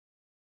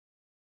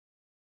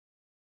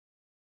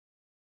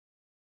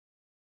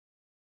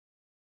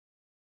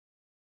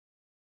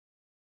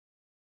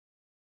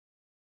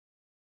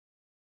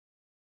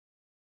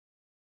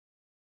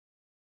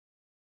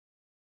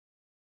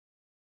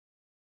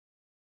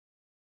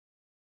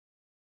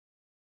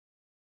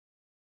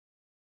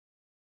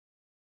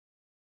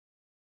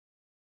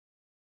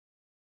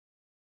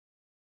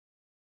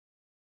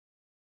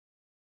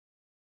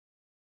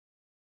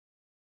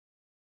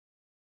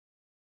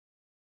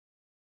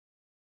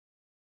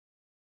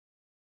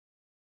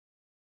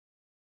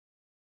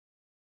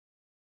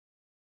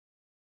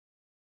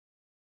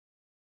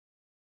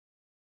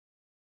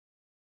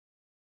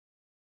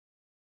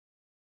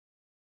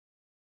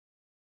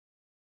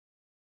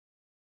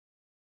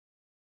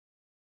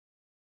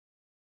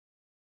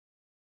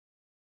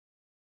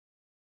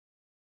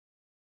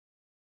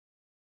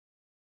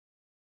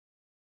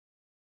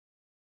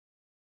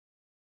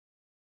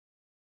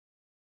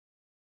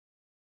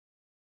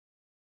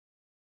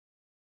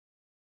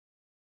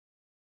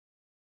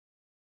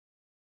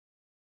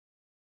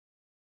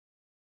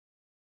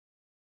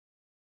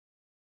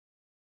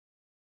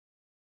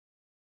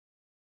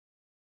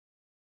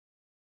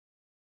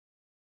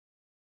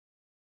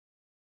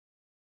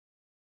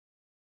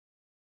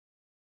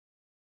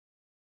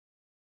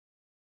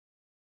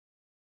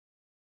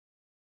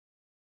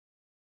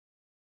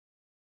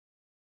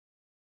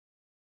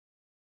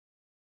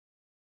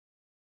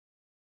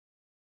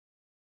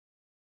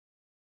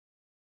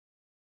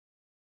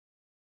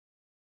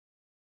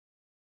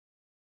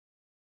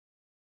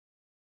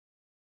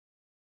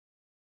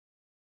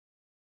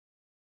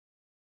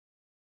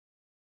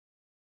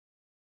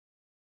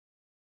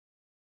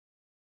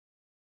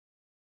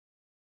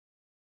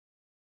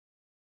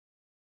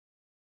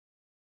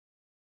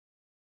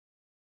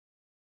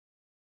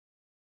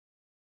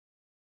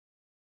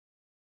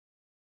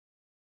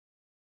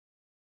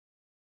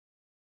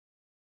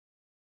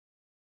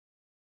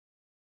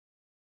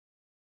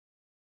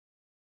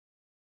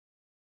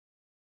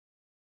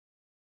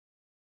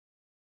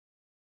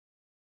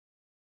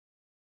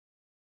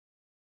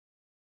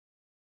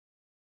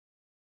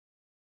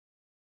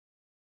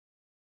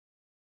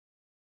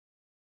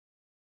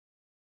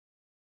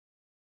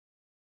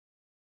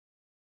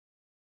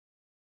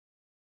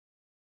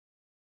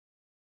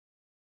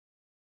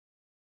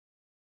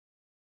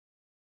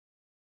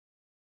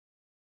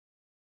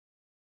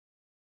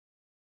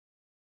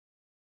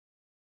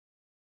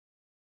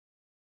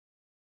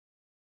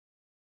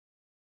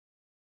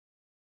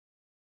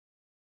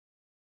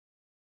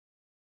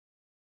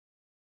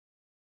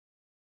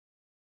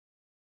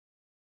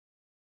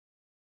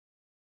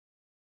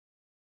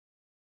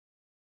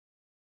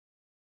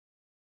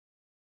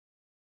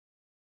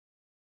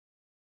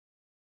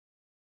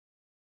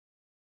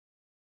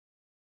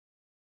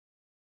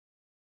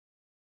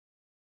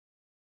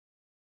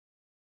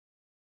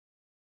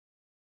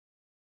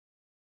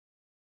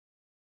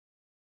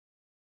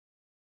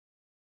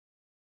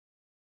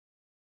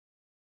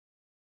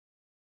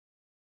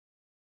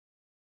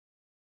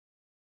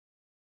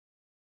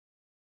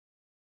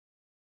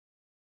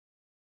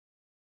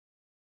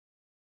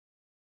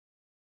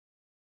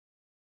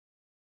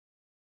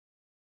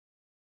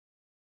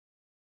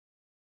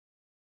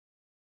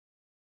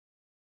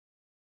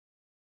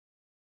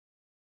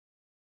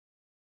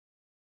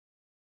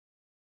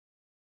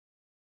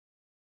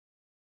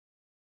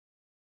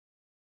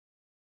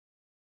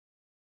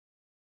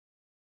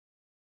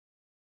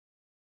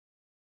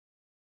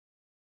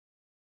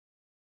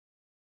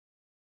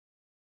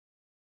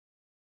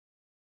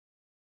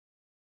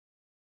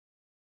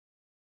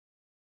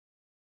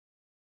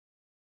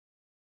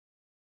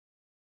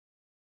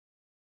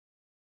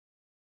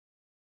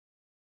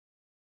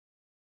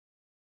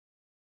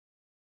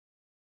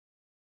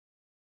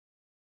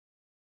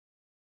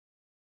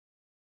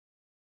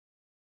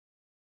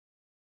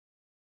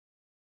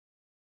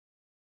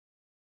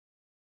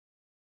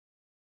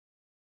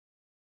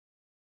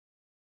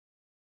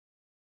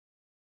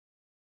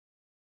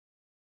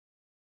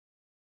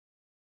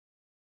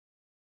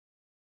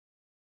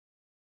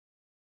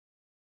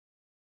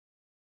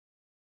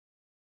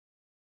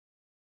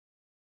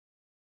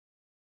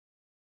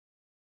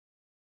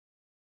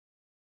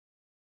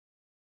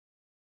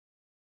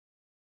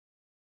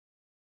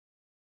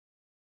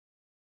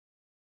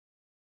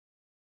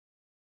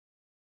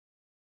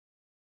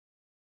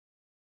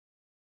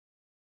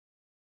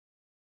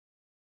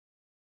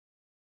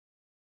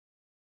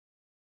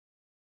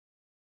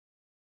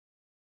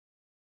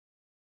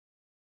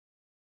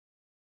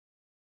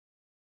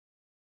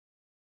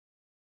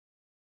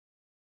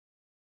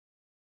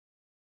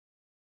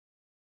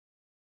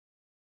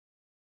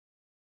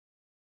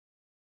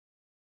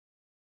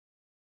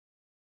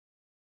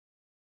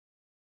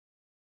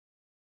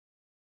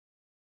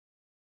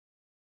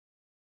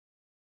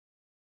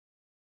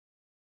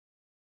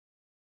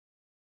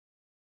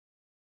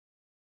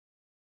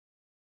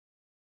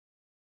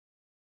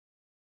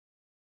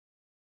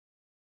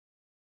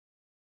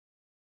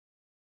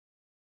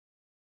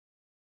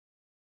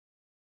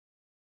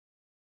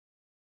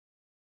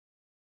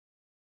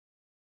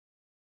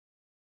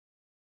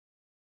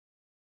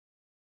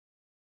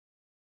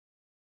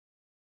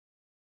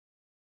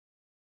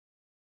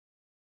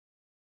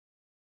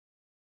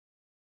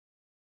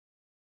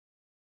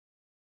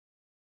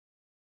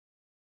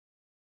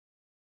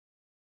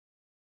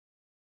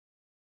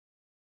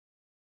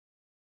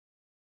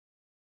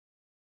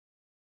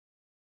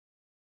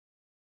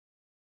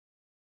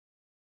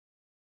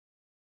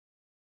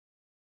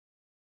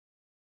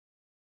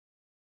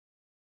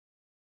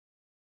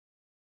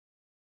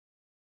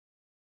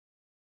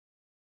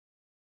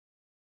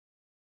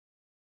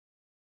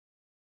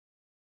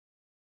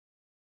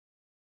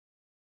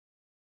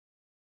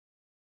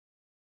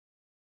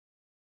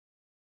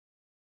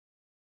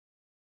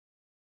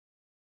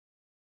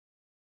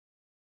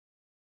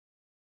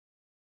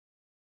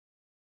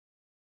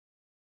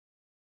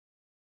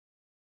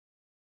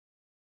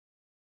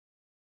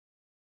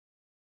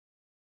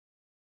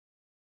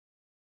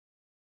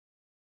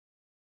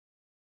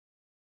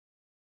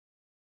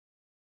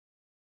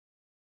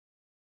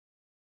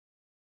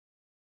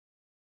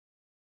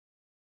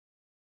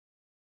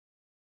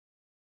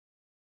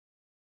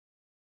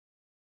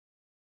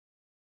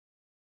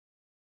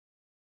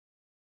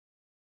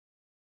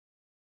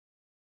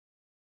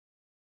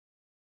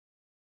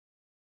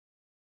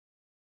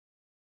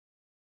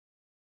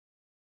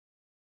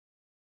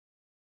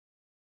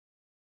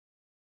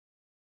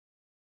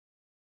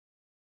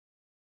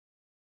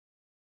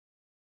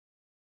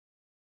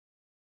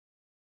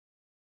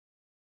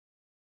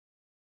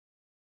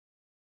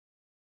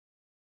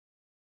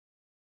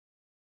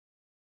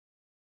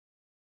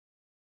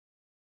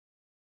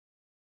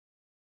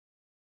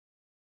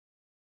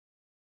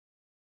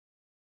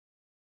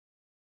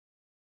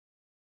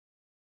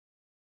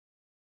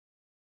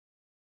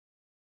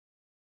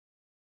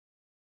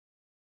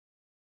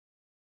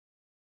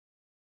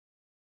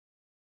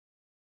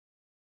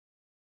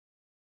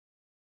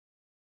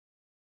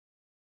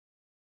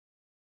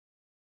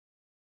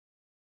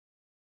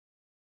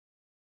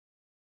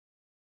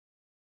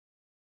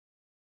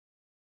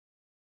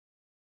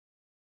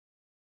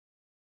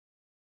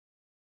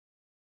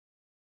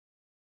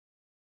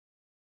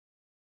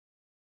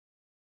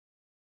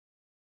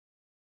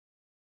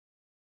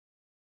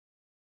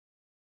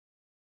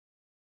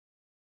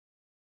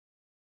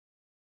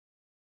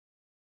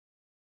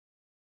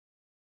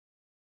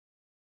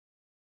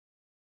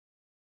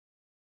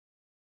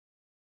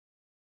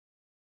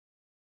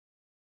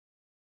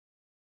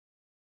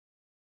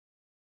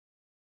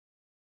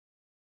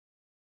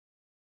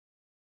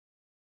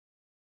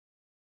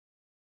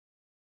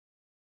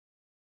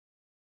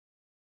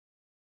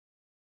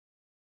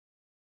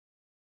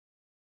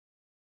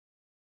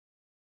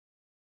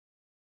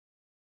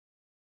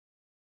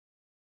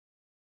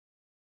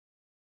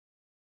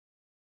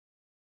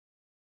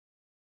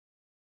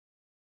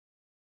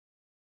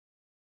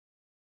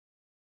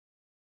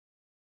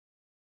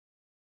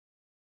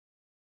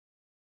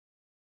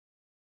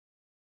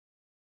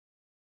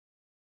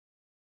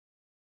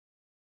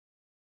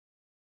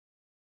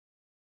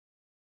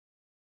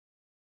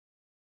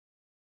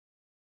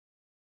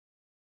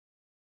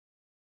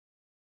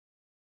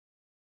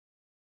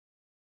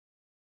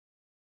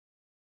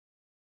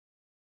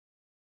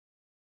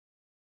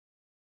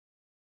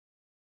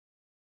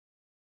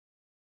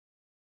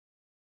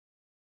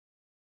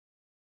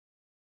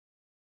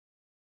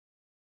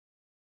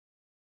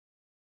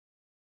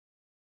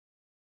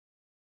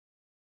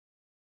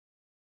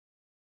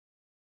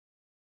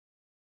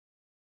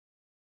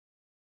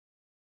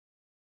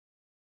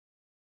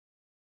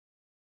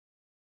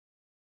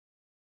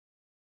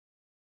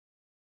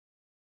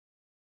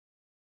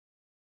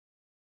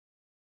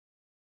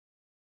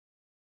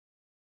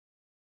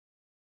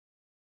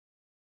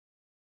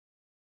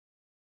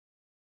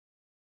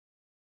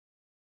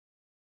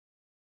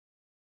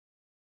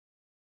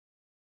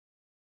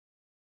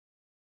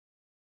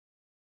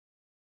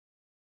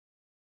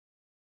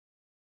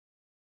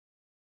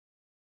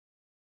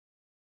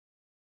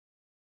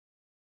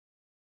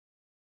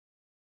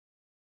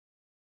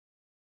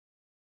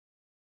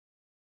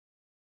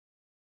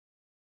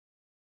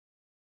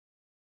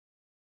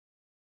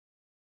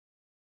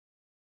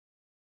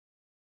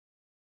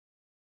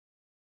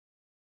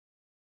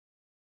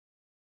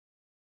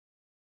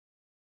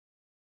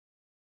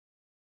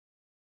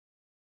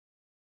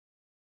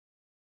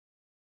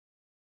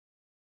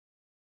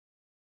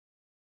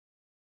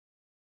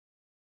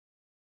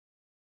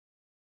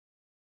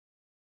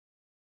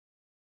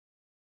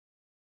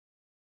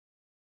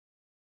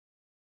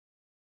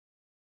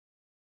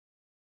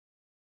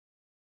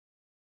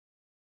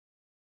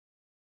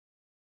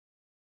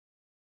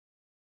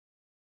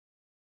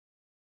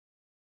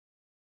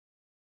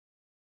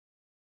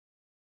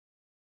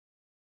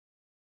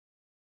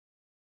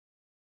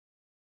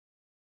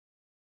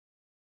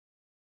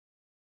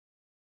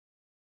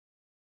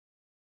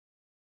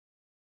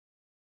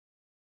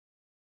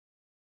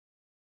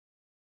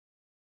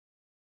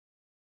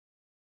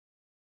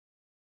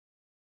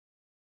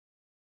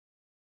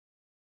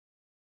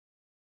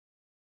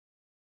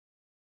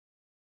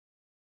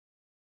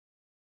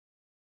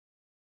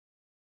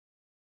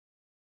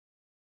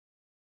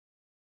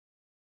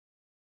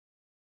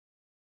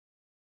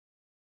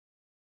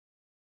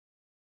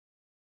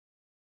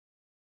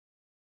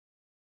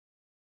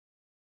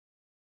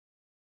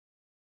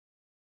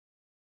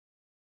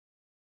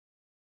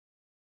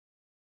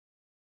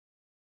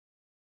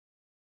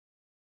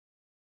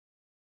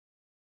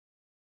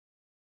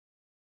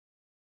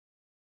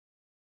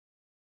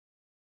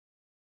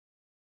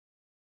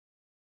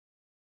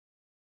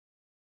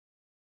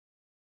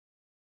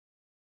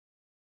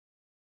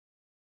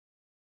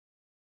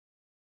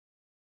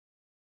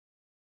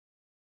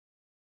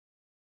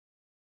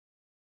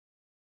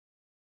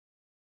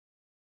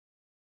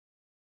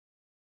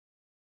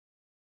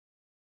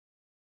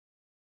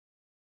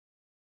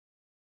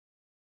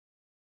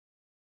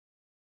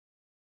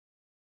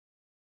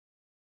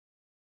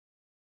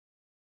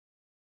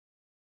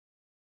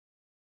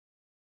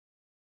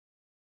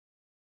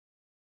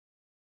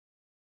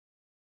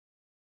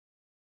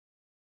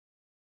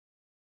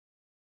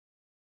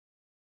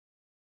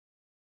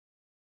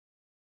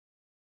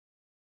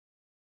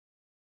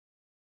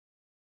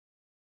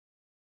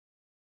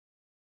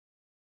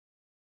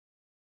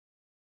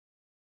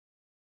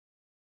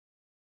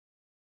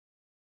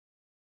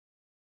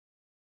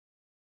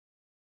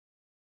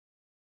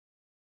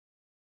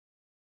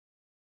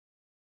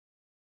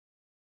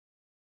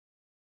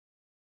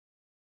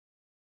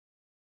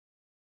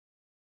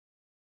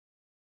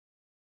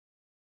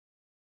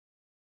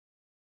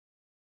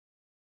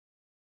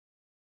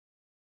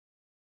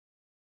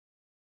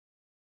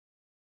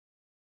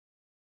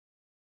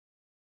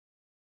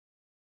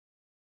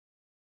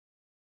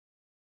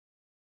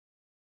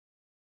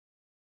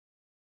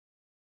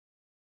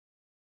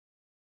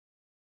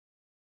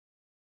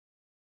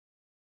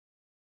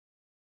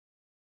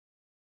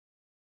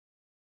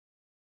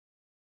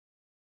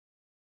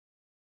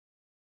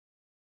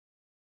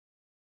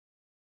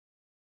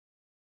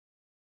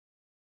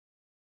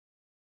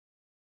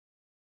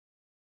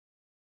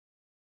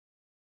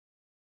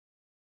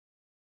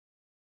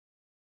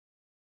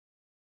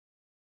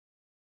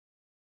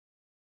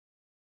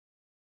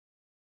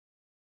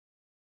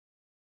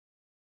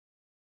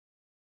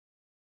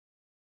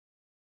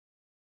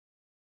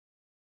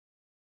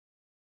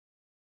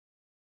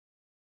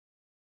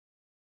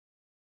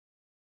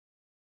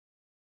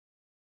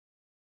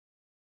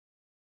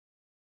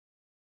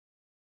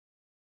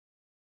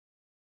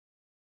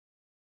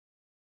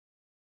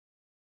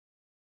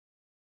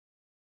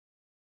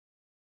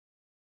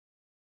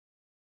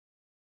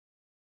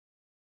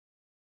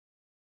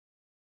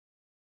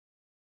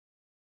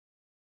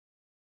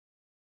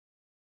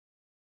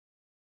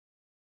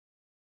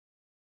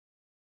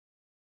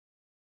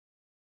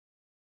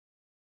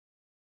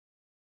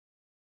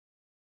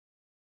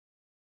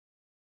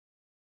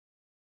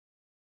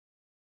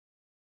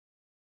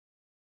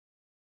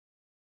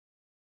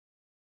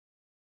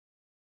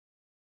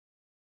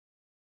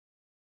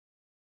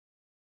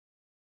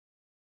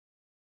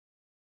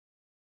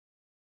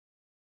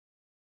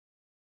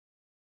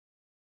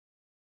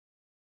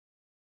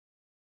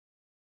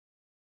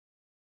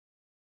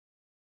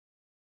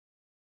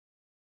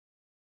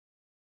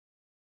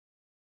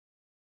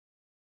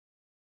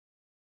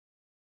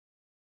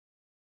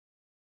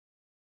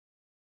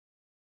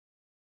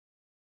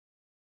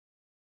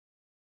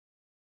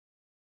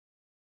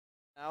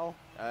Now,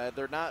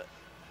 they're not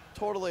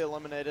totally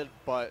eliminated,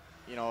 but,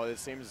 you know, it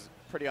seems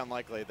pretty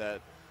unlikely that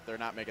they're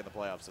not making the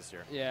playoffs this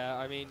year. Yeah,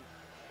 I mean,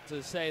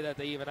 to say that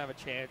they even have a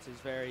chance is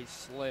very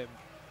slim,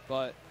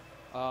 but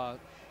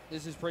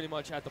this is pretty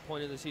much at the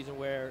point of the season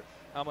where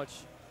how much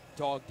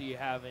dog do you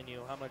have in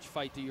you? How much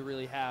fight do you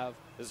really have?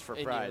 This is for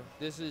pride.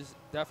 This is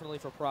definitely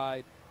for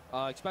pride,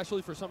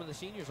 especially for some of the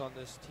seniors on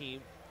this team.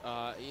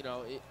 You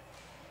know,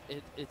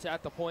 it's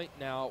at the point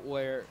now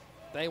where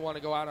they want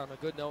to go out on a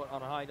good note,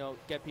 on a high note,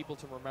 get people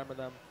to remember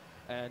them,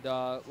 and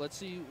let's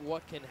see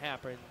what can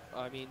happen.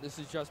 I mean, this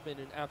has just been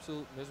an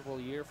absolute miserable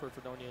year for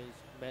Fredonia's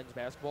men's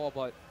basketball,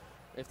 but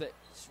if they,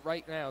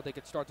 right now they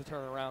could start to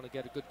turn around and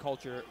get a good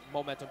culture,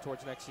 momentum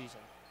towards next season.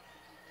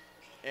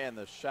 And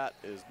the shot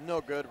is no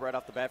good right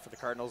off the bat for the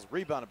Cardinals,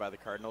 rebounded by the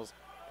Cardinals,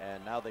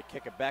 and now they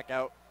kick it back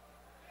out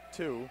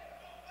to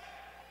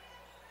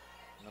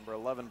number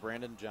 11,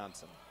 Brandon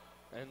Johnson.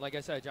 And like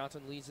I said,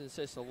 Johnson leads in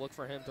assists, so look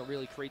for him to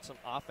really create some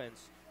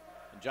offense.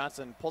 And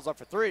Johnson pulls up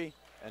for three,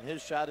 and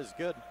his shot is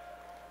good.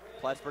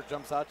 Plattsburgh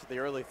jumps out to the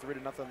early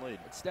 3-0 lead.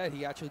 Instead,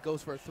 he actually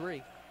goes for a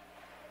three.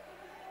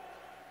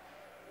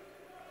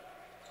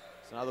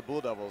 So now the Blue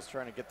Devils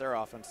trying to get their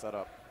offense set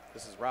up.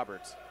 This is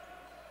Roberts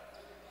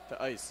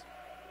to ice.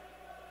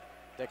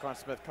 Daquan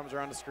Smith comes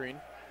around the screen,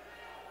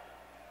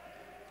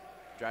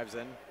 drives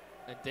in,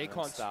 and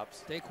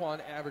stops.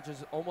 Daquan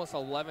averages almost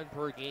 11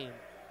 per game.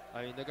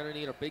 I mean, they're going to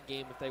need a big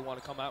game if they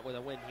want to come out with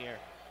a win here.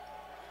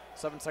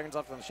 7 seconds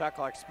left on the shot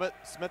clock.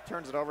 Smith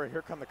turns it over.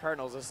 Here come the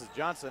Cardinals. This is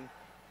Johnson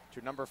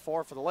to number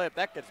 4 for the layup.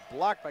 That gets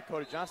blocked by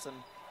Cody Johnson.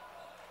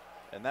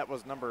 And that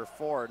was number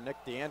 4, Nick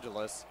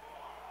DeAngelis,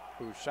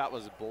 whose shot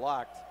was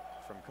blocked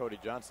from Cody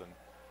Johnson.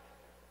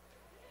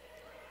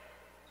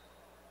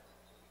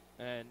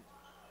 And,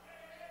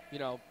 you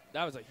know,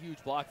 that was a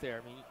huge block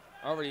there. I mean,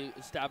 already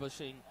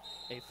establishing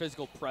a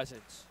physical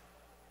presence.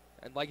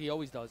 And like he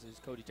always does is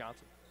Cody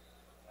Johnson.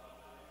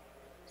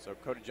 So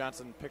Cody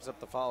Johnson picks up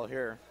the foul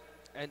here.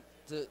 And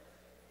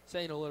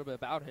saying a little bit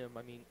about him,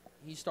 I mean,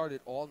 he started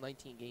all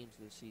 19 games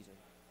this season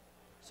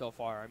so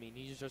far. I mean,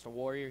 he's just a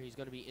warrior. He's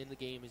going to be in the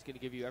game. He's going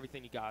to give you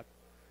everything you got.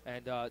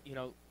 And, you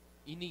know,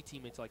 you need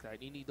teammates like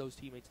that. You need those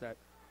teammates that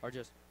are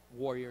just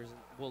warriors and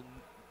will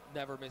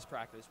never miss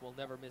practice, will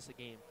never miss a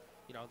game.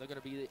 You know, they're going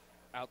to be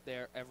out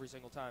there every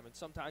single time. And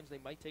sometimes they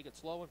might take it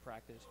slow in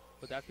practice,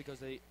 but that's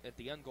because they, at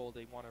the end goal,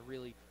 they want to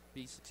really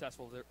be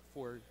successful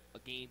for a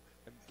game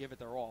and give it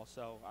their all.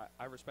 So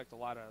I respect a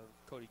lot of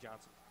Cody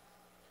Johnson.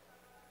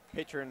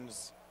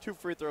 Patrons' 2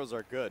 free throws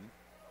are good.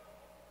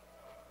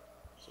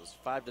 So it's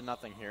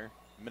 5-0 here,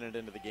 a minute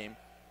into the game.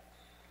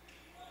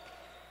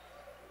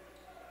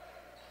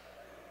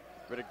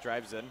 Riddick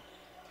drives in,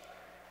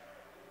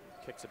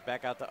 kicks it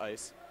back out to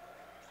ice.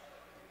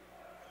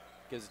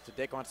 Gives it to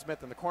Daquan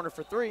Smith in the corner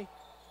for 3.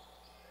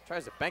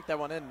 Tries to bank that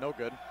one in, no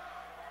good.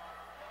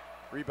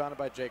 Rebounded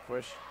by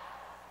Jaquish.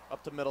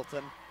 Up to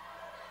Middleton.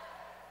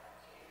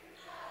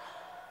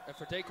 And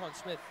for Daquan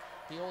Smith,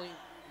 he only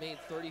made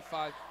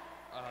 35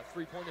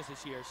 3-pointers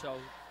this year, so,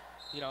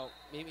 you know,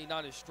 maybe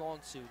not his strong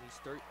suit. He's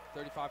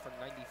 35 from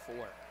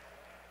 94.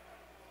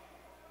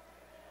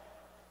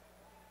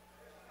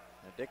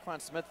 Now, Daquan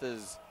Smith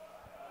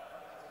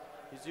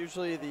he's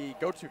usually the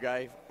go-to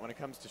guy when it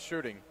comes to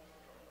shooting.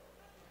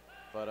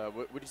 But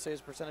what would you say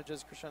his percentage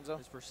is, Crescenzo?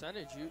 His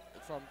percentage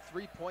from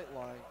three-point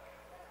line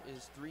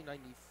is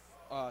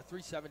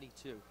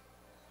 372.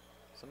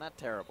 So not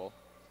terrible.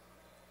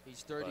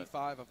 He's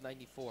 35 of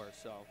 94,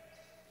 so.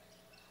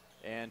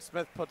 And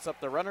Smith puts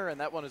up the runner,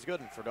 and that one is good,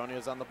 and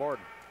Fredonia's on the board.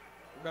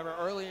 Remember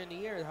earlier in the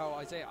year how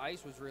Isaiah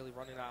Ice was really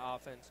running that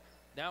offense.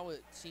 Now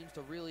it seems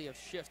to really have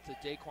shifted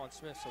to Daquan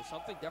Smith, so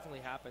something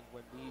definitely happened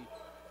when we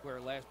were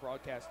last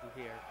broadcasted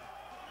here.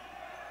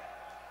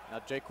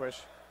 Now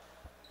Jaquish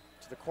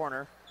to the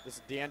corner. This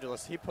is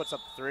DeAngelis. He puts up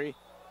the 3,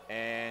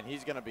 and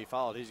he's going to be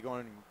fouled. He's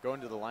going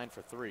to the line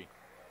for 3.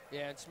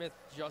 Yeah, and Smith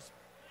just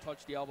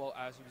touched the elbow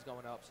as he was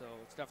going up, so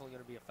it's definitely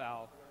going to be a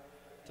foul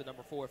to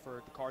number 4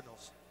 for the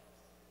Cardinals.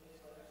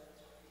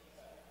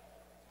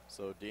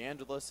 So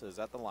DeAngelis is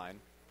at the line.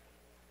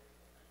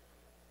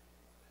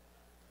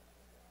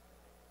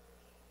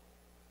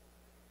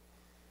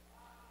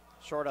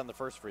 Short on the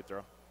first free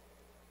throw.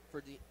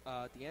 For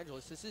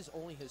DeAngelis, this is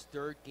only his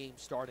 3rd game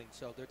starting,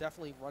 so they're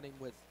definitely running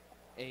with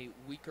a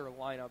weaker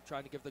lineup,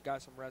 trying to give the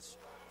guys some rest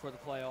for the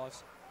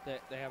playoffs.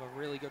 They have a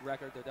really good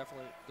record. They're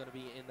definitely going to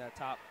be in that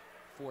top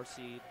 4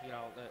 seed. You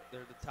know,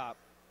 they're the top,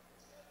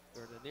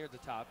 or they're near the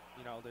top.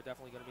 You know, they're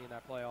definitely going to be in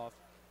that playoff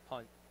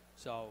hunt.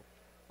 So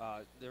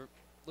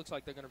looks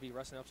like they're going to be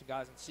resting up some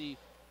guys and see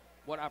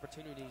what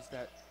opportunities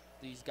that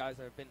these guys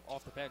that have been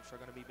off the bench are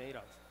going to be made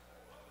of.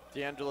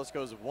 DeAngelis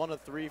goes 1 of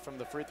 3 from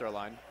the free throw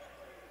line.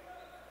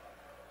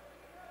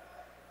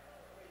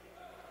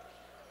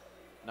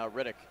 Now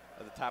Riddick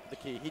at the top of the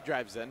key. He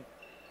drives in.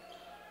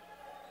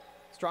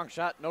 Strong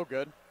shot, no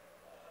good.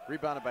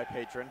 Rebounded by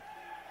Patron.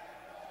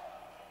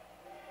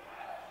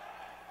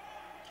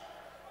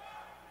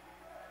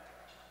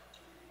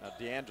 Now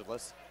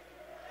DeAngelis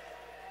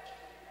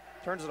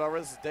turns it over.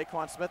 This is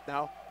Daquan Smith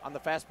now on the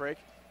fast break.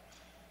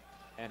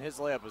 And his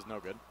layup is no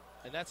good.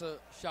 And that's a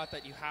shot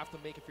that you have to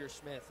make if you're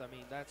Smith. I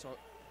mean, that's a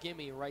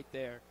gimme right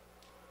there.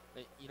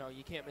 You know,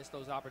 you can't miss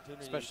those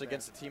opportunities. Especially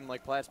against a team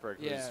like Plattsburgh,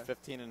 who's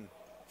 15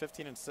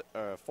 and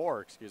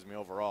 4, excuse me,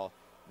 overall,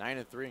 9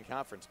 and 3 in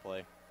conference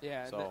play.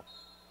 Yeah, so and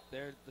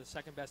they're the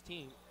second best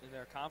team in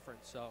their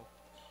conference. So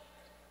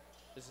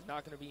this is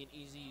not going to be an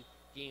easy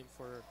game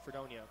for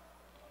Fredonia.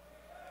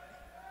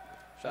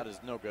 Shot is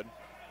no good.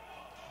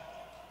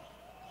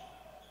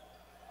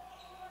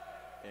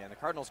 And the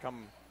Cardinals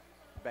come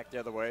back the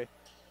other way.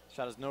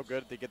 Shot is no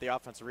good. They get the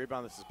offensive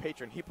rebound. This is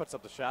Patron. He puts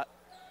up the shot.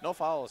 No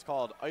foul is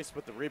called. Ice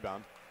with the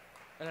rebound.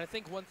 And I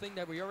think one thing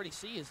that we already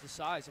see is the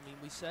size. I mean,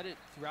 we said it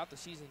throughout the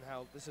season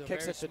how this is a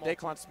Kicks very it to small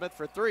Daquan Smith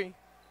for 3. And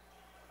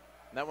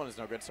that one is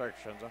no good. Sorry,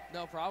 Crescenzo.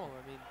 No problem.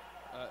 I mean,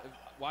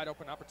 wide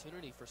open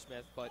opportunity for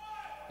Smith. But,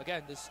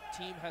 again, this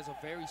team has a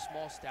very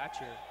small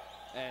stature.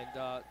 And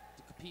to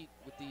compete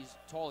with these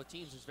taller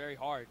teams is very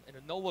hard. And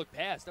a no-look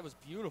pass. That was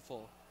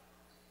beautiful.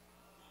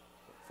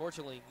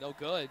 Fortunately, no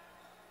good.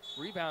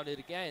 Rebounded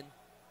again.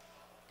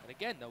 And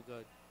again, no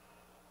good.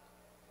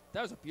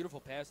 That was a beautiful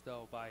pass,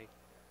 though, by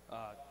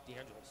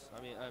DeAngelis.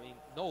 I mean,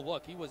 no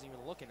look. He wasn't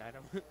even looking at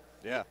him.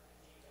 Yeah.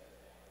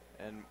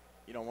 And,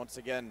 you know, once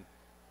again,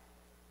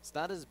 it's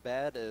not as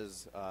bad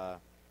as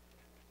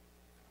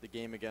the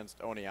game against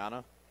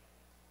Oneonta.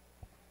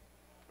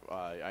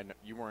 I know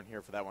you weren't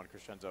here for that one,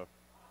 Crescenzo.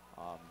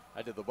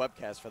 I did the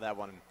webcast for that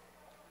one.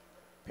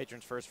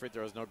 Patron's first free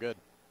throw is no good.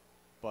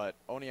 But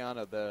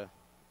Oneonta,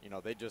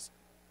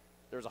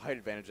 there's a height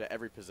advantage at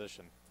every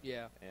position.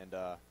 Yeah. And,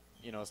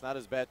 you know, it's not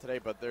as bad today,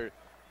 but the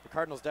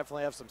Cardinals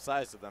definitely have some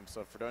size to them,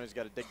 so Fredonia's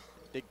got to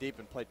dig deep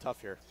and play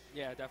tough here.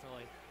 Yeah,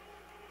 definitely.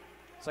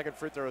 Second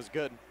free throw is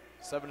good,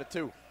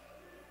 7-2.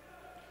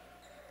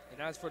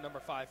 And as for number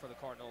 5 for the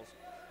Cardinals,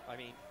 I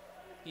mean,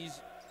 he's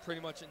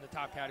pretty much in the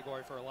top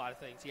category for a lot of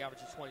things. He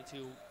averages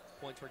 22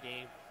 points per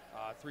game.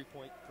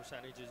 3-point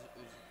percentage is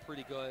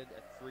pretty good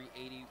at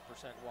 380%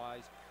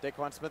 wise.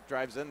 Daquan Smith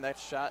drives in. That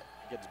shot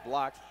gets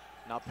blocked.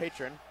 Now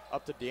Patron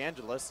up to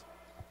DeAngelis.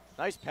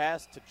 Nice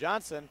pass to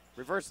Johnson.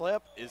 Reverse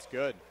layup is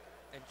good.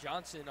 And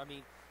Johnson, I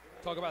mean,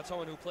 talk about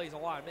someone who plays a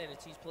lot of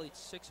minutes. He's played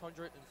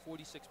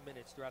 646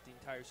 minutes throughout the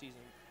entire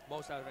season,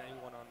 most out of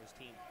anyone on this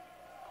team.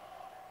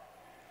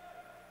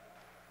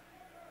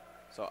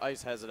 So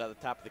Ice has it at the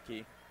top of the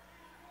key.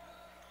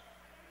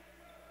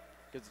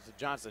 Gives it to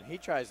Johnson. He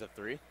tries a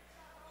 3.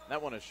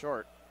 That one is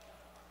short.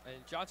 And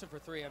Johnson for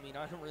 3, I mean,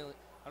 I don't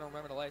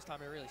remember the last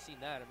time I really seen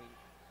that. I mean,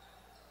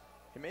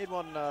 he made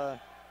one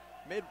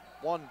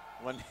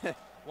when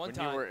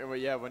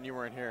when you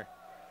weren't here.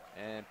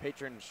 And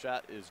Patron's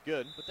shot is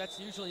good. But that's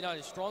usually not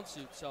his strong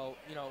suit, so,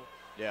 you know,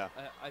 yeah.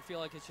 I feel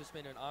like it's just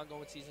been an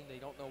ongoing season. They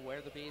don't know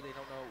where to be. They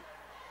don't know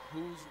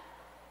who's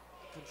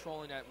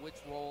controlling at which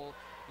role.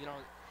 You know,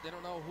 they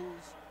don't know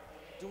who's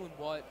doing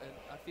what, and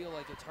I feel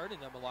like it's hurting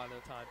them a lot of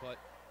the time. But,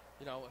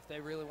 you know, if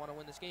they really want to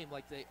win this game,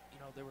 like they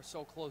were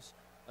so close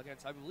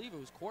against, I believe it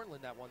was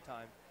Cortland that one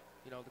time,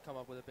 you know, to come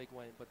up with a big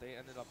win, but they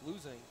ended up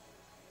losing.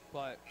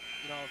 But,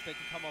 you know, if they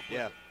can come up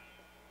with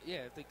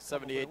if they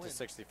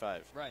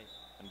 78-65. Right.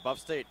 And Buff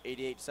State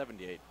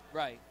 88-78.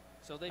 Right.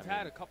 So they've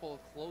had a couple of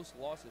close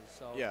losses.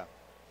 So yeah.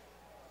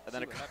 And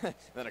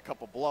then a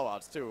couple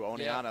blowouts too.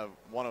 Oneonta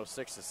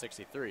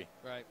 106-63.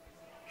 Right.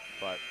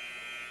 But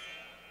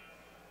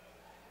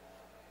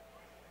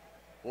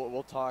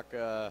we'll talk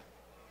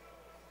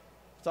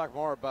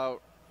more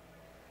about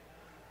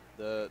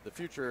the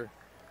future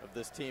of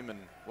this team and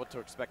what to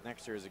expect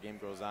next year as the game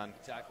goes on.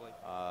 Exactly.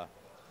 The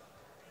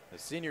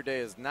senior day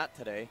is not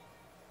today.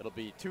 It'll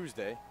be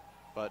Tuesday,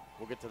 but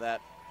we'll get to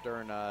that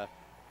during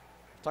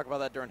talk about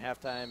that during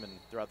halftime and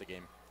throughout the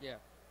game. Yeah,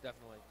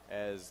 definitely.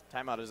 As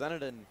timeout is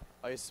ended and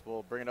Ice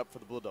will bring it up for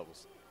the Blue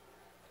Devils.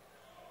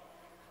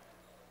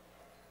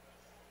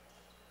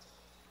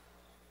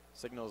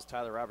 Signals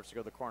Tyler Roberts to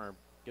go to the corner.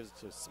 Gives it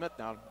to Smith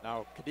now.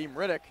 Now Kadeem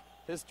Riddick,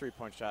 his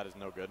three-point shot is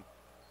no good.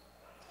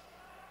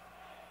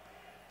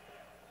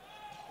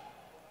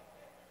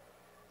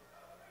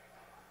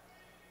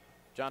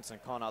 Johnson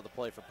calling out the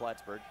play for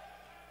Plattsburgh.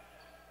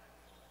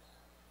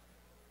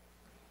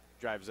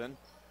 Drives in,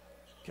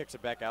 kicks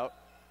it back out.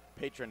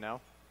 Patron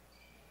now.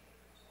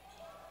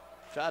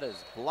 Shot is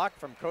blocked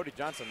from Cody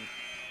Johnson.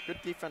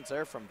 Good defense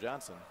there from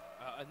Johnson.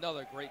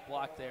 Another great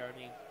block there. I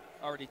mean,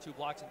 already 2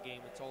 blocks in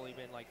game. It's only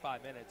been like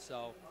 5 minutes,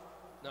 so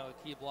no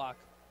key block.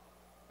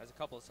 Has a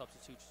couple of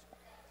substitutes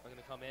are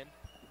going to come in.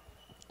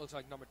 Looks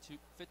like number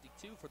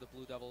 52 for the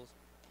Blue Devils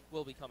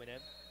will be coming in.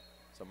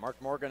 So Mark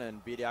Morgan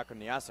and Bidiako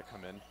Nyasa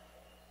come in.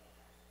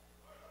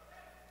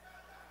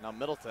 Now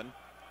Middleton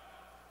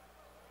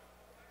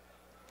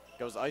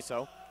goes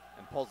ISO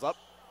and pulls up.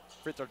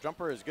 Free throw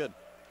jumper is good.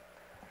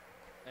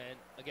 And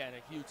again,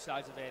 a huge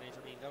size advantage.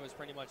 I mean, that was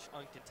pretty much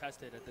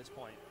uncontested at this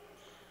point.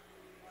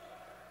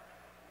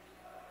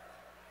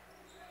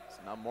 So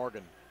now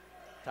Morgan,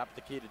 top of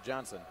the key to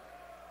Johnson.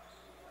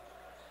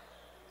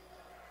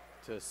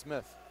 To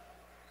Smith.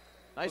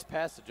 Nice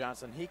pass to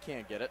Johnson. He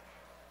can't get it.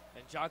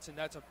 And Johnson,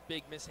 that's a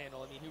big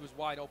mishandle. I mean, he was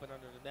wide open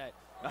under the net.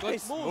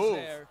 Nice Good moves move.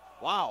 there.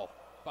 Wow.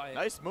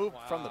 Nice move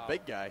from the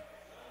big guy.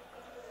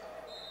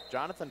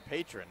 Jonathan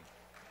Patron.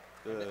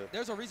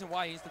 There's a reason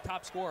why he's the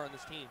top scorer on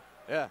this team.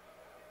 Yeah.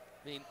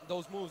 I mean,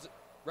 those moves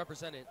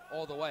represent it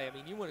all the way. I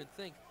mean, you wouldn't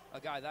think a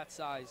guy that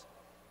size,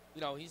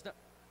 you know, he's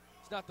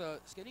not the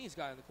skinniest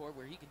guy on the court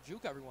where he can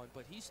juke everyone,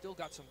 but he's still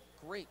got some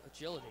great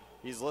agility.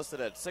 He's listed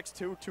at 6'2",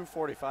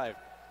 245.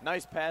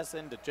 Nice pass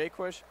into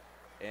Jaquish,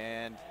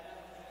 and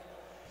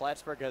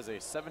Plattsburgh has a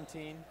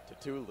 17-2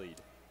 lead.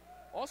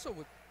 Also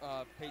with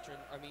Patron,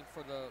 I mean,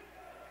 for the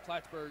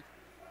Plattsburgh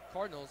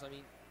Cardinals, I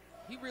mean,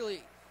 he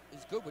really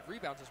is good with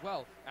rebounds as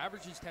well.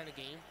 Averages 10 a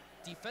game.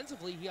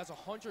 Defensively, he has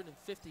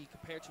 150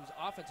 compared to his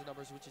offensive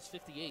numbers, which is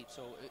 58.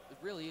 So it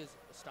really is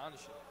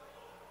astonishing.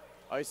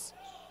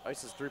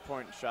 Ice's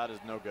three-point shot is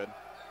no good.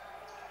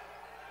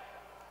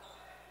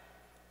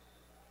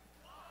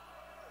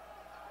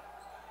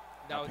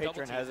 Now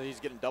Patron has it.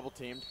 He's getting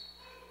double-teamed.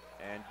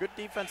 And good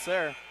defense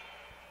there.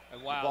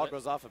 And wow, the ball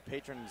goes off of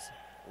Patron's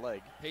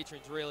leg.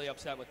 Patron's really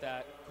upset with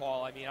that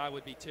call. I mean, I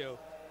would be too.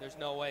 There's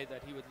no way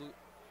that he would lose.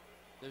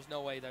 There's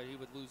no way that he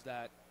would lose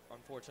that,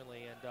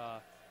 unfortunately.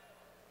 And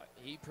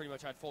he pretty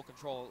much had full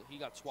control. He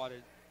got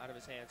swatted out of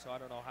his hand, so I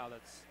don't know how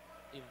that's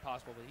even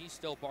possible. But he's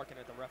still barking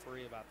at the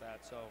referee about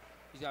that, so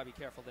he's got to be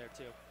careful there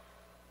too.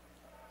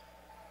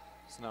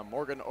 So now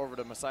Morgan over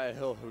to Messiah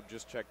Hill, who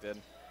just checked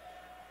in.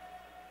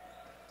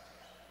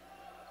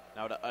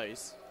 Now to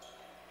Ice.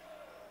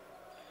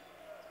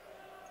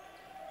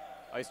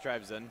 Ice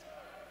drives in.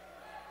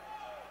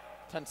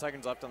 10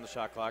 seconds left on the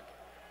shot clock.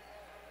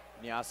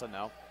 Nyasa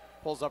now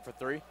pulls up for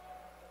three,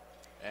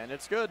 and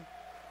it's good.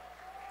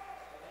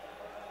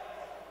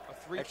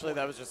 Actually,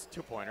 that was just a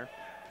two-pointer.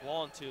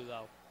 Long two,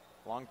 though.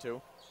 Long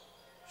two.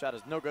 Shot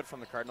is no good from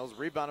the Cardinals.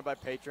 Rebounded by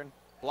Patron.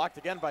 Blocked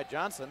again by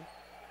Johnson.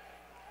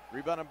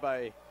 Rebounded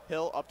by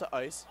Hill up to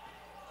Ice.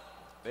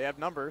 They have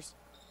numbers.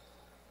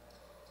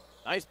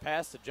 Nice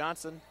pass to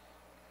Johnson.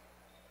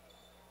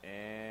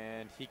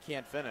 And he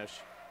can't finish.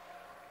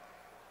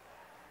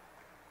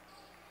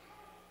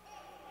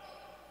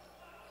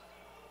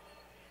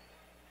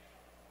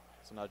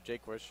 So now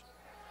Jaquish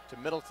to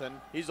Middleton.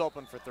 He's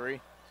open for three,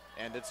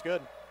 and it's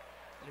good.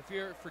 And if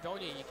you're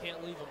Fredonia, you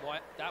can't leave him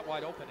that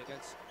wide open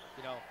against,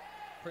 you know,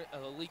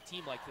 a league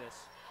team like this.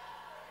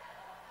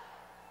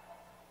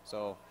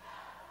 So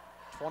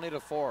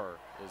 20-4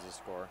 is the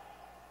score.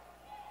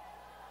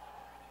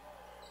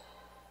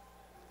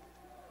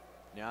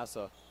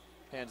 Nyasa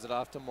hands it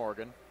off to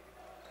Morgan.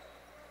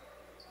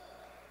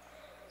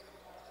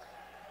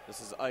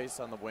 This is Ice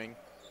on the wing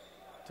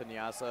to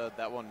Nyasa.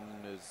 That one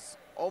is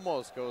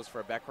almost goes for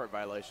a backcourt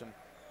violation.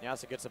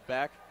 Nyasa gets it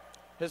back.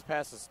 His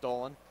pass is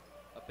stolen.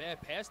 A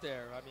bad pass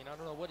there. I mean, I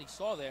don't know what he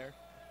saw there.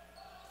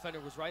 Defender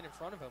was right in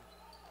front of him.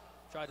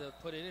 Tried to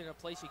put it in a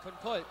place he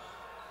couldn't put.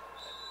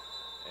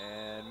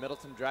 And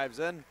Middleton drives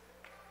in,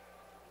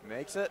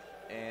 makes it,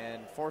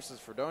 and forces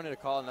Fredonia to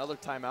call another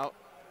timeout.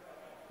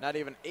 Not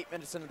even 8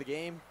 minutes into the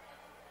game.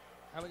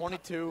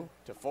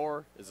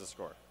 22-4 is the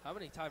score. How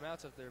many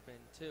timeouts have there been,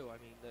 too? I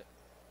mean, it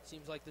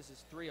seems like this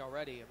is three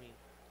already. I mean,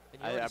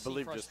 and you I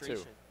believe just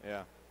two.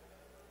 Yeah.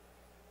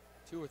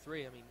 2 or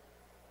 3. I mean,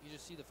 you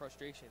just see the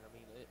frustration. I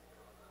mean,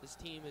 this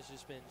team has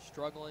just been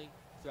struggling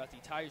throughout the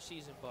entire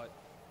season, but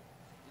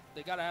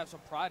they got to have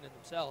some pride in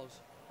themselves,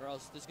 or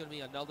else there's going to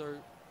be another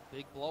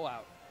big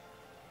blowout.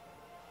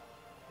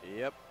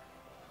 Yep.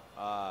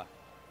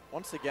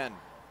 Once again,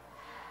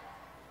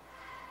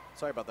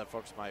 sorry about that,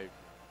 folks. My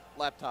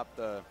laptop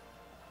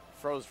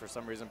froze for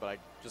some reason, but I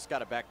just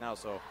got it back now.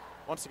 So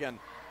once again,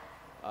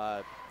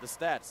 the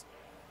stats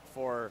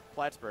for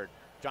Plattsburgh.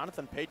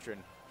 Jonathan Patron,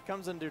 he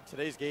comes into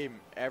today's game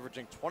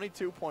averaging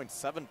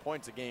 22.7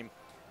 points a game,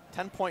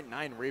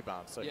 10.9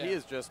 rebounds. So he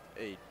is just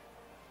a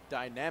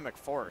dynamic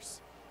force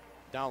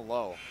down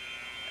low.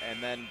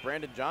 And then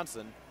Brandon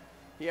Johnson,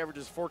 he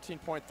averages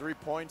 14.3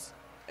 points,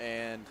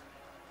 and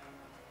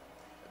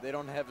they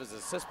don't have his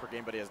assists per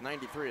game, but he has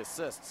 93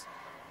 assists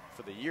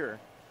for the year.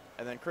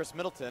 And then Chris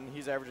Middleton,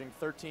 he's averaging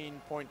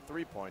 13.3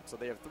 points. So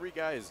they have three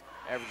guys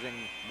averaging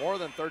more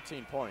than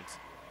 13 points.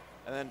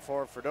 And then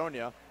for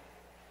Fredonia,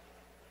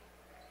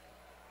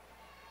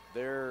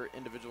 their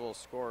individual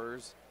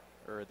scorers,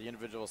 or the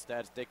individual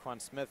stats,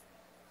 Daquan Smith,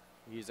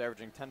 he's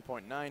averaging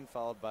 10.9,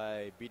 followed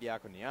by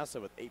Bidiako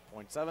Nyasa with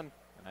 8.7, and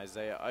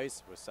Isaiah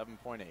Ice with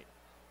 7.8.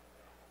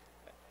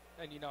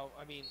 And, you know,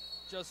 I mean,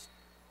 just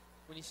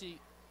when you see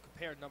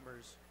compared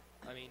numbers,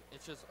 I mean,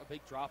 it's just a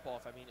big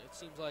drop-off. I mean, it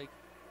seems like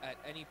at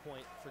any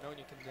point,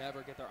 Fredonia can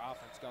never get their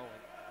offense going.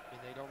 I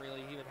mean, they don't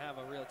really even have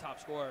a real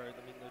top scorer.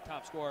 I mean, their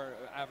top scorer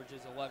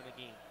averages 11 a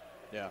game.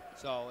 Yeah.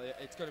 So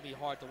it's going to be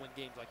hard to win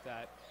games like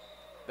that.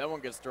 That one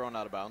gets thrown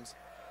out of bounds.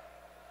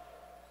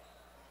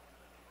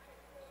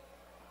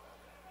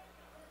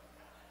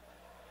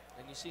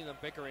 And you see them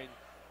bickering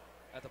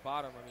at the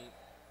bottom.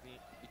 I mean,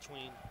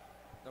 between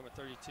number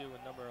 32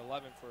 and number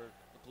 11 for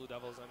the Blue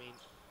Devils. I mean,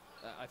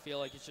 I feel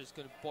like it's just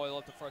going to boil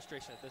up to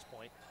frustration at this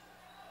point.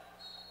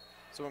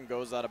 Someone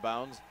goes out of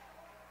bounds.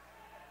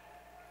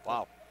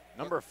 Wow.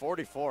 Number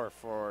 44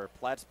 for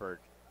Plattsburgh,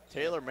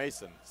 Taylor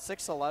Mason,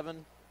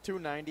 6'11",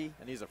 290,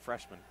 and he's a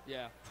freshman.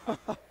 Yeah.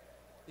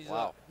 He's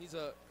Wow. He's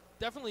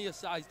definitely a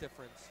size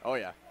difference. Oh,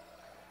 yeah.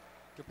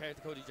 Compared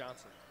to Cody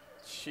Johnson.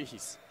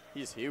 Jeez,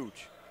 he's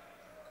huge.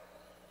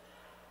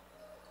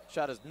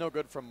 Shot is no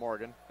good from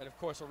Morgan. And, of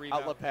course, a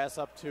rebound. Outlet pass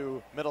up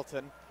to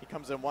Middleton. He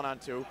comes in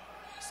 1-on-2.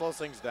 Slows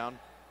things down.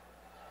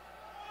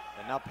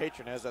 And now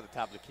Patron has at the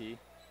top of the key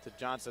to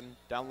Johnson.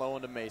 Down low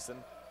into Mason.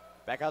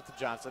 Back out to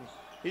Johnson.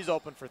 He's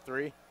open for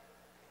three.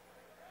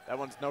 That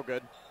one's no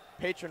good.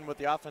 Patron with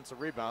the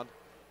offensive rebound.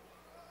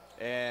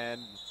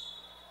 And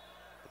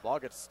the ball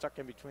gets stuck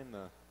in between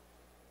the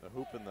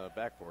hoop and the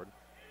backboard.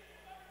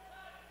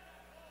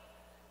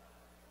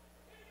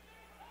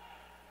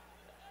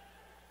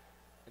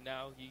 And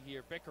now you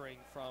hear bickering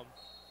from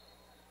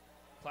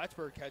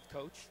Plattsburgh head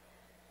coach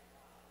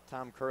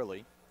Tom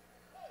Curley.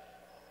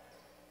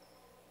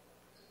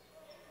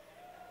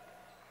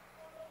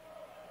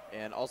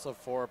 And also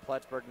for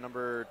Plattsburgh,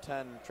 number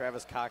 10,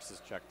 Travis Cox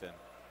is checked in.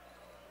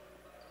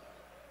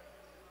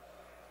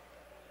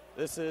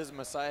 This is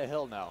Messiah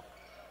Hill now.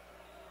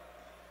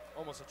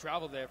 Almost a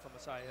travel there from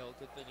Messiah Hill.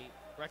 Good thing he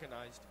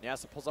recognized.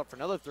 Nyasa pulls up for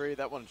another three.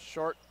 That one's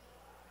short.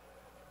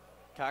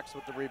 Cox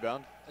with the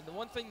rebound. And the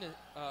one thing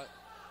that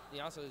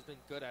Nyasa has been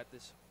good at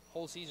this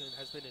whole season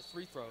has been his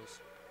free throws.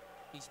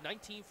 He's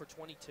 19 for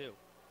 22,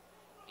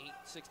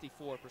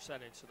 864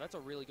 percentage. So that's a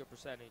really good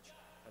percentage,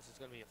 as it's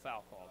going to be a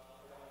foul called.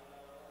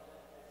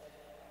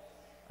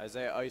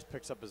 Isaiah Ice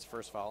picks up his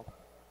first foul.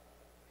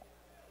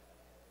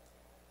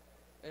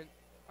 And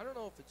I don't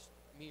know if it's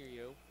me or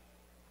you,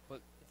 but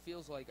it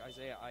feels like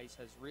Isaiah Ice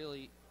has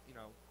really,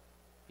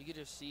 you could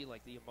just see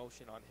like the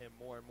emotion on him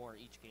more and more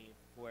each game,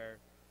 where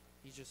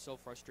he's just so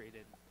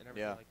frustrated and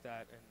everything like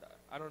that. And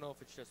I don't know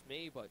if it's just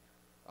me, but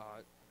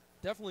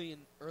definitely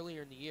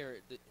earlier in the year,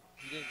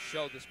 he didn't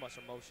show this much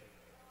emotion.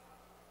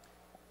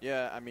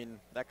 Yeah, I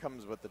mean, that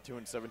comes with the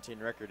 2-17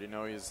 record.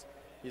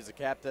 He's a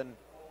captain.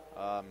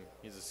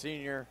 He's a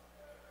senior.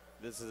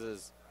 This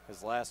is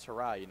his last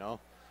hurrah,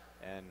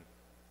 and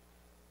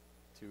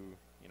to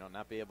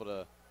not be able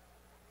to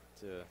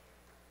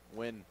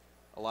win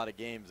a lot of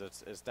games,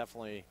 it's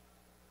definitely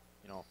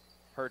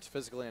hurts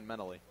physically and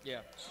mentally. Yeah.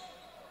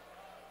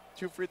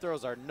 2 free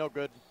throws are no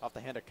good off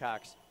the hand of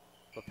Cox,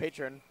 but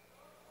Patron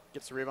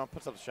gets the rebound,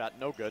 puts up the shot,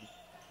 no good.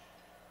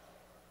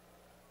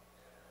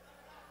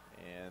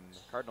 And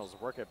the Cardinals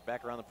work it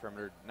back around the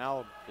perimeter.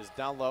 Now is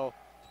down low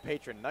to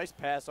Patron. Nice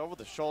pass over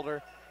the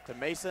shoulder to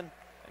Mason,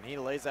 and he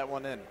lays that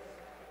one in.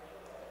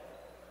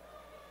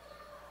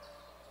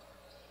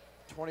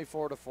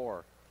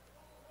 24-4.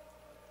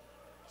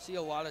 See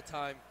a lot of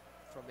time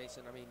from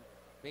Mason. I mean,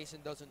 Mason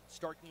doesn't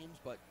start games,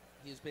 but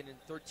he has been in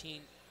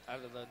 13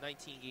 out of the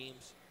 19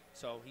 games,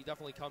 so he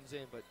definitely comes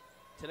in. But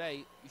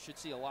today, you should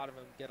see a lot of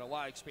him get a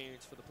lot of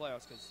experience for the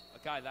playoffs, because a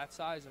guy that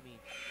size, I mean,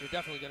 you're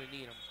definitely going to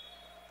need him.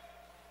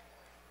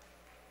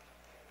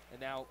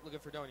 And now, look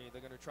at Fredonia.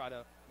 They're going to try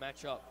to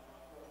match up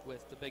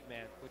with the big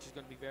man, which is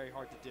going to be very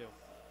hard to do.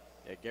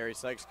 Yeah, Gary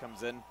Sykes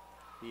comes in.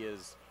 He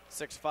is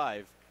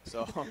 6'5",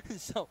 so,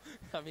 so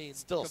I mean,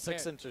 still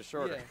 6 inches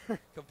shorter. Yeah,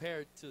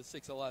 compared to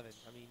 6'11".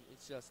 I mean,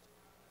 it's just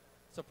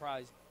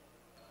surprised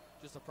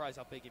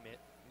how big a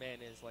man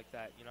is like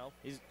that,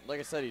 He's, like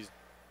I said,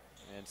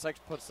 and Sykes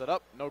puts it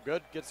up, no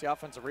good. Gets the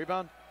offensive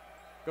rebound.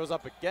 Goes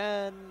up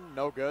again,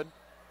 no good.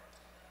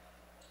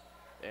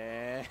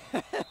 And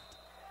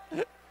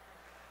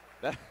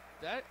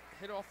that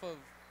hit off of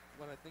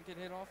what I think it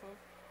hit off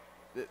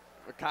of.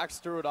 Cox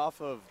threw it off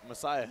of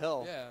Messiah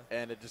Hill, yeah,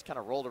 and it just kind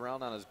of rolled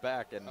around on his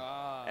back. And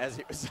as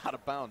he was out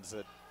of bounds,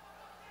 the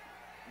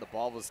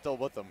ball was still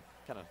with him.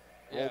 Kind of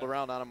rolled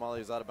around on him while he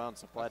was out of bounds.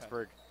 So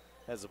Plattsburgh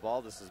has the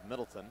ball. This is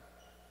Middleton.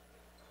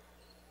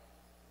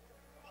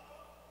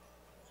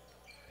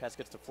 Pass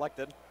gets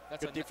deflected.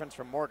 That's good defense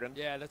from Morgan.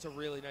 Yeah, that's a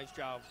really nice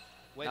job.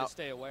 Way to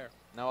stay aware.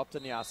 Now up to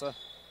Nyasa,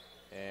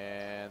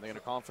 and they're going to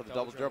call him for the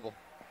double dribble.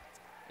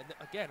 And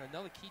again,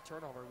 another key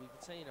turnover. We've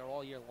been saying it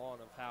all year long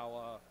of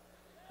how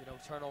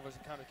turnovers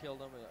have kind of killed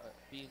them.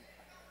 Being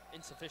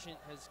insufficient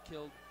has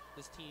killed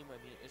this team.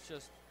 I mean, it's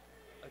just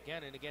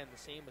again and again the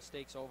same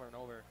mistakes over and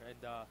over.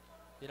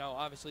 And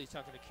obviously it's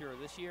not going to cure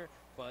this year,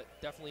 but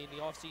definitely in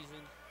the off season,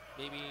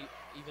 maybe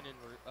even in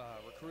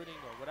recruiting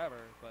or whatever.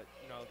 But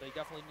they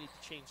definitely need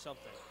to change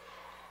something.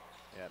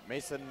 Yeah,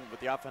 Mason with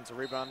the offensive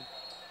rebound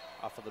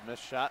off of the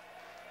missed shot.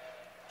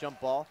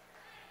 Jump ball.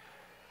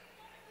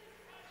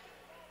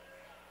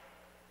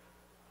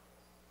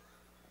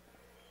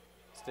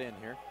 Stay in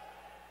here.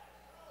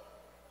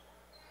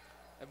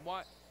 And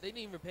they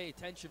didn't even pay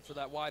attention for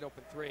that wide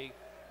open three.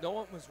 No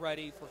one was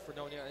ready for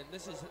Fredonia, and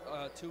this is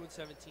a 2-17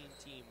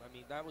 team. I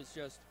mean, that was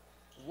just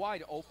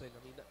wide open.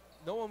 I mean,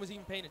 no one was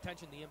even paying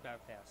attention to the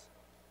inbound pass.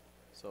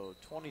 So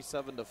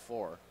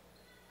 27-4.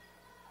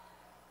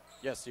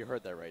 Yes, you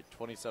heard that right.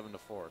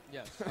 27-4.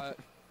 Yes,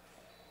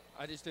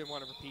 I just didn't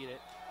want to repeat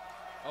it.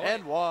 Oh,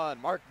 and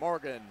one, Mark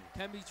Morgan.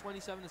 Can be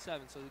 27-7,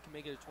 so we can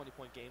make it a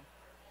 20-point game.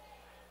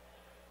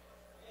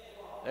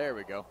 There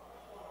we go.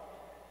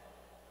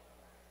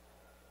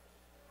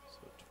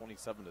 So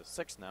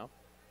 27-6 now.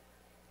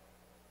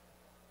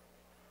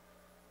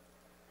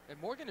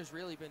 And Morgan has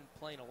really been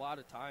playing a lot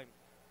of time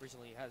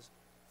recently. He has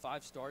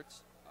 5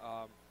 starts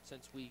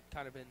since we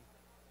kind of been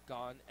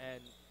gone.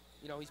 And,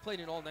 you know, he's played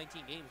in all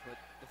 19 games, but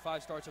the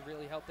 5 starts have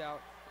really helped out.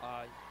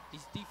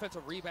 His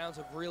defensive rebounds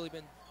have really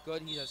been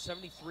good. He has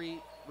 73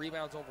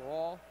 rebounds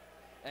overall,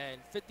 and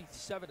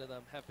 57 of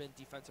them have been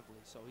defensively.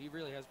 So he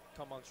really has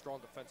come on strong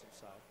defensive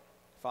side.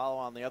 Foul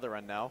on the other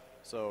end now.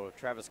 So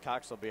Travis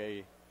Cox will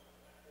be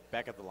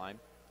back at the line.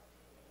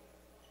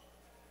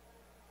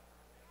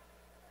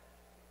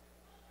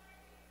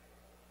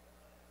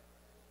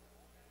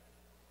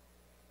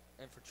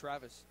 And for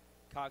Travis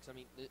Cox, I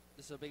mean,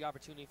 this is a big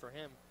opportunity for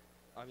him.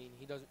 I mean,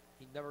 he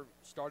never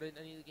started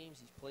in any of the games.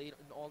 He's played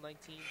in all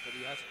 19, but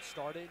he hasn't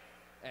started.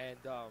 And,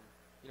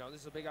 you know,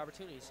 this is a big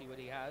opportunity to see what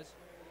he has.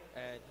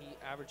 And he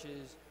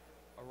averages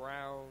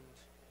around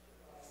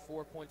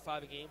 4.5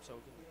 a game, so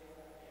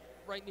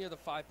right near the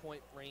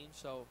 5-point range.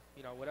 So,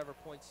 you know, whatever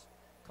points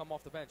come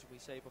off the bench, we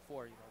say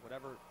before, you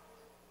know,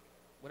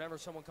 whenever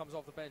someone comes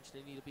off the bench,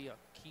 they need to be a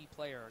key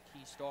player, a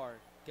key star,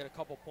 get a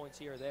couple points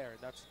here or there. And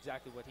that's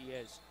exactly what he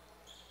is.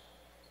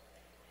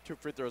 2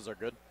 free throws are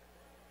good.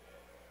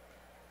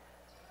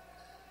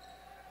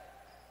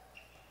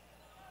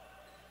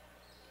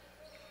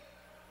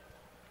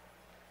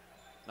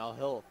 Now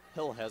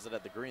Hill has it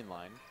at the green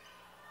line.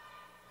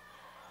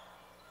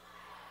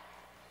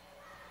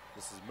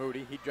 This is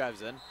Moody. He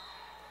drives in. And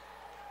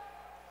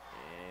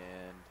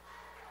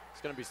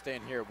he's going to be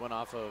staying here. Went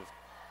off of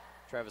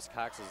Travis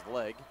Cox's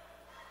leg.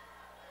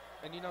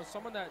 And, you know,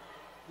 someone that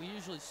we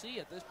usually see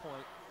at this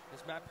point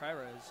is Matt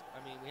Perez.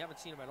 I mean, we haven't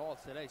seen him at all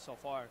today so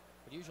far.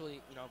 But usually,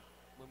 you know,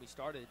 when we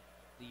started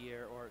the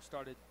year or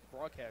started the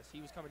broadcast,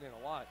 he was coming in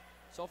a lot.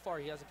 So far,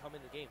 he hasn't come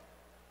in the game.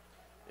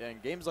 Yeah, in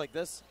games like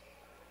this,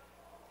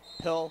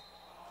 Hill,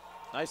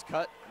 nice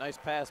cut, nice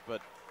pass,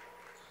 but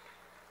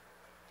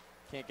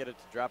can't get it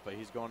to drop, but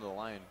he's going to the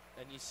line.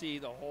 And you see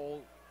the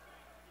whole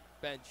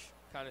bench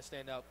kind of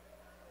stand up.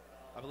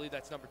 I believe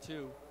that's number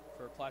 2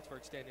 for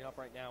Plattsburgh standing up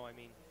right now. I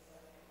mean,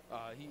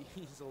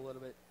 he's a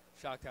little bit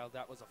shocked how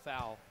that was a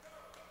foul.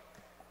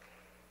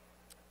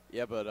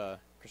 Yeah, but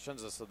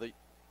Crescenzo, so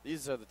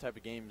these are the type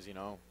of games, you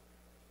know,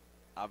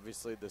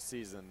 obviously the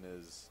season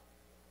is,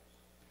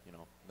 you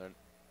know, they're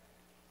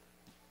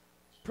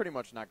pretty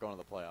much not going to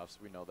the playoffs.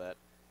 We know that.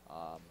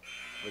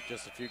 With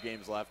just a few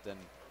games left, and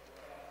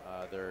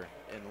they're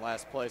in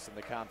last place in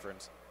the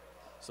conference.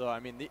 So, I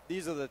mean,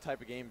 these are the type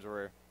of games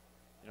where,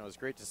 you know, it's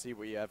great to see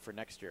what you have for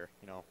next year.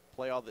 You know,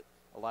 play a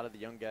lot of the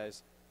young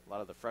guys, a lot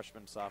of the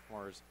freshmen,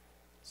 sophomores,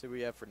 see what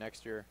you have for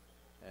next year,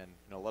 and,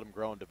 you know, let them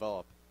grow and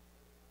develop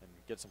and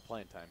get some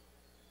playing time.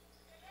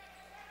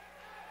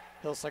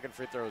 Hill's second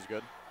free throw is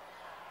good.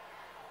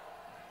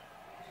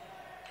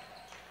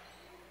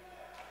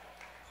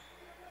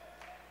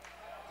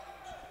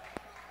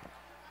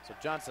 So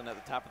Johnson at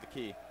the top of the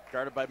key,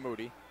 guarded by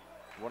Moody,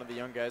 one of the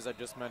young guys I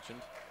just mentioned.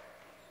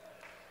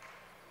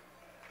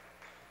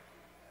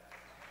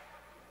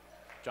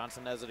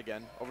 Johnson has it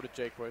again, over to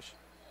Jaquish.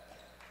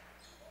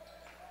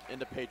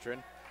 Into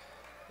Patron.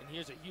 And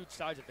here's a huge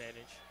size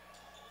advantage.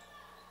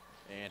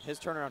 And his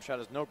turnaround shot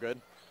is no good.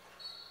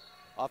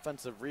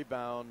 Offensive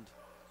rebound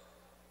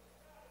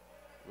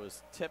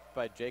was tipped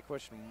by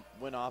Jaquish and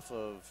went off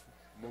of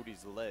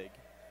Moody's leg.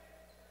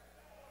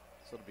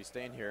 So it'll be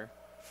staying here.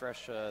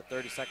 Fresh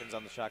 30 seconds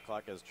on the shot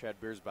clock as Chad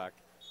Biersbach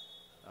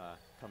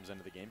comes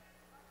into the game.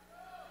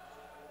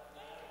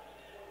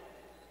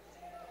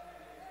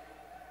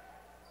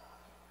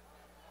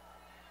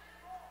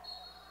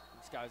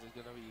 These guys are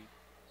going to be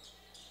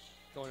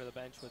going to the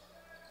bench with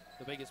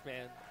the biggest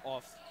man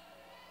off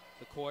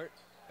the court.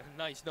 And a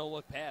nice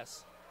no-look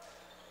pass.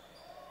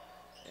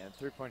 And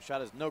three-point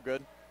shot is no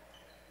good.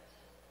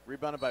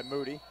 Rebounded by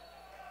Moody.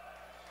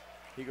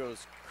 He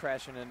goes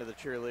crashing into the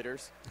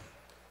cheerleaders.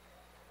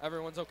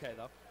 Everyone's okay,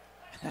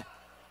 though.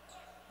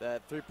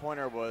 That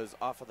three-pointer was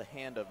off of the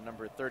hand of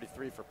number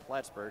 33 for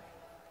Plattsburgh,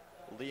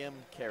 Liam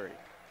Carey.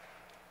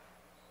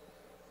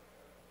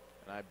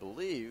 And I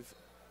believe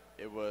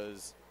it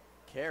was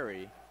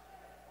Carey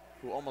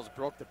who almost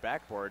broke the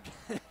backboard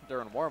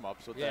during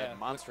warm-ups with that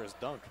monstrous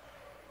dunk.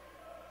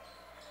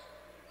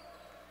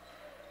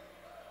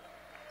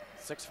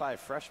 6'5"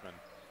 freshman.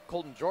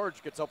 Colton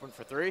George gets open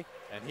for 3,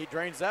 and he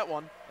drains that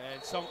one.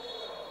 And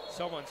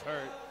someone's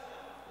hurt.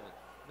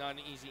 Not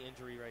an easy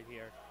injury right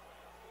here.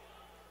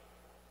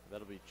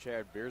 That'll be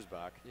Chad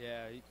Biersbach.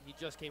 Yeah, he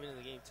just came into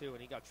the game, too,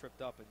 and he got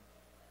tripped up and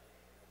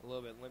a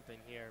little bit limping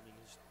here. I mean,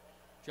 he's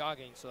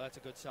jogging, so that's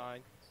a good sign.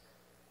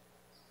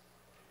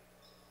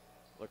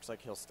 Looks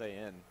like he'll stay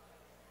in.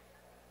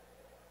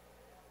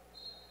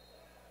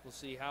 We'll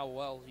see how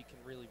well he can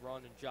really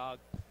run and jog.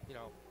 You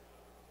know,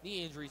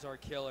 knee injuries are a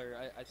killer.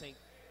 I think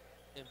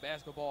in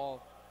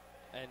basketball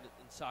and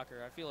in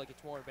soccer, I feel like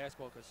it's more in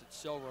basketball because it's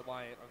so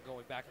reliant on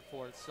going back and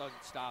forth, sudden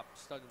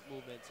stops, sudden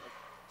movements.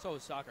 So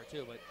is soccer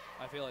too, but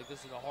I feel like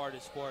this is the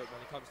hardest sport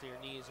when it comes to your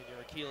knees and your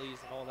Achilles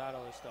and all that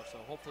other stuff. So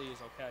hopefully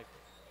he's okay.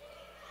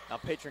 Now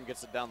Patron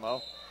gets it down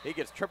low. He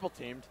gets triple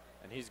teamed,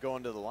 and he's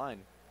going to the line.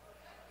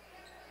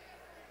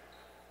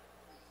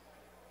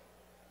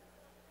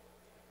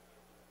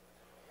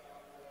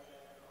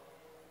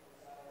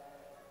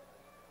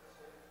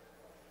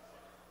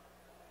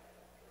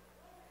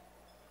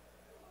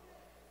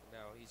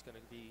 he's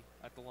going to be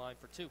at the line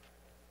for 2.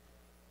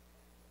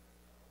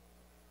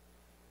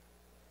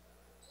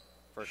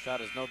 First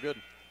shot is no good.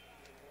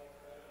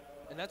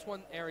 And that's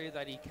one area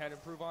that he can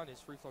improve on. His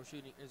free throw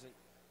shooting isn't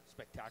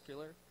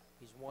spectacular.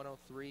 He's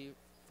 103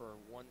 for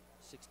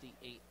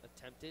 168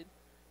 attempted.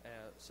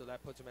 So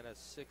that puts him at a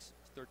 6.13%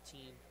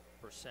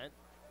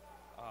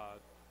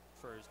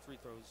 for his free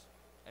throws.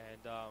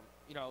 And,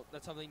 you know,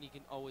 that's something you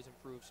can always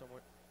improve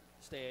somewhere.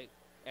 Stay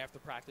after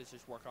practice,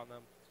 just work on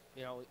them.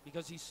 You know,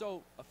 because he's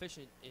so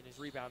efficient in his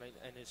rebounding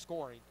and his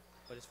scoring,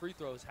 but his free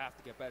throws have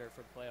to get better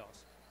for the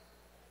playoffs.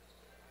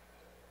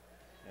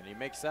 And he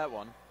makes that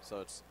one,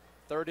 so it's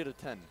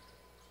 30-10.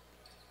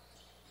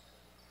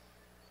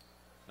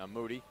 Now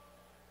Moody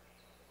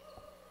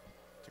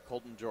to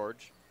Colton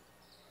George.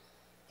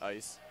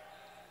 Ice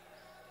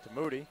to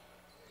Moody.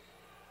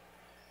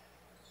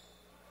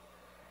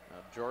 Now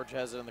George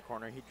has it in the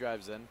corner. He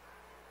drives in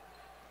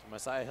to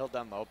Messiah Hill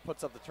down low.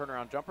 Puts up the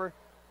turnaround jumper.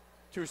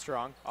 Too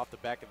strong off the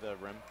back of the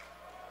rim.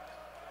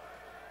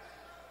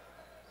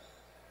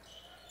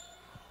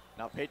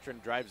 Now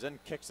Patron drives in,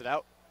 kicks it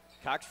out.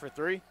 Cox for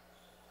 3.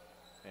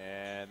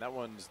 And that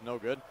one's no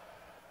good.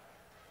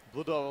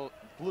 Blue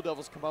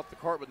Devils come up the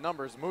court with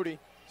numbers. Moody,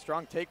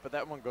 strong take, but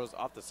that one goes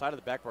off the side of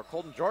the backboard.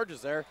 Colton George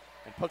is there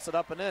and puts it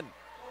up and in.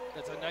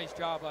 That's a nice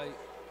job by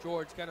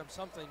George. Get him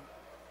something.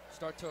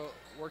 Start to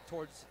work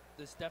towards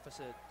this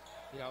deficit.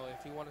 You know,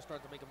 if you want to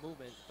start to make a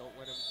movement, don't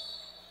let him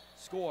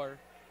score.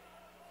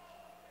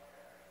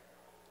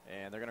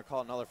 And they're going to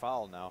call another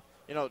foul now.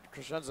 You know,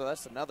 Crescenzo,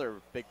 that's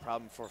another big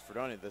problem for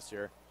Fredonia this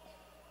year.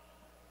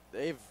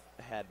 They've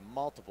had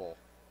multiple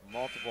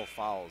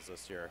fouls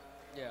this year.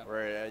 Yeah.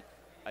 Where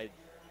I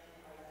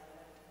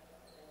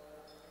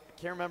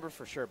can't remember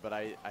for sure, but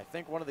I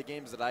think one of the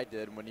games that I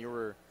did when we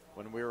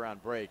were on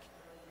break,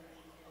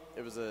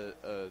 it was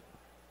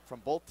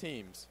from both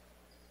teams,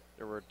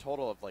 there were a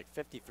total of like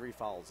 53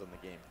 fouls in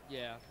the game.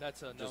 Yeah,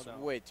 that's a just no-no.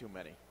 way too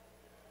many.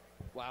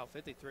 Wow,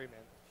 53, man.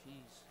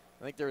 Jeez.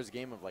 I think there was a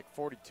game of like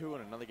 42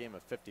 and another game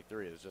of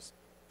 53. It was just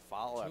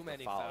foul Too after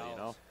many foul, fouls. you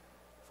know,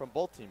 from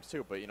both teams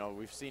too. But you know,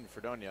 we've seen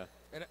Fredonia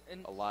and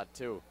a lot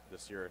too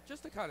this year.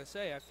 Just to kind of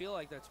say, I feel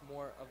like that's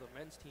more of the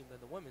men's team than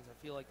the women's.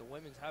 I feel like the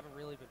women's haven't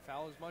really been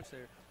fouled as much.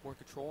 They're more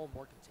controlled,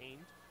 more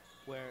contained,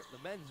 where the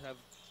men's have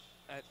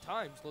at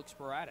times looked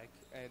sporadic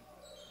and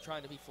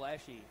trying to be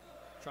flashy,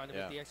 trying to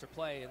make the extra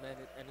play, and then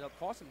it ended up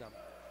costing them.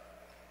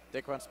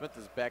 Daquan Smith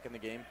is back in the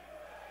game.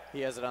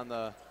 He has it on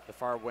the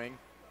far wing.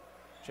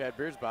 Chad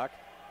Biersbach,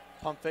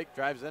 pump fake,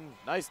 drives in.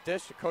 Nice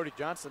dish to Cody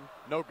Johnson.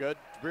 No good.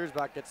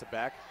 Biersbach gets it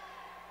back.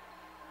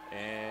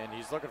 And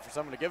he's looking for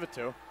someone to give it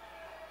to.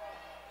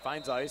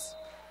 Finds ice.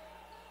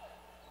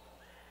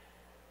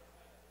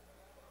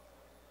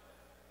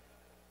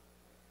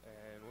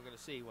 And we're going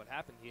to see what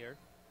happened here.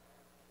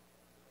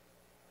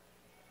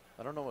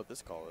 I don't know what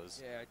this call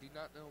is. Yeah, I do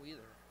not know either.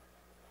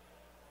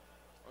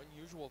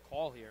 Unusual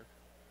call here.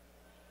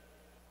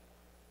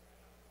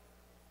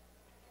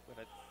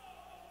 But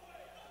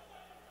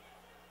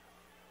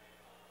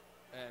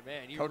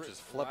man, Coach is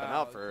flipping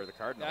out for the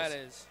Cardinals. That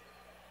is.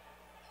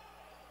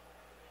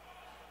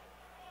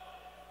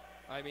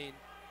 I mean,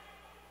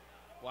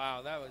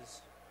 wow, that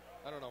was,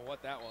 I don't know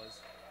what that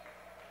was.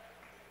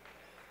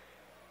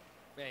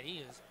 Man, he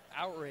is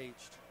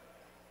outraged.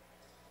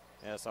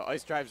 Yeah, so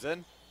Ice drives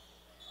in.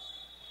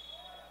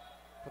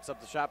 Puts up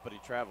the shot, but he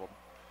traveled.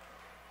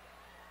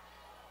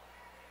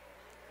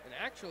 And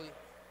actually,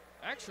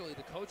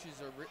 the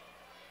coaches are.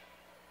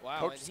 Wow.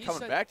 Coach is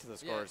coming back to the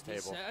scorer's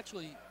table. He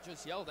actually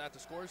just yelled at the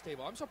scorer's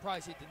table. I'm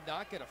surprised he did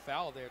not get a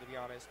foul there, to be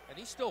honest. And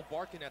he's still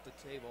barking at the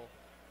table.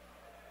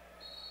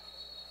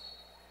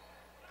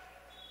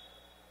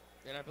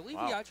 And I believe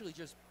he actually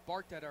just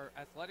barked at our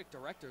athletic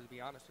director, to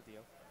be honest with you,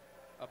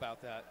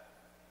 about that.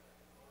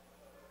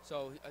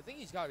 So I think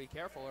he's got to be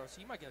careful, or else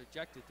he might get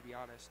ejected, to be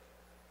honest.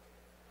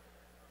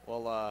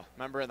 Well,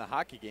 remember in the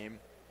hockey game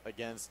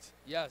against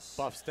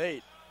Buff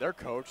State, their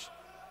coach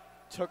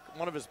took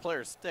one of his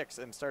players' sticks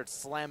and started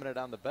slamming it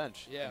on the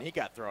bench, and he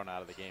got thrown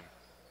out of the game.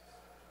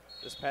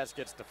 This pass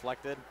gets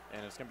deflected,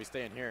 and it's going to be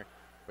staying here.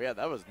 But, yeah,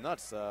 that was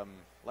nuts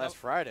last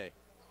Friday.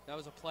 That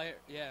was a player,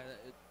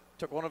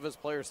 took one of his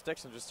players'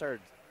 sticks and just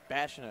started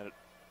bashing it.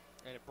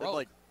 And it broke.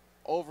 Like,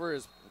 over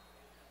his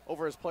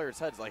players'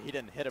 heads. Like, he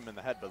didn't hit him in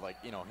the head, but, like,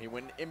 you know, he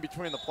went in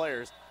between the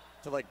players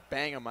to, like,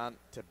 bang it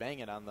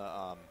on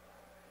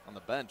the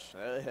bench.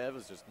 It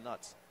was just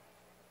nuts.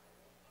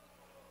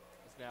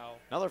 Now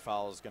another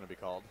foul is going to be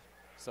called.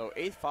 So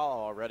 8th foul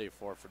already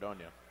for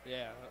Fredonia.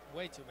 Yeah,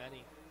 way too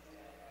many.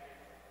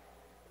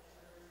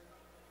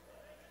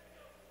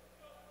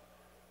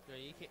 You know,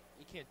 you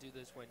can't do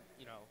this when,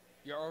 you know,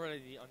 you're already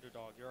the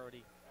underdog. You're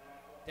already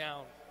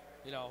down,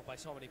 you know, by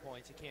so many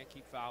points. You can't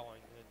keep fouling.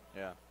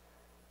 And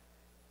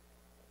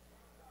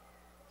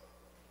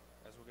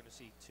as we're going to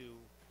see 2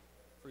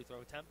 free throw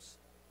attempts.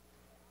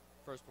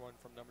 First one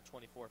from number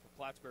 24 for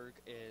Plattsburgh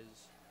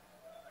is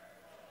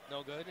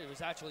no good. It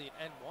was actually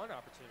an N1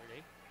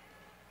 opportunity.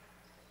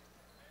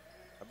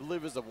 I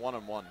believe it was a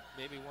one-on-one.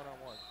 Maybe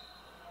one-on-one.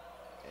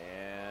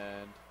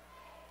 And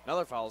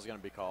Another foul is going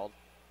to be called.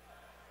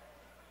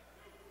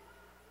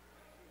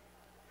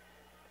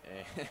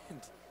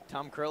 And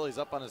Tom Curley's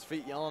up on his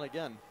feet yelling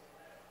again.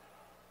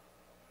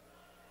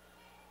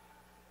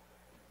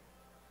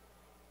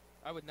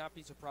 I would not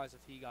be surprised if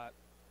he got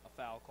a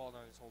foul called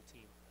on his whole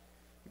team.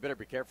 You better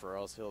be careful or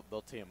else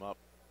they'll tee him up.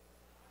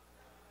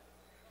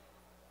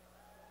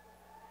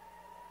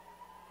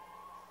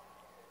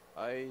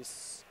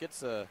 Ice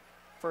gets a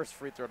first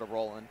free throw to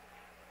roll in.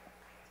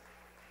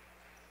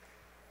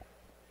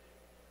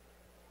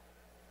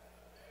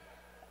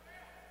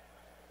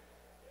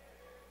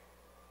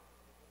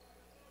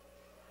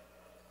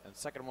 And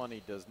second one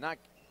he does not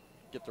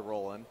get to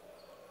roll in.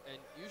 And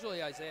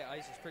usually Isaiah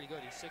Ice is pretty good.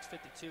 He's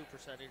 652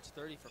 percentage,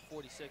 30 for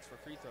 46 for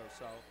free throws.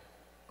 So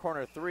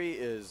Corner three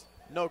is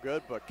no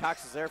good, but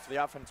Cox is there for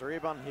the offensive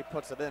rebound, and he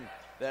puts it in.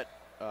 That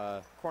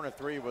corner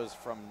three was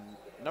from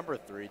number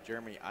 3,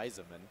 Jeremy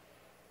Eisenman.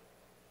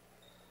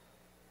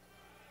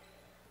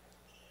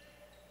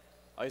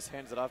 Ice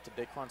hands it off to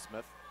Daquan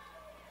Smith.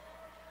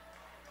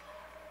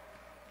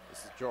 This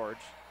is George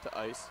to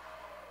Ice.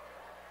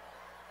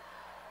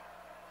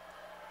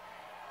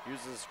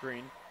 Uses the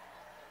screen.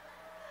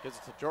 Gives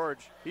it to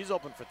George. He's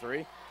open for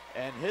 3.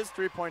 And his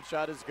three-point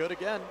shot is good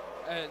again.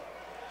 And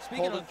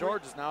speaking Holden of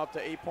George is now up to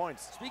 8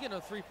 points. Speaking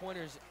of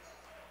three-pointers,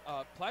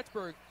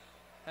 Plattsburgh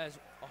has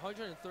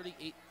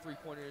 138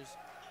 three-pointers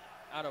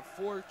out of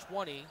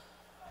 420.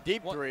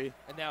 Deep three.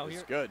 And now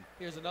is good.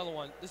 Here's another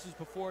one. This is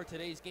before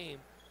today's game.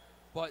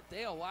 But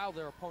they allow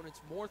their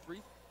opponents more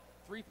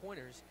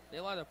three-pointers. They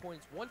allow their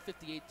opponents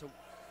 158 to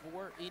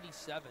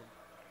 487.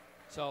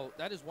 So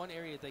that is one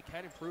area they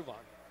can improve on.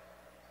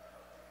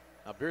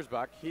 Now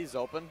Biersbach, he's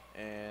open,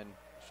 and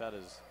shot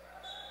is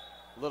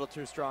a little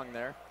too strong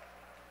there.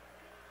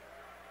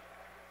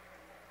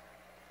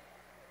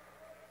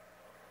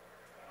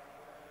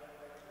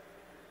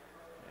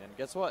 And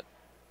guess what?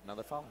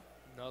 Another foul.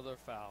 Another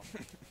foul.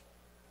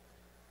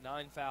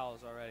 9 fouls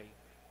already.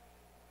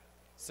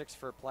 6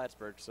 for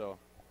Plattsburgh, so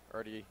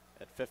already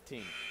at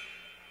 15.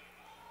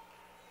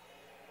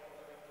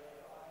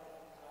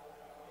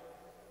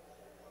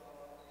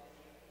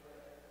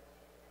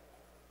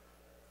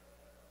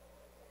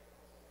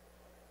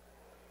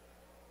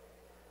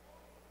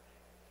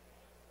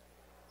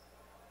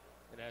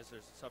 And as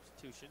there's a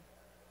substitution,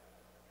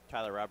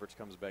 Tyler Roberts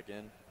comes back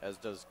in, as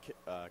does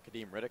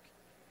Kadeem Riddick.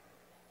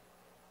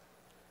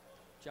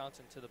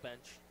 Johnson to the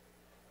bench.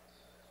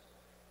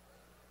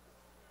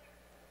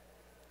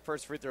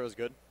 First free throw is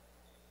good.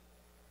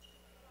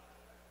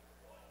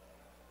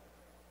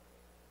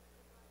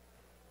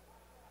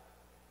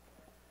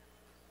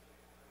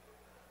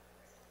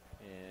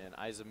 And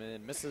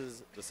Eisenman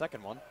misses the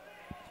second one.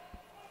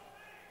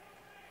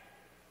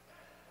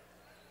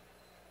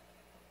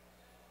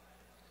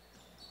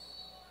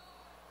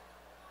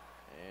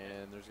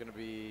 And there's going to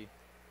be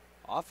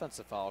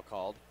offensive foul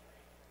called.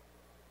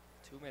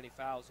 Too many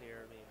fouls here.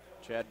 I mean,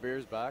 Chad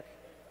Biersbach.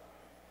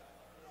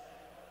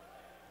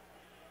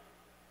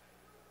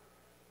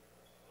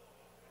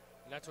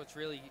 And that's what's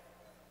really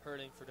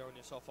hurting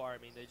Fredonia so far. I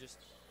mean,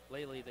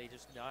 lately they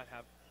just not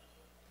have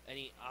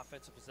any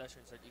offensive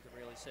possessions that you can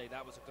really say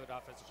that was a good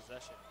offensive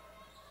possession.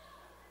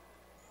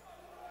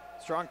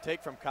 Strong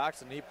take from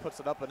Cox, and he puts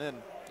it up and in.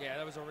 Yeah,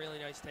 that was a really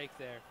nice take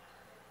there.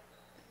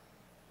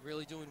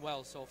 Really doing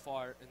well so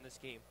far in this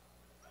game.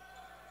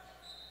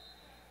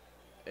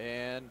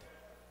 And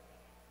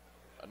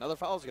another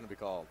foul is going to be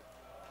called.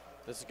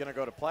 This is going to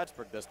go to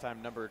Plattsburgh this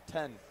time, number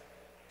 10,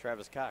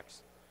 Travis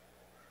Cox.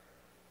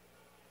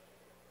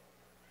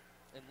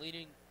 And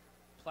leading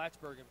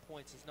Plattsburgh in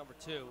points is number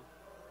 2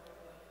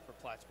 for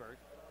Plattsburgh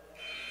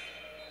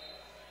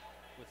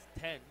with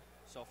 10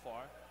 so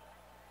far.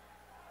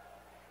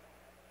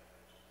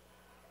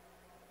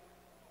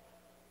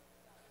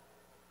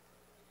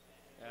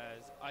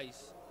 As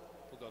Ice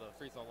will go to the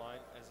free throw line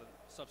as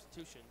a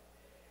substitution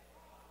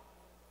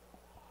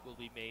will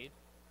be made.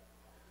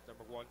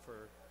 Number 1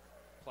 for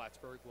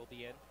Plattsburgh will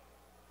be in.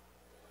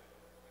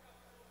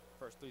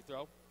 First free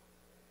throw.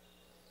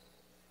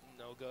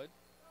 No good.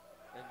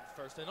 And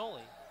first and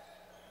only.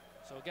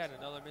 So again,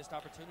 another missed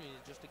opportunity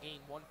just to gain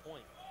 1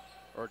 point.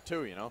 Or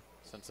 2, you know,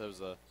 since it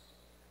was a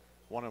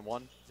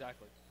 1-and-1.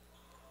 Exactly.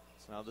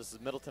 So now this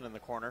is Middleton in the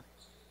corner.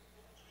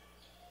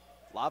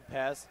 Lob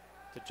pass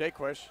to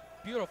Jaquish.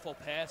 Beautiful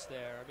pass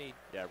there. I mean,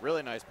 yeah,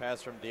 really nice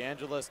pass from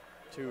DeAngelis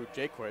to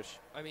Jaquish.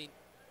 I mean,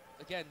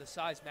 again, the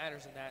size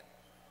matters in that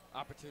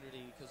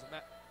opportunity because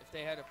if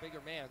they had a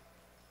bigger man,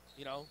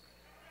 you know,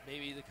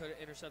 maybe they could have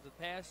intercepted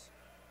the pass,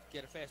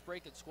 get a fast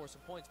break, and score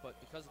some points. But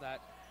because of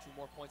that, 2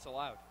 more points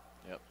allowed.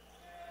 Yep.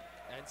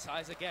 And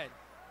size again.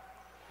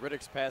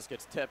 Riddick's pass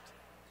gets tipped.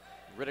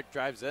 Riddick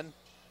drives in,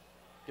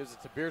 gives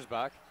it to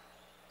Biersbach.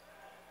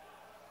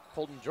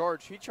 Holden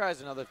George, he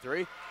tries another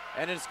 3,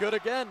 and it's good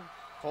again.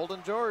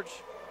 Holden George,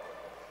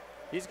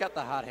 he's got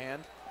the hot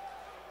hand.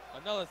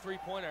 Another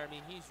 3-pointer. I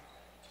mean, he's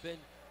been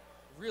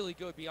really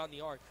good beyond the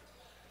arc.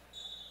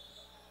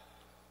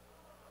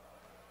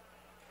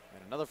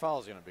 And another foul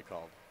is going to be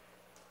called.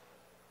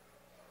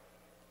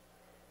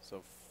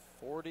 So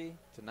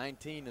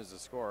 40-19 is the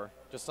score.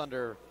 Just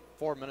under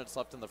 4 minutes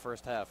left in the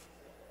first half.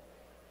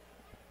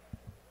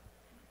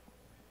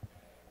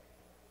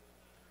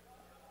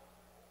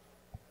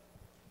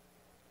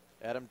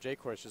 Adam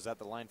Jaquish is at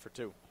the line for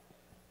two.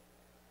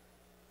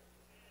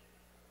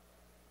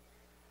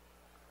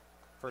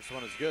 First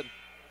one is good.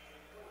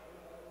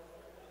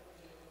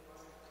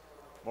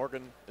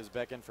 Morgan is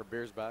back in for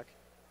Biersbach.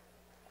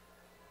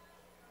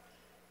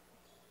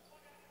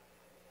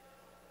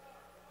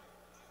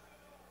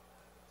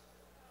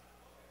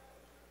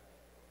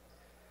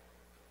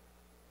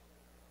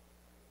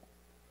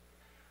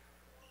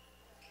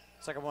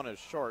 Second one is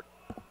short.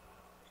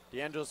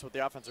 DeAngelis with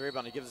the offensive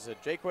rebound. He gives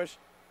it to Jaquish,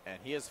 and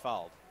he is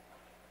fouled.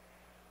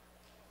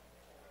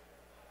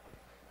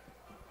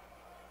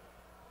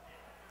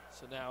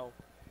 So now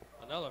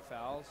another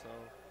foul, so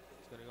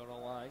he's going to go to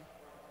the line.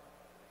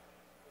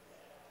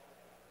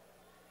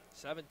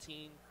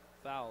 17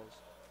 fouls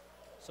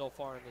so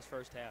far in this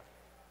first half.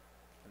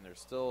 And there's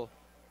still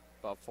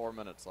about 4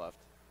 minutes left.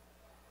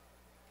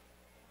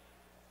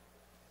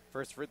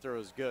 First free throw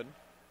is good.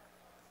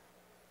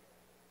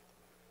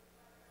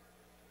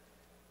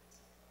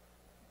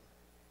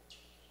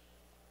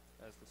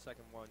 As the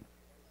second one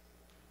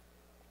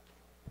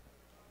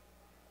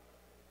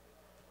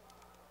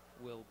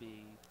will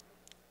be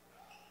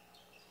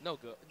no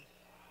good.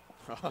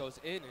 Goes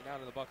in and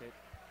out of the bucket.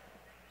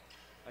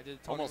 I did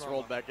almost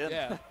rolled back in.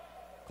 Yeah.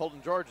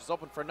 Colton George is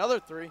open for another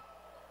three.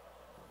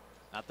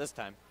 Not this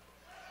time.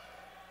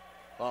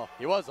 Well,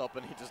 he was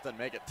open. He just didn't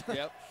make it.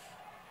 Yep.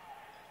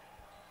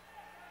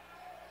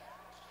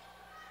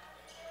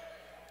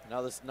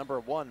 Now this number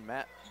one,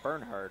 Matt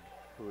Bernhard,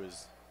 who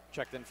is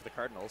checked in for the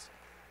Cardinals.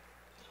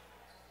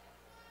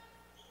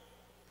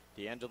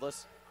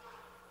 DeAngelis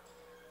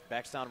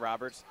backs down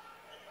Roberts.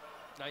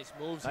 Nice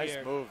moves nice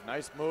here.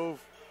 Nice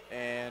move,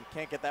 and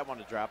can't get that one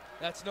to drop.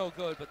 That's no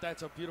good, but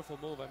that's a beautiful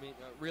move. I mean,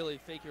 really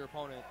fake your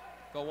opponent.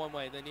 Go one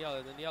way, then the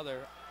other, then the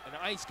other. And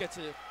Ice gets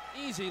an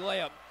easy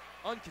layup,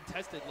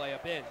 uncontested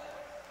layup in.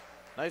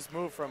 Nice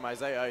move from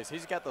Isaiah Ice.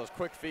 He's got those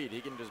quick feet.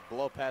 He can just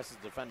blow past his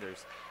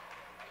defenders.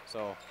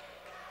 So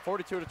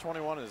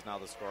 42-21 is now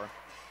the score.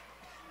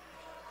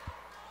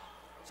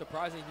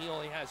 Surprising he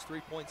only has 3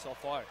 points so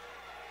far.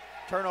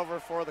 Turnover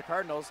for the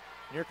Cardinals.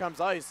 And here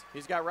comes Ice.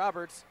 He's got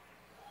Roberts.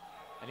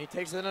 And he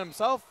takes it in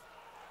himself.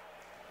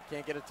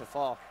 Can't get it to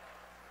fall.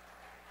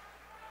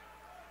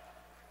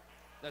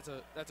 That's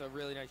a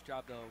really nice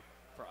job, though,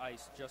 for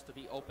Ice, just to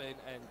be open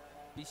and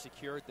be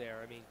secured there.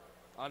 I mean,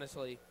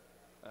 honestly,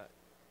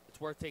 it's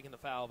worth taking the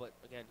foul, but,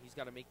 again, he's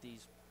got to make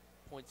these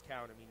points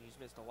count. I mean, he's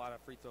missed a lot of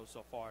free throws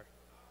so far.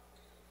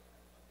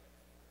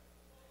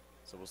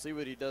 So we'll see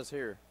what he does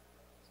here.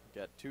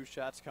 Got 2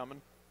 shots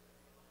coming.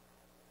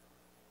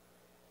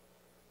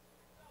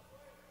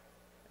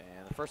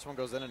 And the first one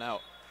goes in and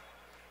out.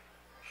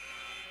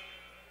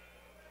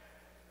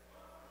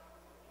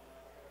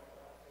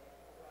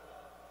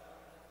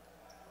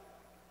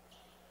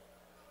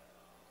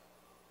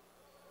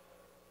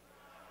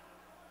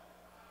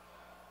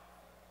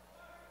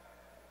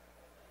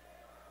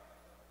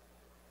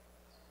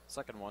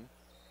 Second one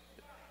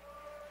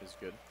is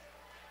good.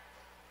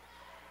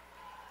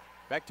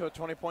 Back to a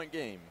 20-point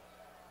game.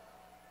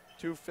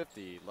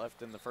 2:50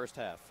 left in the first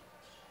half.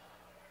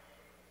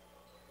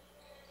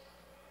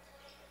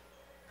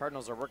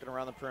 Cardinals are working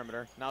around the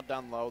perimeter. Now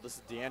down low. This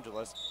is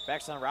DeAngelis.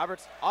 Backs on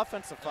Roberts.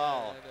 Offensive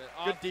foul.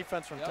 Good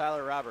defense from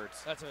Tyler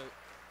Roberts. That's a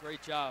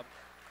great job.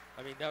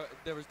 I mean,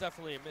 there was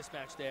definitely a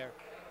mismatch there.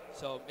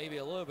 So maybe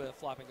a little bit of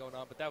flopping going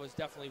on, but that was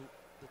definitely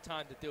the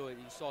time to do it.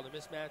 You saw the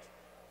mismatch.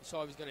 You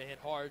saw he was going to hit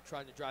hard,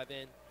 trying to drive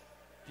in.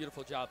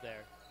 Beautiful job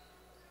there.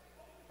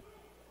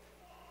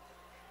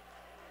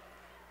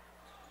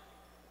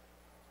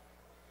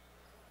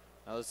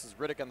 Now this is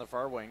Riddick on the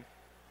far wing.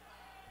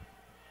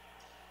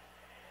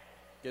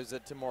 Gives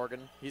it to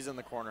Morgan. He's in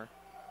the corner.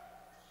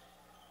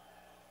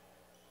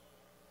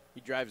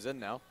 He drives in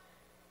now.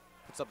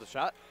 Puts up the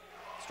shot.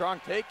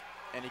 Strong take,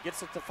 and he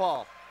gets it to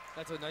fall.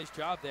 That's a nice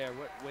job there.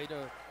 Way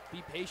to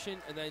be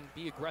patient and then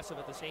be aggressive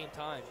at the same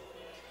time.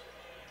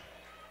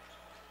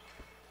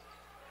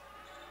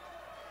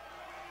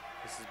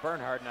 This is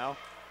Bernhard now.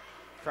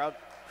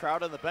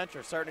 Crowd on the bench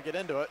are starting to get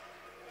into it.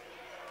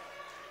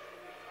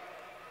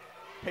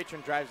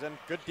 Patron drives in.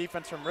 Good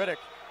defense from Riddick.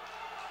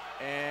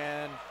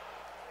 And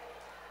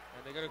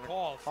they're going to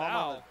call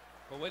foul.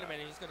 But wait a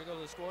minute, he's going to go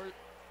to the score.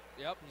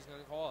 Yep, he's going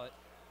to call it.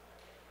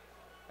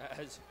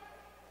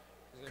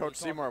 Coach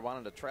Seymour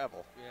wanted to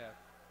travel. Yeah.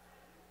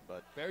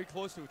 But very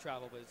close to a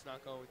travel, but it's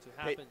not going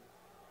to happen.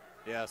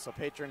 Yeah, so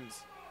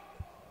Patron's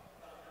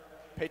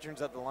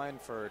at the line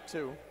for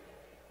 2.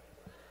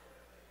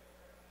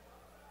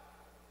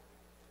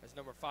 As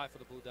number 5 for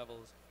the Blue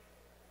Devils.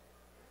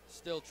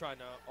 Still trying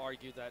to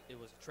argue that it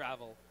was a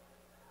travel.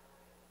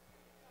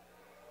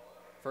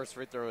 First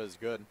free throw is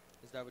good.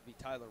 As that would be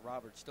Tyler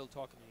Roberts, still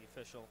talking to the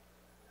official.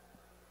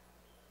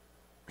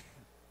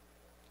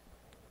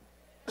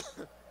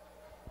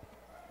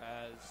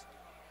 As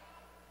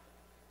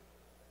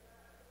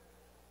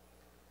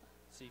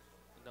see if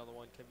another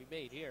one can be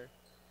made here.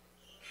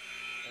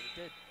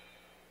 it did.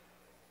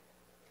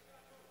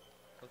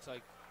 Looks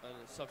like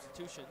a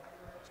substitution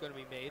is going to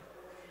be made.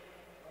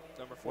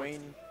 Number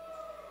 14.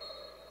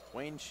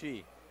 Wayne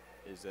Shee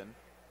is in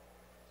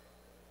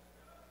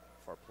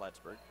for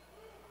Plattsburgh.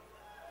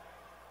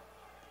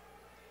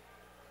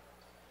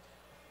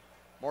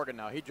 Morgan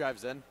now, he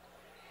drives in.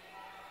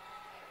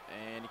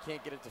 And he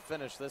can't get it to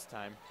finish this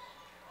time.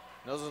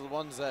 And those are the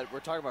ones that we're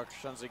talking about,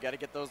 Christian, so you got to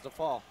get those to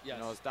fall. Yes.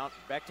 You know, it's down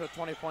back to a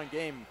 20-point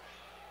game.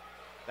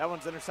 That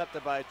one's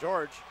intercepted by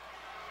George.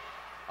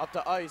 Up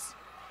to Ice.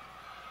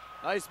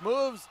 Ice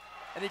moves,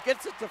 and he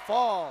gets it to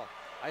fall.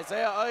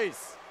 Isaiah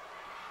Ice.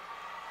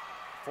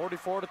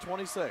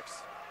 44-26.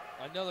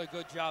 Another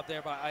good job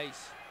there by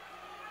Ice.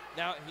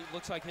 Now he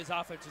looks like his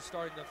offense is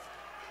starting to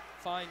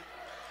find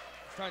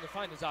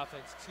his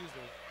offense, excuse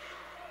me.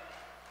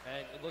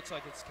 And it looks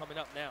like it's coming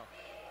up now.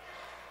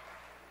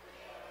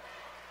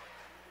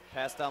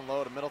 Pass down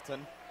low to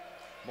Middleton.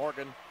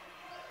 Morgan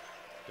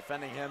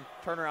defending him.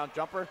 Turnaround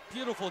jumper.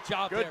 Beautiful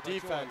job there. Good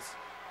defense.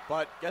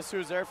 But guess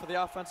who's there for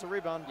the offensive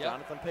rebound? Yep.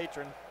 Jonathan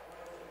Patron.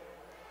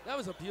 That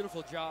was a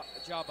beautiful job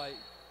by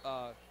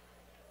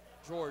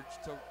George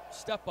to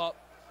step up.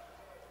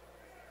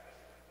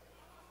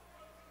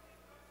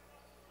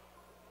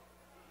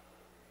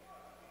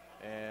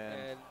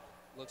 And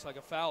looks like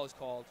a foul is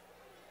called.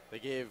 They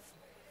gave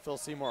Phil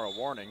Seymour a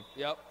warning.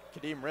 Yep.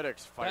 Kadeem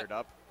Riddick's fired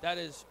up. That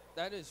is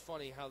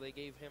funny how they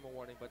gave him a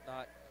warning, but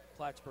not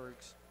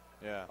Plattsburgh's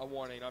a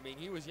warning. I mean,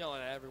 he was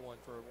yelling at everyone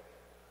for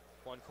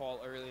one call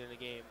early in the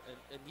game,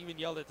 and even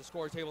yelled at the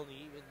score table, and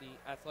even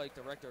the athletic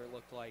director, it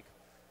looked like.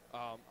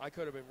 I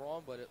could have been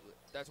wrong, but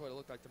that's what it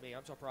looked like to me.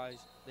 I'm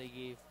surprised they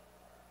gave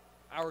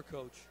our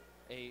coach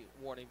a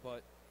warning,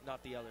 but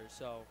not the others.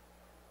 So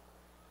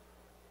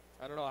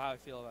I don't know how I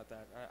feel about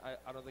that.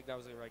 I don't think that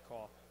was the right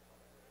call.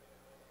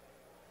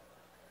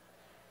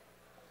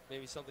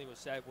 Maybe something was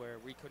said where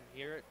we couldn't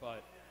hear it,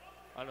 but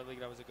I don't think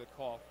that was a good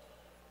call.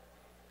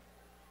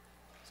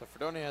 So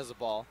Fredonia has the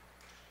ball.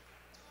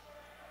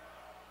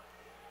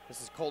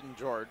 This is Colton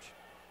George.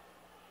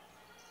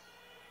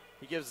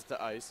 He gives it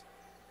to Ice.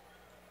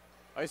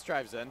 Ice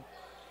drives in.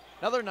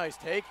 Another nice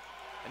take,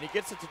 and he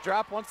gets it to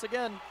drop once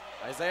again.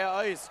 Isaiah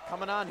Ice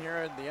coming on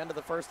here in the end of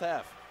the first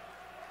half.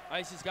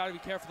 Ice has got to be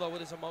careful, though,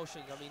 with his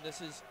emotions. I mean,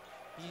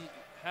 he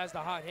has the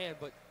hot hand,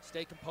 but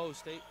stay composed,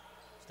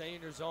 stay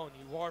in your zone.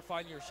 You are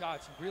finding your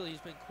shots. He's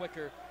been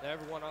quicker than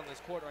everyone on this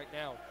court right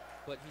now,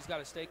 but he's got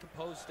to stay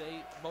composed,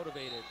 stay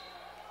motivated.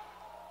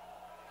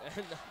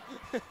 And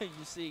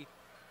you see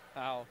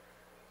how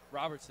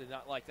Roberts did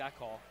not like that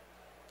call.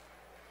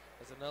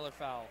 That's another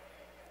foul.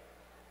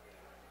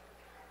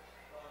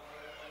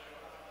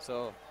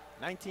 So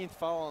 19th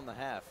foul in the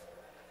half.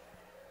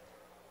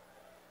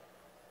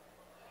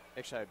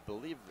 Actually, I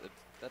believe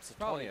that's the 20th.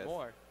 Probably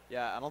more.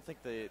 Yeah, I don't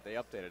think they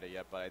updated it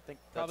yet, but I think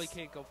probably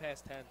can't go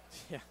past 10.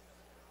 Yeah.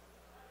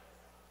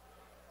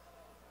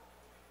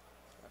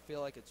 I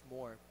feel like it's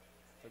more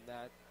than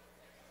that.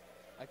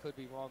 I could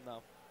be wrong,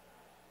 though.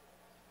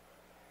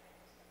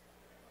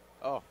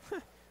 Oh,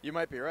 you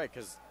might be right,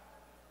 because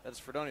that's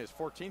Fredonia's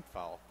 14th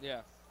foul.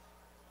 Yeah.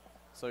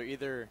 So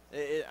either,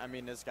 I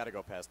mean, it's got to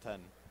go past 10,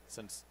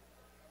 since,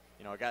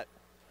 you know,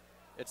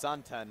 it's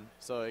on 10,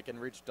 so it can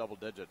reach double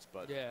digits.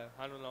 But yeah,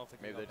 I don't know if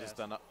it can maybe they just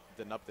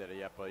didn't update it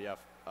yet. But yeah,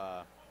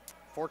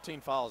 14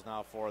 fouls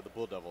now for the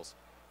Blue Devils,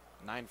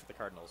 9 for the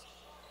Cardinals.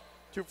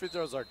 2 free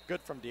throws are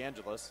good from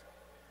DeAngelis,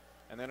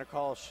 and then a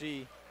call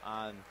Shee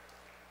on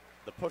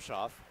the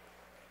push-off.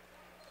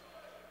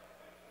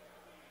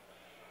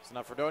 So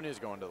now Fredonia's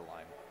going to the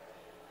line.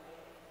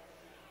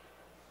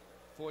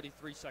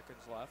 43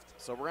 seconds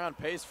left. So we're on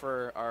pace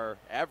for our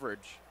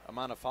average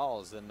amount of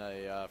fouls in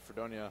a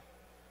Fredonia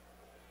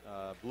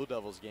Blue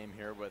Devils game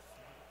here, with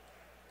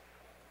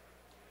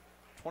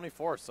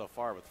 24 so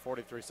far with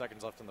 43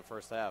 seconds left in the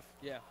first half.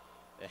 Yeah.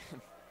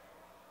 And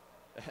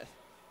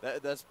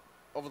that's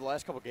over the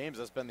last couple games,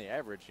 that's been the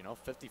average,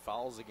 50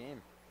 fouls a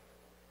game.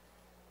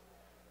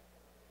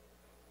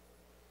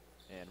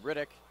 And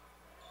Riddick,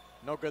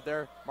 no good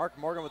there. Mark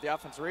Morgan with the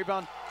offensive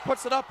rebound,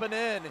 puts it up and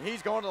in, and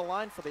he's going to the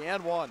line for the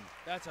and one.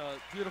 That's a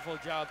beautiful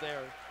job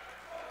there.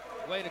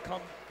 Way to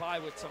come by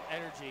with some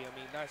energy. I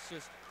mean, that's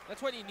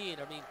what you need.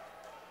 I mean,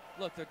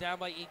 look, they're down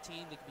by 18.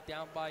 They could be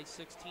down by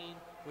 16,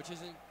 which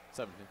isn't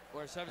 17.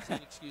 Or 17,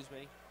 excuse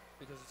me,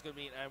 because it's going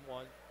to be an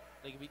M1.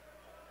 They could be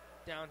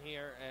down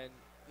here and,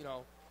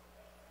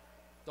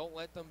 don't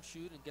let them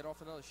shoot and get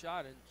off another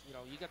shot. And,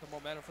 you got the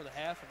momentum for the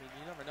half. I mean,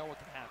 you never know what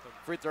can happen.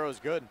 Free throw is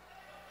good.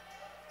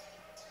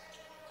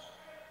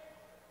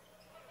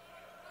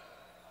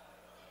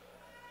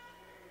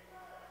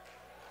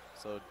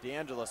 So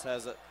DeAngelis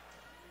has it,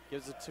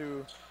 gives it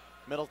to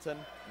Middleton.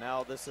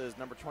 Now this is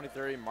number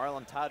 23,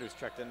 Marlon Todd, who's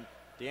checked in.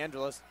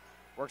 DeAngelis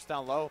works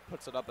down low,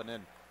 puts it up and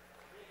in.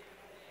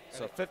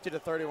 So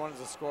 50-31 is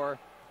the score.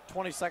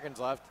 20 seconds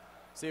left.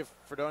 See if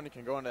Fredonia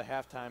can go into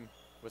halftime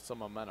with some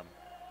momentum.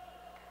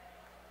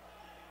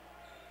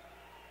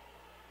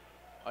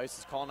 Ice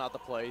is calling out the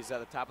play. He's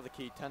at the top of the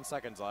key. 10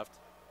 seconds left.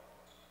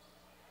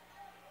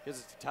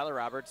 Gives it to Tyler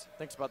Roberts.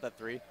 Thinks about that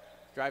three.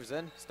 drives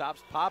in,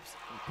 stops, pops,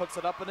 and puts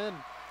it up and in.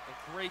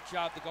 A great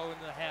job to go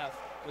into the half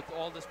with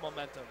all this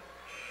momentum.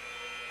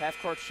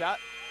 Half-court shot.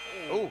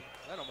 Ooh,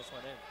 that almost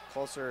went in.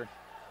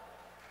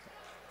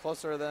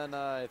 Closer than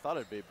I thought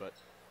it'd be, but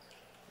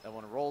that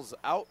one rolls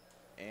out,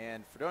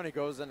 and Fredonia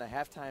goes into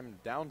halftime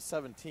down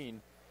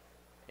 17.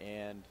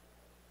 And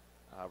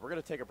we're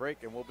going to take a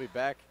break, and we'll be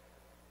back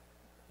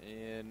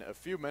in a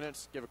few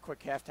minutes, give a quick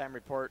halftime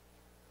report,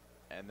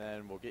 and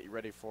then we'll get you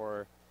ready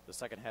for the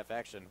second half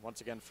action.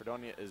 Once again,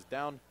 Fredonia is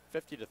down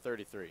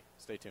 50-33.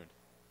 Stay tuned.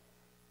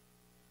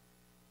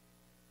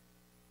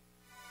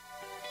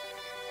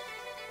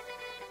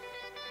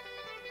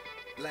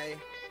 Lay.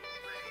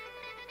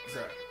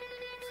 Sir.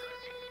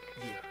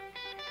 Yeah.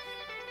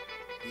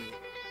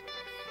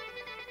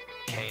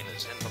 Kane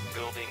is in the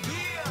building.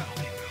 Yeah.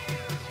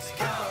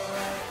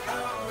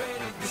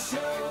 Already the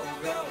show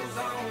goes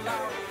on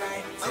all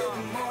night till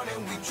the morning.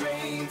 We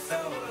dream so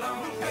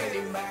long.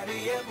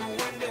 Anybody ever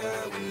wonder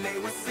when they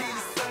would see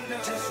the sun?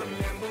 Just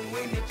remember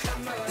when you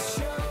come up, the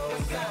show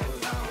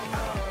goes on.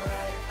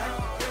 Alright,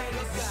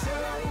 already the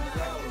show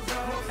goes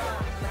on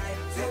all night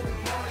till the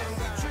morning.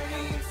 We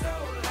dream so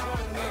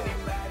long.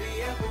 Anybody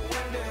ever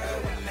wonder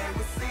when they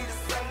would see the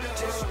sun?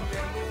 Just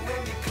remember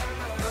when you come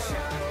up, the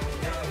show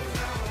goes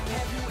on.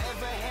 Have you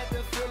ever had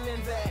the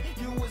feeling that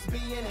you was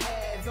being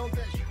had? Don't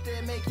that shit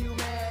that make you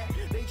mad?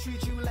 They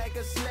treat you like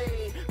a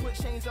slave, put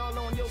chains all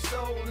on your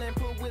soul and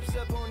put whips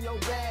up on your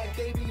back.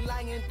 They be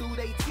lying through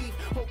they teeth,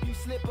 hope you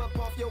slip up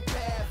off your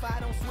path. I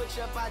don't switch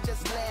up, I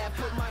just laugh,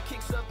 put my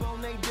kicks up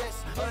on they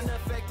desk,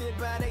 unaffected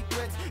by they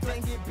threats,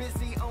 then get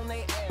busy on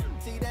they ass.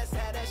 See, that's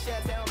how that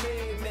Chi-Town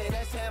made me,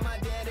 that's how my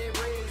daddy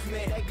raised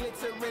me. That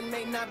glittering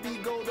may not be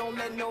gold, don't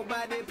let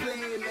nobody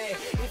play me.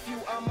 If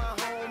you are my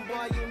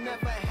homeboy, you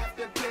never have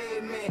to pay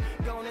me.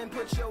 Go on and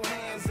put your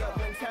hands up,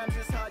 when times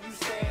is hard you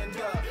stand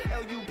up.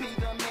 LUP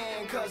the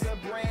man, cause a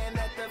brand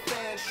that the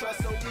fans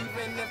trust. So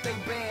even if they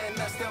ban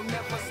us, they'll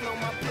never slow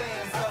my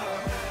plans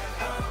up.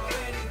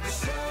 Already the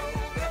show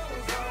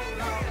goes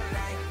on all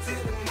night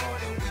till the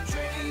morning. We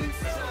dream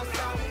so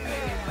long.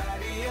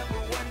 Anybody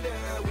ever wonder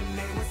when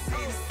they would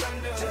see the sun?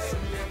 Just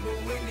remember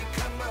when you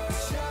come up, the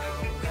show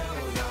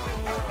goes on.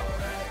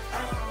 Alright,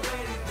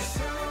 already the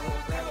show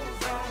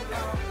goes on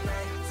all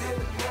night till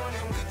the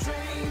morning. We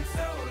dream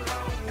so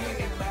long.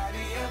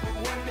 Anybody ever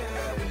wonder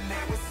when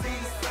they would see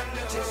the sun?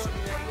 Just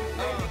remember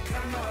when you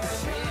come up, the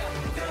show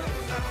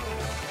goes on.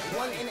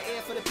 One in the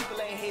air for the people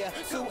ain't here.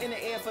 Two in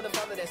the air for the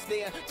father that's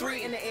there.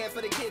 Three in the air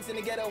for the kids in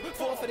the ghetto.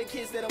 Four for the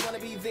kids that don't wanna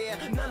be there.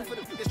 None for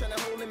the that's trying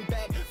to hold them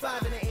back.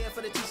 Five in the air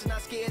for the teachers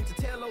not scared to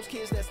tell those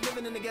kids that's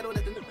living in the ghetto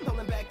that they're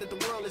holding back, that the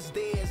world is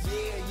theirs.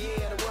 Yeah,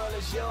 yeah, the world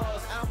is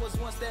yours. I was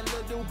once that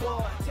little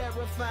boy,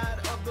 terrified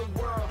of the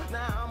world.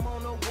 Now I'm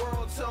on a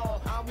world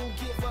tour. I will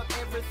give up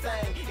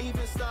everything,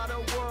 even start a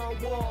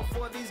world war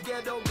for these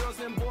ghetto girls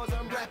and boys.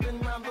 I'm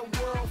rapping around the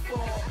world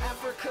for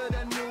Africa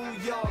to New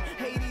York,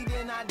 Haiti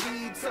then I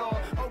detour,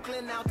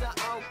 Oakland out to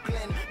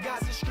Oakland,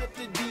 Gaza Strip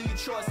to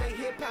Detroit. Say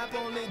hip hop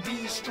only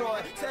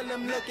destroy. Tell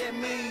them look at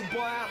me,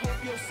 boy. I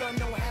hope your son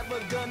don't have a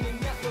gun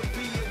and never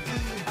be a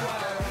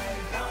D-boy.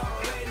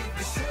 Already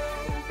the show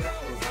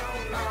goes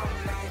on all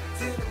night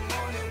till the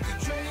morning. We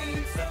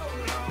dream so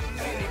long.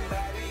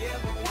 Anybody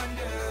ever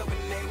wonder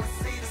when they would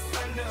see the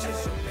sun?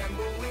 Just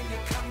remember when you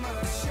come up,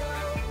 the show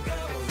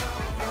goes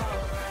on.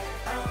 Alright,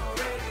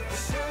 already the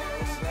show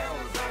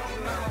goes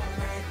on all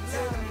night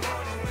till the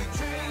morning. We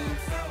dream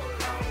so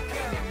long.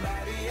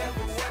 Anybody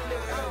ever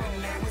wonder when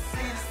they would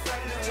see the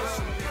sun? Just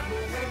remember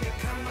when you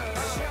come up,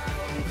 the show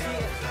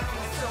goes on.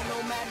 So no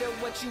matter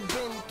what you've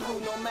been through,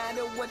 no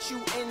matter what you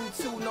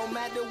into, no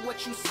matter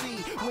what you see,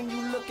 when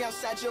you look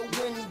outside your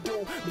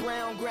window,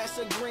 brown grass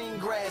or green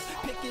grass,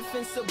 picket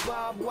fence or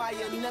barbed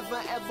wire,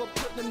 never ever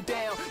put them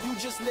down. You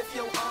just lift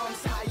your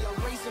arms higher,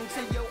 raise them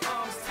till your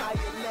arms tired.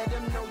 Let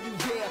them know you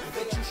there,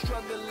 that you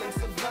struggling,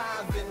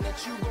 surviving, that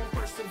you gon'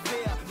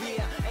 persevere.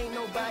 Yeah, ain't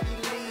nobody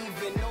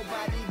leaving,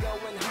 nobody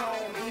going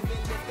home. Even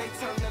if they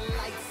turn the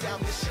lights out,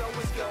 the show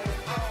is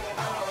going on.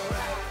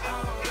 Alright,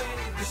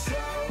 already the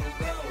show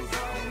goes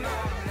on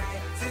all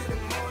night till the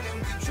morning.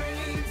 We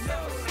dream so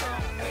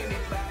long.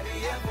 Anybody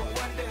ever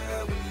wonder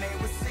when they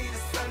would see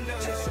the sun?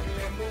 Just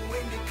remember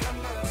when you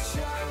come up, the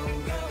show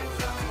goes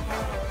on.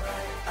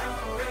 Alright,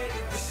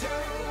 already the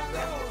show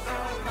goes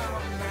on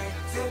all night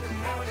till the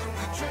morning.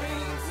 We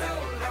dream so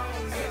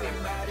long.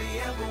 Anybody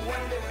ever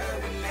wonder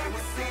when they would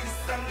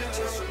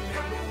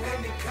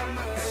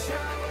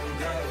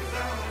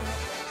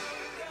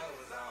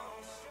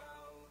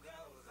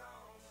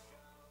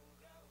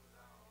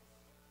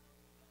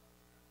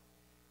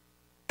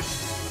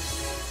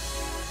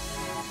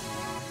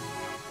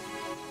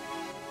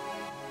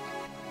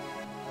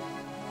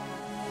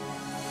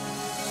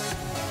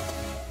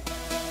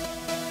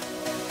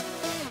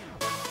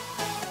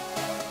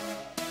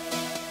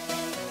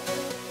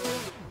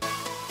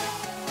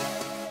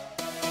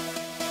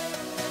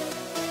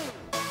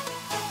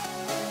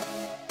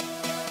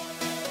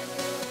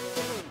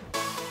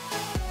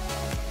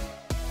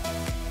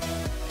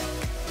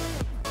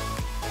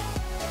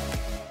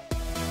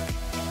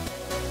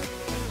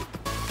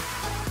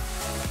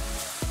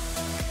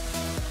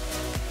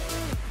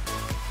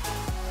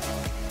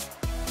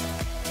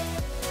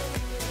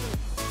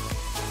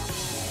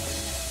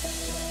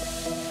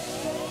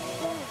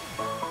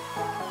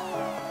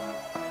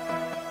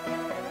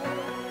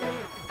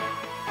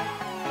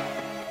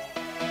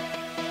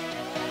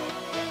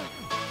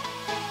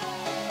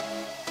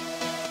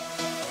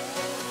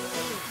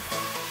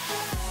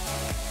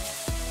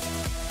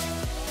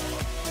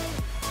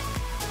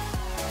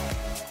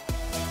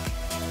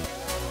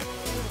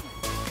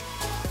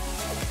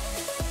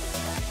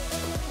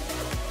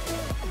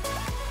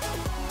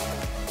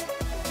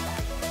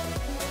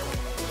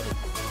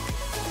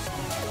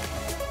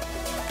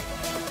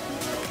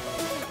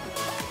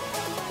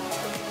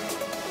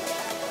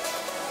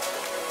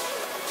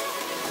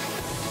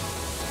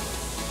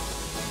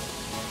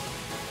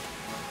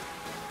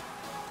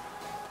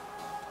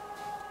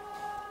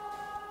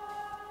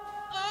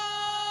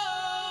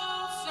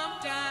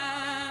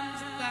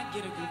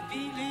get a good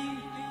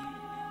feeling,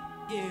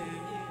 yeah.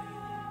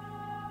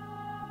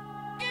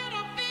 Get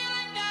a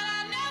feeling that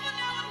I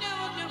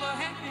never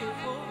had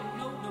before.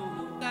 No,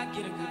 I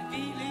get a good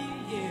feeling,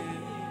 yeah.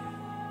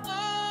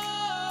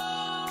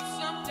 Oh,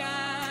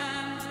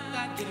 sometimes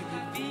I get a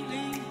good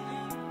feeling,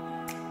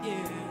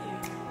 yeah.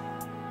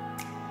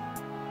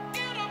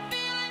 Get a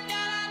feeling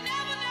that I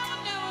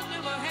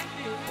never had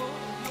before.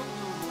 No,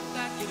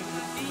 I get a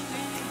good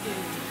feeling, yeah.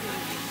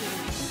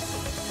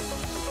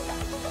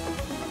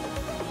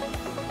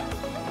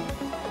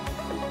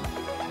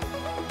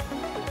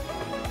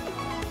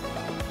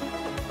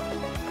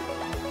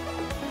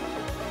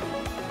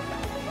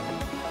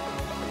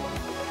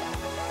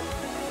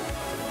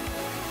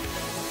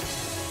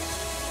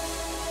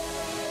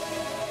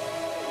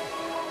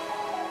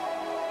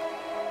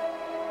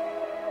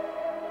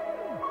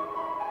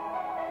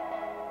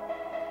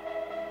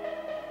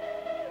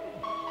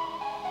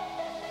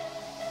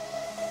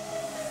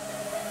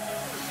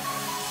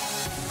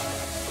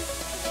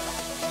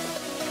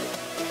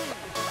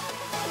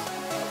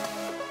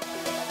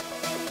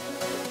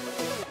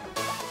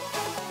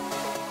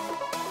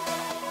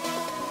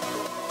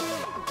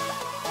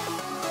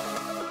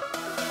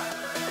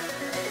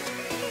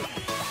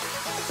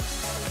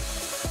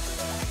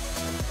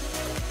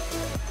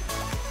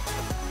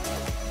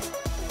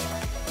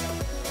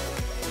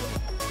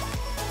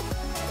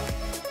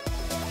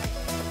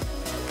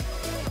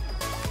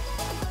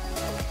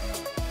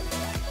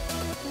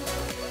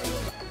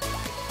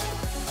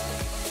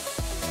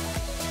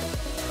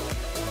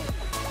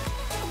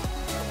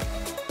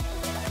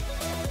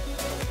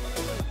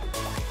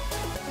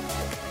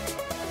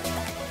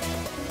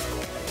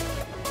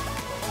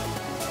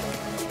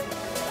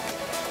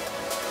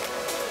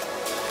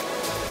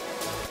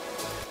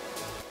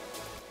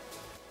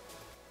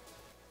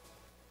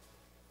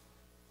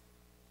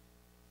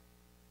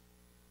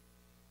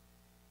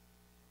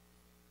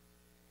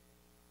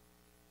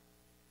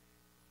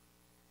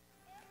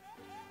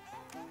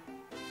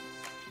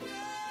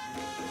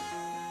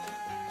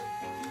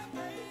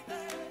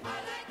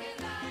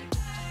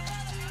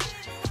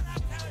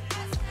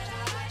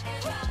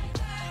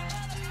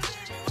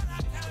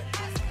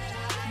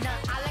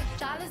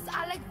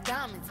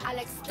 I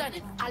like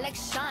stunning, I like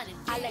shining,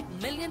 I like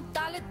 $1 million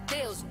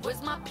deals.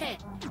 Where's my pen?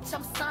 Bitch,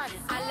 I'm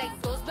signing. I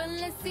like those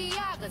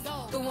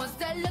Balenciagas, the ones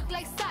that look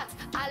like socks.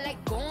 I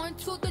like going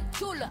to the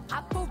Tula.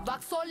 I put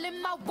rocks all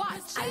in my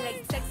watch. I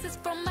like texts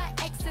from my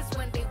exes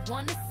when they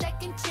want a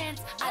second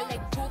chance. I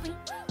like proving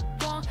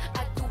wrong.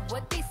 I do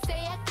what they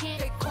say I can't.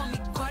 They call me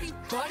Cardi,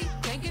 Cardi,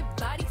 banging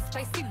body,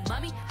 spicy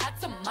mommy, hot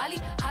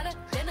tamale, hotter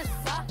than a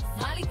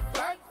Somali.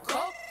 Bird,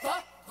 go,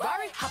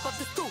 Ferrari, hop up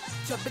the stoop,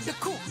 jump in the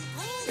coupe.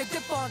 Big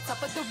dip on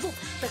top of the roof,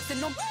 flexing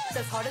them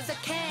as hard as I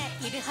can.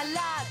 Eating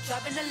halal,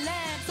 driving a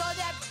lamb. So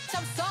that bitch,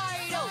 I'm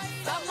sorry though.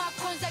 Got my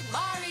coins like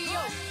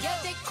Mario.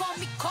 Yeah, they call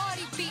me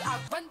Cardi B. I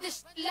run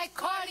this shit like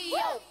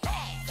cardio.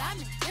 I'm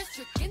in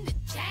district in the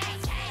chain.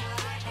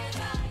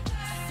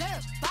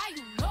 Certified,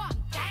 you know I'm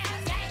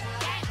gang, gang,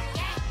 gang,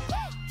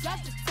 gang. Drop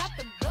the top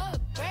and blow the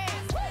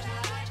brand.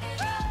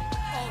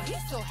 Oh,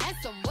 he's so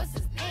handsome, what's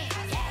his name?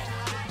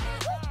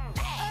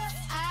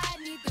 I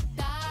need the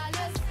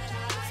dollars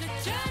to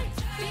change.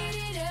 Beat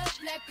it up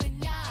like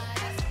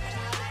pinatas.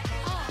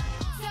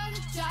 Tell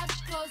the job to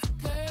close the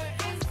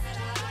curtains.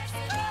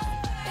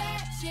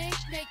 That chick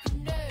make you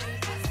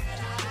nervous.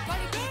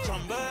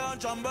 Chambean,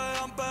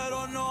 chambean,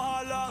 pero no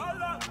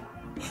jalan.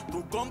 Tú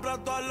compras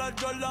todas las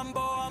Jordan,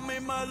 a mí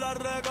me las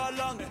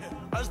regalan.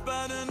 I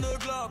spend in the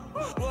club,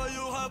 what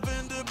you have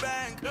in the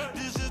bank.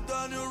 This is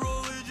the new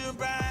religion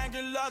bank,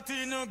 el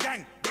Latino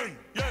gang.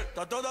 Yeah,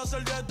 está toda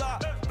servieta,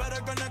 pero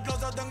es que en el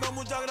closet tengo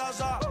mucha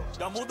grasa.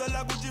 Ya mudé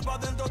la Gucci pa'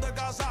 dentro de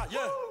casa,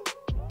 yeah.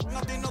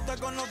 A ti no te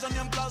conocen ni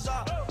en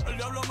plaza. El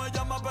diablo me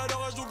llama,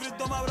 pero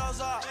Jesucristo me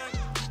abraza.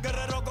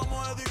 Guerrero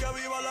como Eddie, que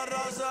viva la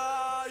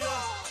raza,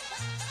 yeah.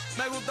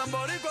 Me gustan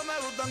boricua, me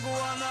gustan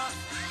cubana.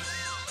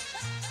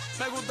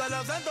 Me gusta el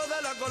acento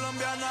de la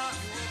colombiana.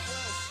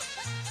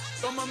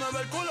 Como me ve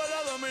el culo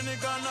la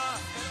dominicana.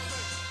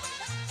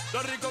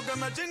 Lo rico que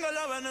me chinga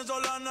la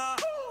venezolana.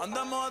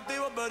 Andamos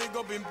activos,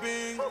 perico, pim,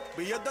 pim.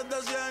 Billetes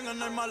de 100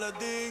 en el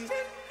maletín.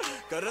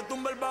 Que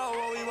retumbe el bajo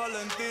y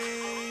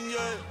Valentín,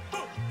 yeah.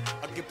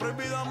 Aquí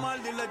prohibido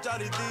amar, dile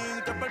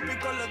charitín. Que per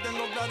pico le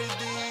tengo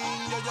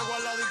claritín. Yo llego a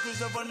la disco y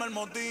se forma el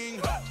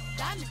motín.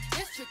 I'm in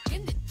district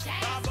in the chain.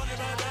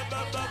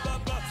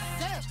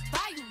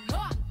 Certified, you know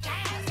I'm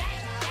gang,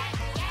 gang,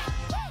 gang,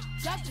 gang.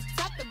 Drop the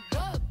top and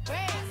blow the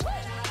brand.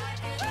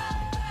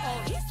 Oh,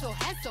 he's so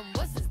handsome,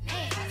 what's his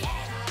name?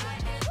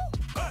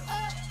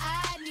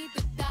 I need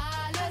the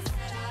dollars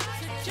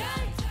to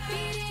change.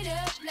 Beat it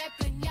up like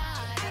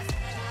pinatas.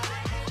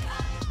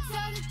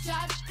 Tell the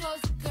job to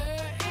close the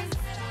curtains.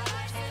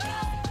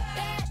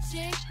 That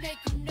chick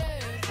make you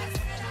nervous.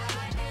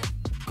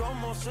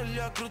 Como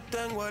Celia Cruz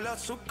tengo el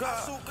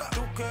azúcar.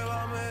 Tú que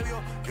va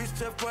medio y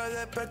se fue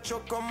de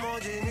pecho como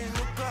Ginny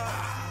Luca.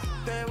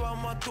 Te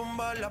vamos a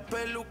tumbar la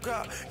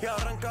peluca y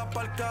arranca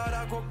pa'l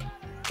carajo.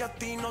 que a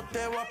ti no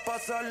te va a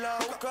pasar la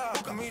boca.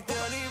 Mi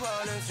tenis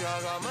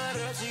Valenciaga me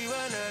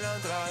reciben en la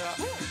entrada.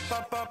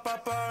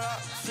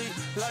 Sí,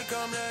 like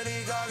I'm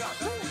Lady Gaga.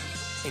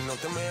 Y no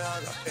te me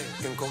hagas,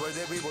 que en cover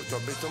de vivo tú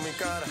has visto mi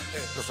cara.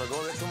 No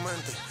salgo de tu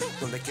mente,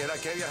 donde quiera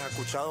que viajes, he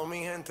escuchado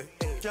mi gente.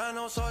 Ya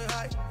no soy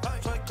high,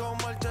 soy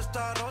como el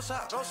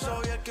Testarossa.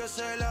 Soy el que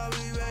se la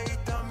vive y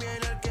también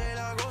el que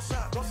la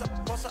goza. Cosa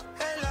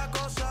es la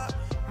cosa,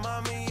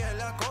 mami es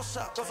la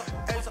cosa.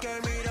 El que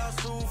mira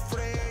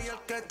sufre y el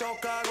que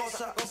toca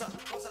goza.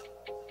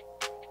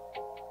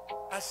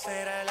 I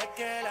said I like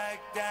it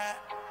like that.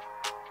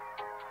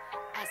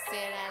 I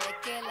said I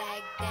like it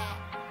like that.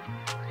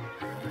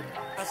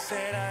 I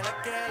said I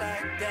like it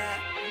like that.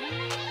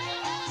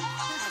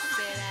 I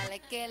said I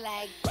like it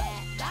like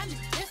that. I'm the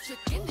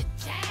district in the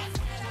chain.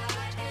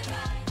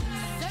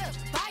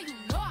 Certified, you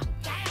know I'm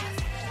gas.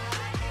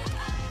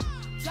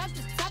 Drop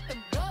the top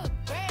and blow the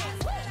brand.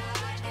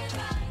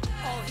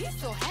 Oh, he's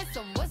so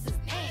handsome, what's his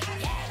name?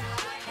 Yeah.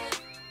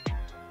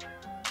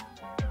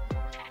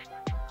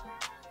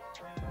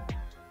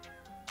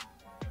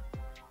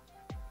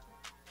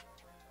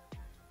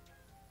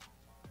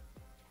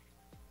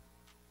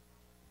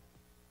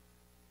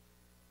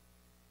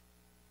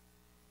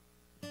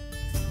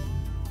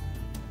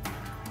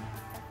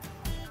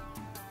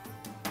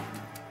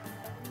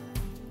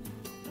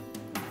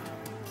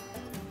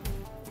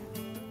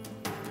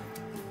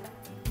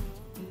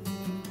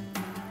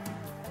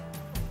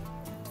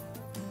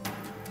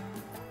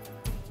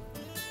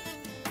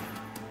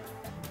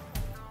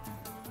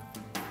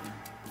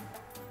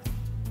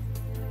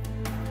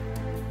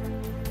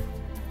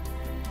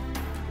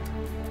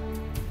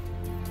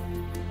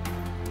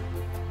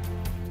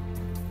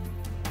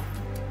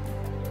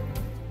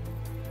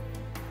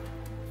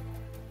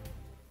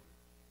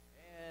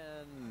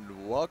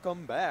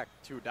 Welcome back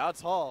to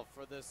Dodds Hall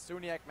for this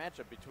SUNYAC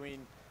matchup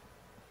between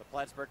the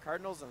Plattsburgh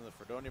Cardinals and the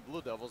Fredonia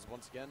Blue Devils.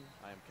 Once again,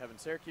 I am Kevin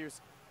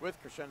Syracuse with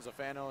Crescenzo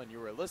Fano, and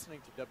you are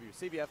listening to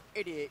WCBF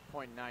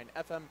 88.9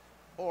 FM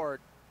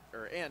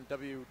and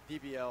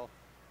WDBL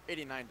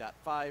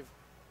 89.5,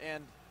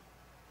 and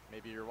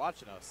maybe you're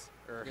watching us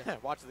or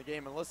watching the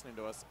game and listening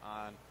to us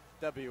on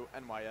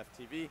WNYF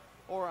TV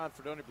or on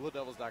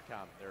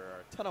FredoniaBlueDevils.com. There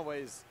are a ton of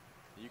ways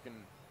that you can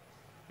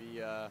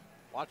be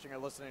watching or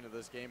listening to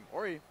this game,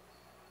 or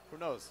who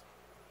knows?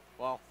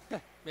 Well,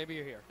 Maybe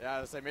you're here. yeah, I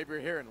would say maybe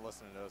you're here and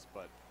listening to us,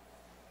 but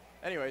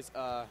anyways,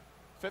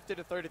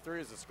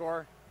 50-33 is the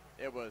score.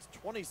 It was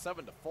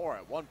 27-4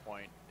 at one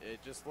point. It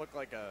just looked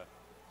like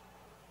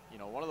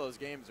one of those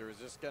games that was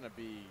just going to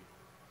be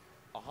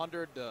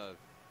 100-50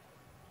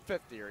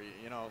 or,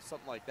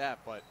 something like that.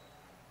 But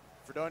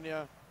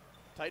Fredonia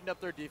tightened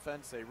up their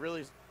defense. They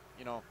really,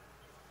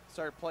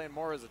 started playing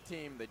more as a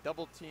team. They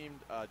double-teamed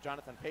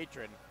Jonathan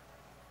Patron,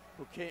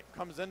 who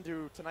comes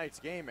into tonight's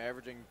game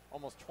averaging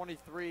almost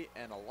 23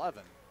 and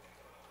 11.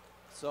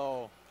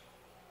 So,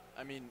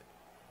 I mean,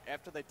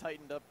 after they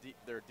tightened up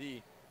their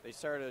D, they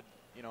started,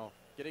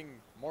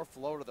 getting more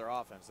flow to their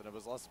offense, and it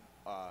was less,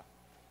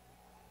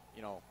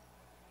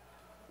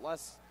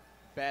 less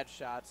bad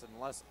shots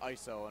and less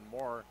ISO and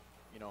more,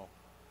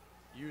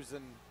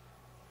 using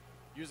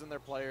their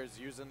players,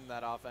 using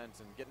that offense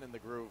and getting in the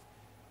groove,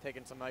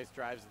 taking some nice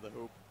drives to the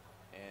hoop,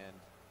 and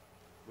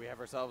we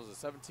have ourselves a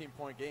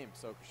 17-point game.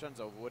 So,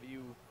 Crescenzo, what do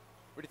you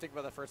think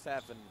about the first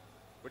half, and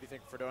what do you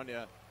think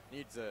Fredonia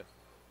needs to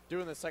do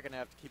in the second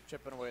half to keep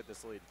chipping away at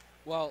this lead?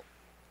 Well,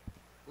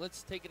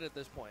 let's take it at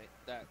this point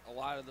that a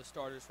lot of the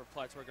starters for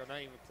Plattsburgh are not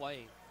even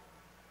playing.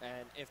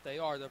 And if they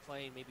are, they're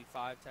playing maybe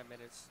 5-10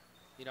 minutes,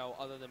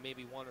 other than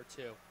maybe one or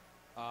two.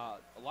 A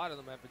lot of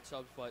them have been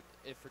subs, but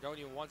if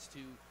Fredonia wants to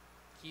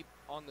keep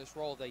on this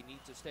roll, they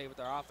need to stay with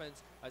their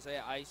offense.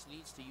 Isaiah Ice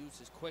needs to use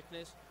his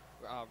quickness,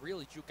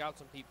 really juke out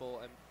some people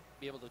and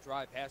be able to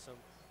drive past them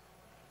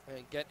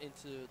and get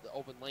into the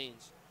open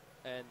lanes.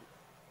 And,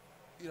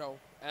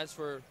 as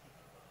for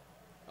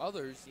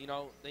others,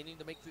 they need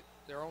to make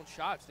their own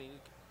shots. They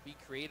need to be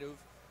creative,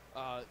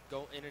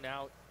 go in and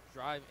out,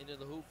 drive into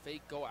the hoop,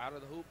 fake, go out of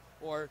the hoop,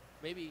 or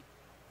maybe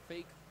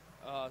fake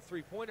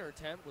three-pointer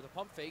attempt with a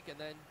pump fake and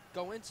then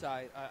go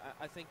inside.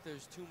 I think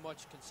there's too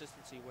much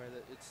consistency where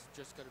it's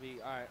just going to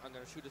be, all right, I'm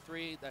going to shoot a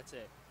three, that's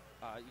it.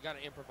 You got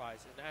to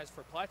improvise. And as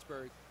for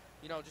Plattsburgh,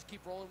 just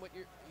keep rolling what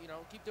you're,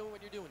 keep doing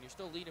what you're doing. You're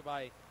still leading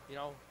by,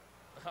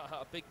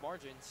 a big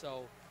margin.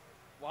 So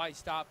why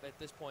stop at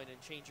this point and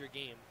change your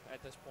game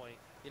at this point?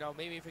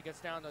 Maybe if it gets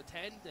down to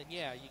 10, then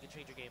yeah, you can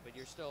change your game. But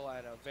you're still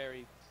at a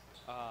very,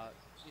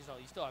 you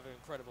still have an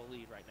incredible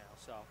lead right now.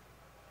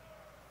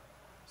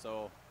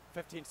 So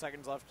 15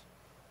 seconds left.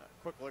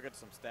 Quick look at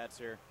some stats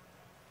here.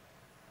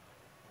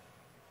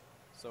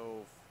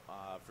 So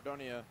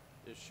Fredonia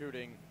is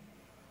shooting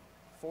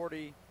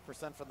 40%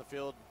 from the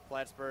field.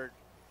 Plattsburgh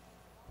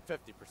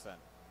 50%.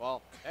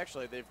 Well,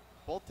 actually, they've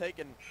both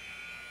taken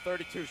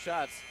 32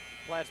 shots.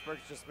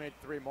 Plattsburgh's just made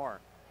 3 more.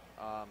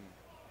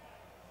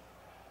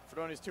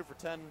 Fredonia's 2 for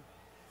 10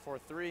 for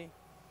 3.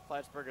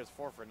 Plattsburgh is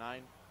 4 for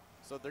 9.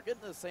 So they're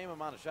getting the same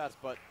amount of shots,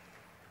 but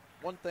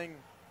one thing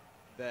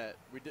that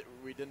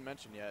we didn't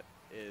mention yet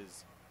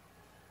is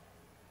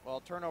Well,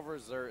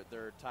 turnovers,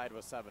 they're tied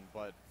with 7,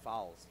 but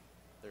fouls.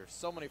 There's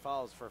so many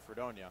fouls for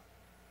Fredonia.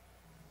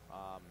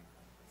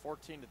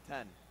 14 to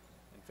 10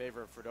 in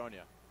favor of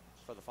Fredonia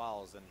for the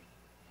fouls. And,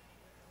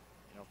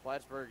 you know,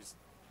 Plattsburgh's,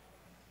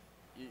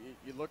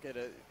 you look at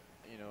it,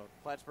 you know,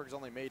 Plattsburgh's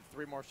only made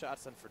 3 more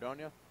shots than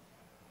Fredonia,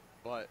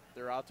 but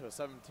they're out to a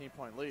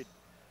 17-point lead.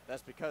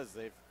 That's because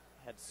they've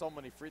had so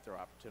many free throw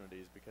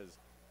opportunities because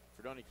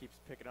Fredonia keeps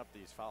picking up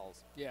these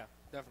fouls. Yeah,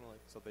 definitely.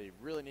 So they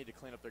really need to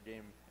clean up their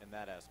game in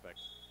that aspect.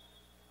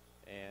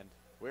 And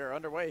we are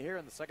underway here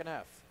in the second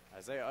half.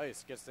 Isaiah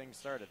Ice gets things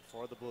started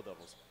for the Blue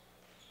Devils.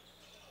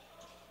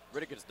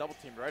 Riddick gets double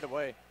teamed right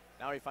away.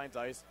 Now he finds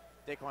Ice.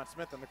 Daquan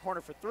Smith in the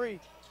corner for 3.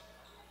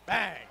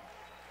 Bang!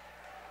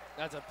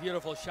 That's a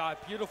beautiful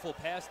shot, beautiful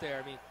pass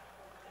there. I mean,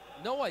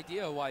 no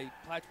idea why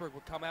Plattsburgh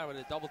would come out with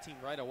a double team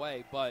right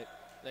away, but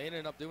they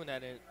ended up doing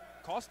that, and it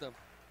cost them.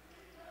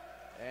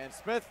 And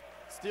Smith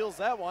steals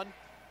that one,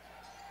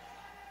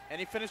 and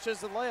he finishes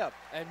the layup.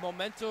 And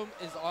momentum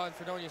is on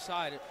Fredonia's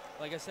side.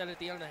 Like I said at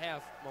the end of the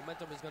half,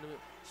 momentum is going to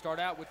start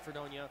out with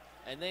Fredonia,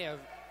 and they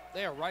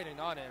are riding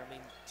on it. I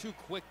mean, 2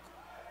 quick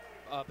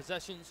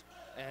possessions,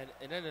 and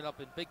it ended up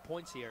in big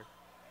points here.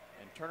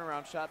 And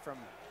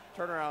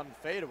turnaround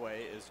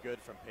fadeaway is good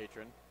from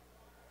Patron.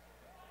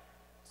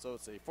 So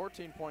it's a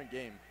 14-point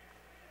game.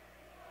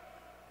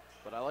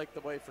 But I like the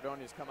way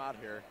Fredonia's come out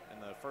here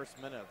in the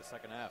first minute of the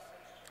second half.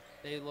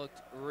 They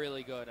looked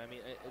really good. I mean,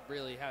 it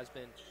really has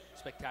been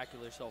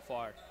spectacular so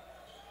far.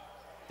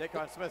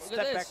 Daquan Smith, Look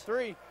at step back this.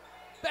 3.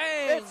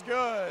 Bang! It's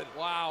good.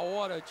 Wow,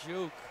 what a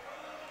juke.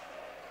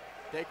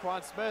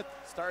 Daquan Smith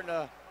starting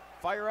to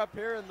fire up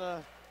here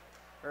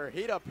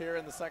heat up here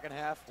in the second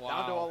half. Wow.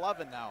 Down to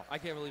 11 now. I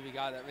can't believe he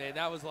got that, man.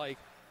 That was like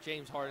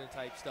James Harden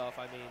type stuff.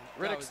 I mean,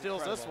 that Riddick was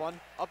steals incredible. this one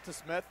up to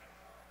Smith.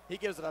 He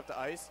gives it up to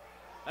Ice.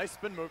 Nice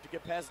spin move to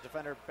get past the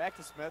defender. Back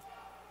to Smith.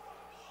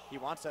 He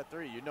wants that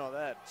 3. You know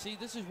that. See,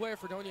 this is where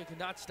Fredonia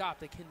cannot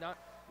stop. They cannot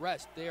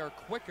rest. They are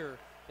quicker.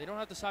 They don't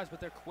have the size, but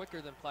they're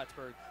quicker than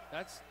Plattsburgh.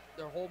 That's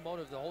their whole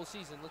motive the whole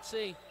season. Let's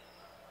see.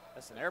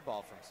 That's an air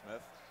ball from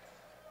Smith.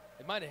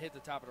 It might have hit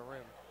the top of the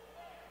rim.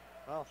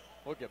 Well,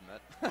 we'll give him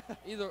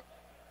that.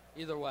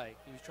 Either way,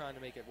 he was trying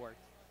to make it work.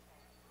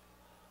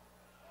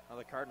 Now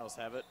the Cardinals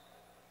have it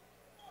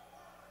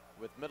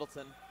with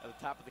Middleton at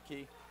the top of the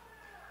key.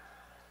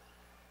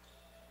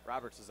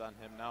 Roberts is on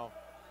him now.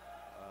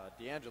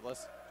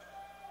 DeAngelis.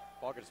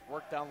 Ball gets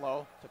worked down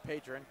low to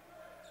Patron.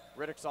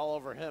 Riddick's all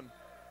over him.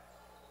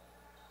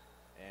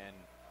 And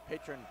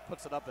Patron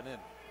puts it up and in.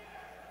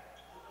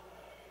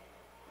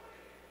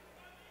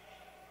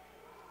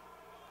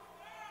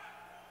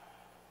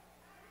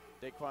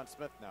 Daquan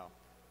Smith now.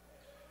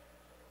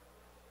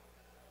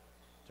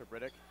 To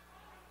Riddick.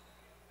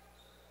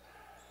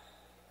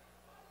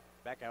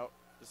 Back out.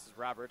 This is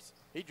Roberts.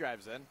 He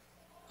drives in.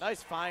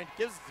 Nice find.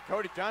 Gives it to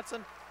Cody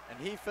Johnson, and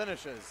he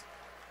finishes.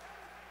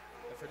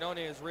 And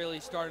Fredonia is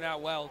really starting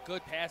out well.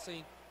 Good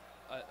passing,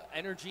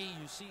 energy.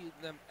 You see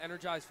them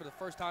energized for the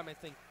first time, I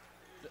think,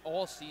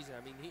 all season.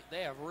 I mean,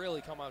 they have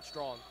really come out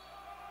strong.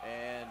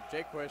 And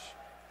Jaquish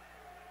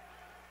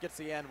gets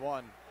the and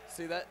 1.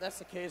 See, that's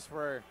the case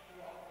where,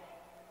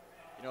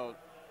 you know,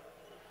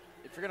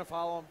 if you're going to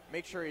follow him,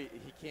 make sure he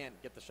can't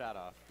get the shot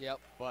off. Yep.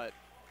 But,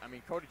 I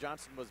mean, Cody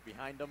Johnson was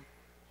behind him.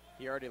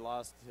 He already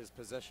lost his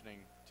positioning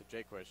to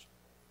Jaquish.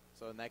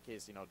 So in that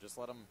case, you know, just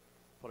let him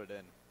put it in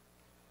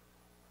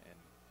and,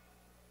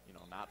 you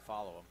know, not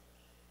follow him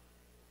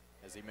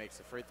as he makes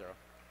the free throw.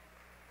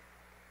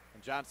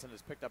 And Johnson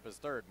has picked up his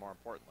 3rd, more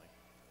importantly.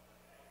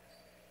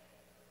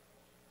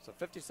 So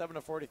 57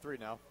 to 43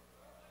 now.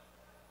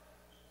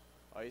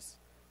 Ice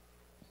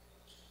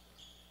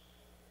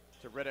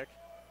to Riddick.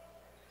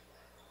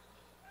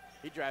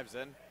 He drives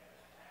in.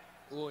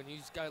 Ooh, and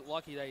he's got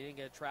lucky that he didn't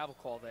get a travel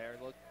call there.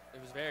 Look,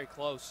 it was very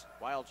close.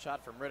 Wild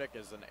shot from Riddick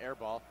is an air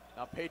ball.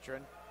 Now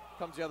Patron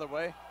comes the other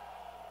way,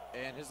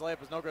 and his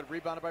layup is no good.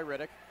 Rebounded by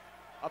Riddick.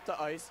 Up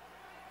to Ice.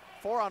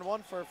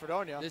 4-on-1 for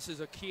Fredonia. This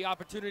is a key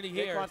opportunity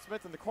here. Daquan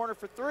Smith in the corner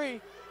for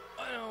 3.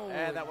 Oh.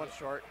 And that one's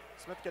short.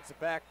 Smith gets it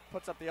back,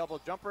 puts up the elbow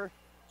jumper,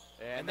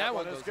 and that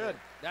one one is goes good.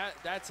 in.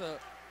 That's a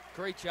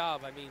great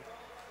job. I mean,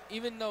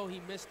 even though he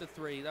missed the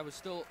 3, that was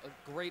still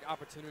a great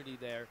opportunity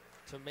there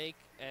to make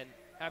and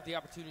have the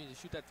opportunity to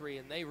shoot that 3,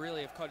 and they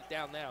really have cut it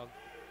down now.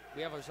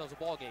 We have ourselves a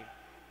ball game.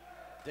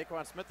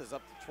 Daquan Smith is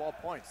up to 12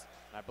 points.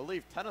 And I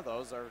believe 10 of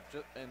those are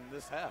in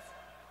this half.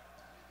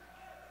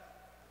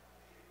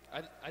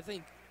 I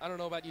think, I don't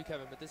know about you,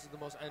 Kevin, but this is the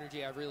most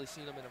energy I've really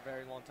seen them in a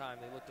very long time.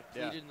 They looked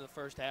depleted in the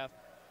first half.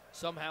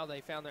 Somehow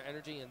they found their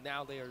energy, and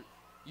now they are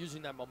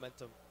using that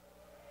momentum.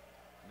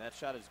 And that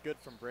shot is good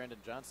from Brandon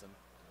Johnson.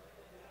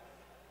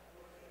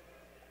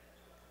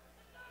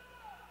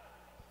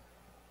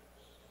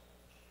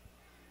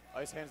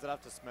 Ice hands it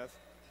off to Smith.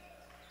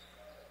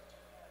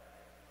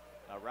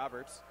 Now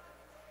Roberts.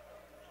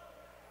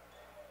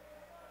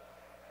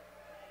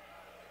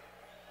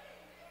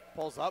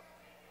 Pulls up,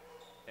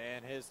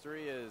 and his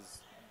 3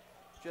 is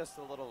just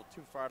a little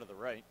too far to the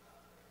right.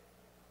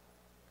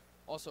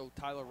 also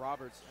Tyler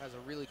Roberts has a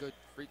really good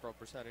free throw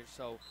percentage,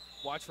 so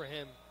watch for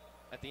him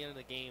at the end of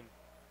the game.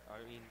 I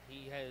mean,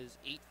 he has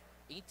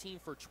 18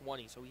 for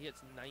 20, so he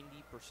hits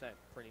 90%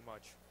 pretty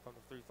much from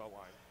the free throw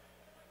line.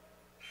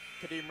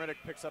 Kadeem Riddick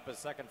picks up his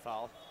second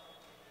foul.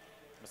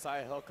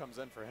 Messiah Hill comes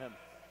in for him.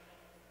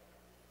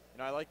 You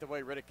know, I like the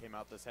way Riddick came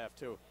out this half,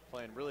 too.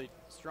 Playing really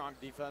strong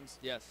defense.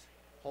 Yes.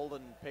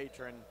 Holding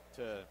Patron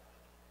to...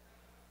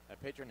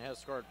 Patron has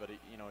scored, but,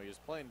 he was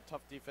playing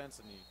tough defense,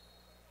 and he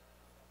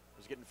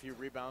was getting a few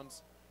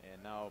rebounds.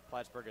 And now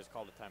Plattsburgh has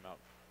called a timeout.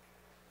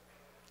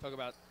 Talk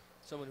about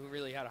someone who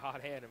really had a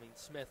hot hand. I mean,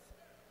 Smith,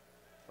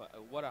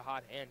 what a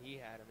hot hand he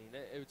had. I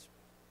mean, it was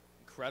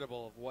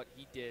incredible of what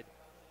he did.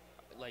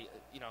 Like,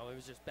 it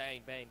was just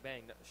bang, bang,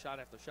 bang, shot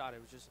after shot. It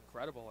was just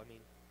incredible. I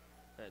mean,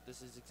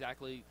 this is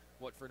exactly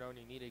what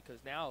Fredonia needed, because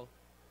now,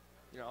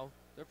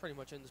 they're pretty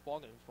much in this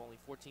ballgame. It's only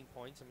 14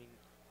 points. I mean,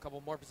 a couple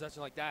more possessions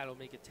like that, it'll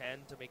make it 10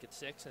 to make it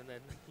 6, and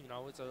then,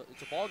 it's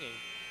a ballgame.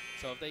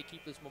 So if they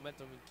keep this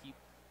momentum and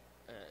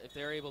if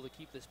they're able to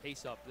keep this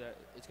pace up,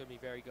 it's going to be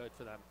very good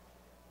for them.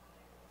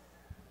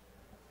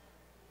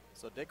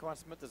 So Daquan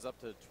Smith is up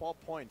to 12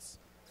 points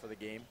for the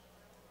game.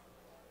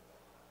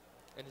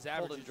 And his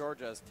average Holden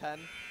Georgia is 10.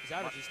 His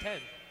average is 10.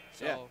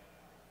 So yeah.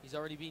 He's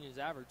already beaten his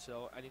average,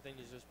 so anything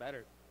is just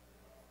better.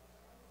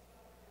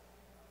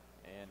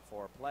 And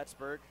for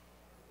Plattsburgh,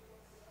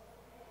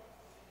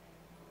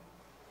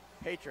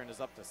 Patron is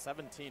up to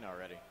 17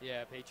 already.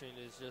 Yeah, Patron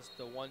is just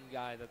the one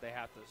guy that they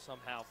have to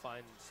somehow find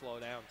and slow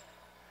down.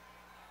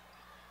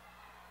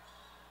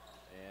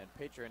 And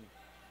Patron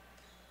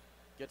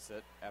gets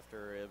it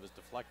after it was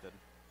deflected.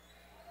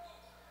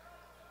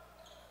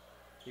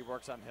 He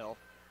works on Hill.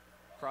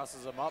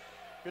 Crosses him up.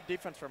 Good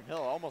defense from Hill.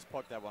 Almost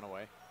poked that one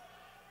away.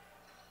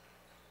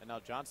 And now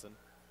Johnson.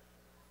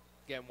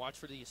 Again, watch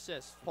for the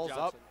assist. Pulls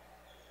Johnson. up.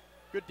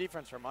 Good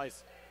defense from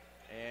Ice.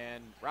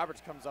 And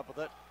Roberts comes up with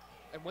it.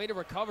 And way to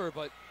recover,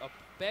 but a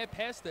bad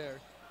pass there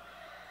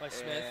by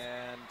Smith.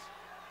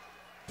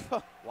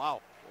 And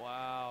wow.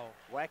 Wow.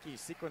 Wacky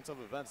sequence of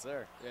events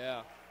there.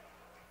 Yeah.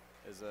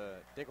 As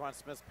Daquan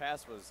Smith's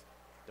pass was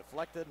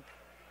deflected,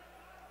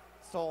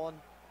 stolen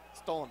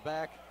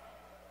back,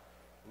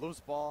 loose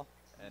ball,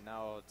 and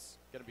now it's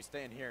going to be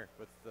staying here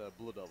with the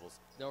Blue Devils.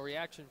 No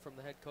reaction from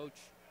the head coach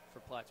for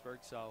Plattsburgh,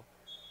 so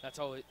that's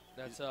how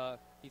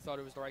he thought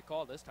it was the right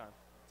call this time.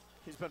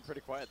 He's been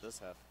pretty quiet this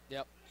half.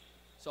 Yep,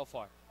 so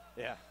far.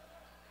 Yeah.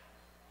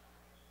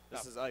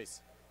 This is Ice.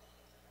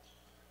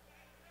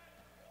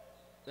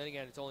 Then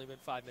again, it's only been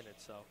 5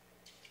 minutes, so.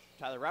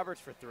 Tyler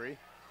Roberts for 3.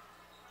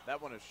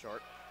 That one is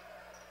short.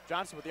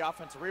 Johnson with the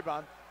offensive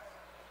rebound.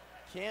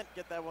 Can't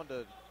get that one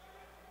to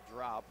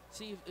drop.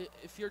 See,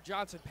 if you're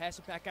Johnson, pass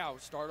it back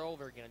out. Start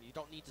over again. You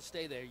don't need to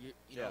stay there.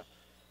 You know,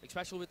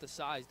 especially with the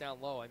size down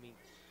low. I mean,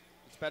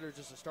 it's better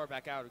just to start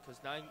back out,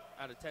 because 9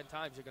 out of 10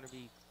 times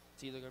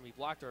it's either going to be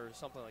blocked or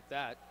something like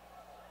that.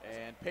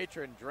 And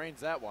Patron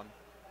drains that one.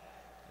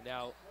 And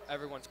now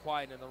everyone's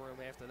quiet in the room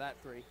after that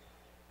 3.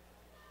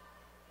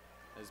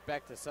 Is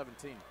back to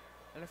 17.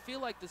 And I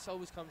feel like this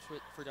always comes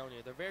with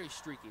Fredonia. They're very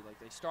streaky. Like,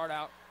 they start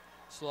out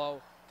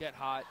slow, get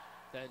hot,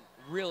 then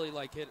really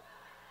hit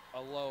a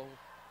low,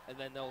 and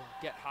then they'll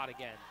get hot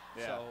again.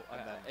 Yeah, so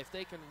then if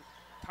they can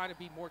kind of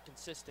be more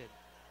consistent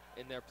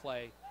in their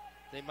play,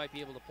 they might be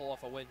able to pull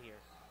off a win here.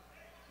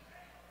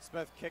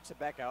 Smith kicks it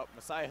back out.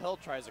 Messiah Hill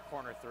tries a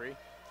corner 3,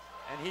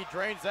 and he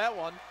drains that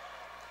one.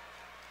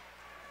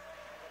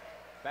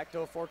 Back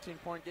to a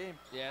 14-point game.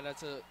 Yeah,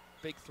 that's a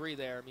big 3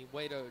 there. I mean,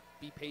 way to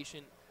be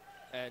patient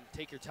and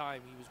take your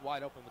time. He was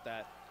wide open with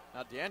that.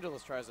 Now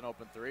DeAngelis tries an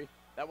open 3.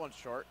 That one's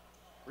short.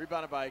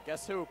 Rebounded by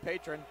guess who?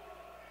 Patron.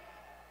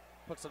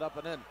 Puts it up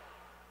and in.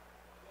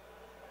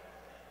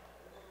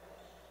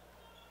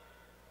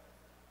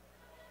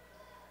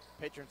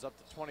 Patron's up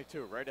to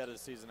 22, right at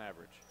his season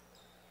average.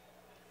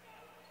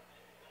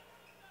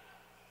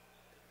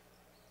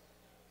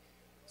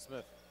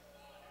 Smith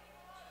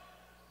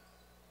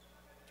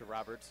to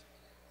Roberts.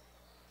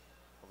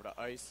 Over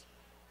to Ice.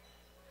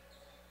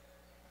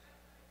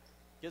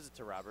 Gives it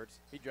to Roberts.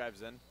 He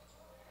drives in.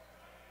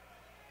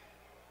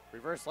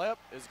 Reverse layup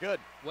is good.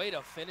 Way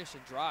to finish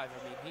and drive.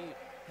 I mean,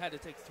 he had to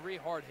take 3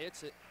 hard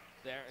hits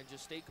there and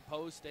just stay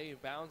composed, stay in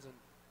bounds, and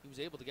he was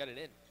able to get it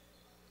in.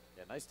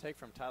 Yeah, nice take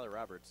from Tyler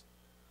Roberts.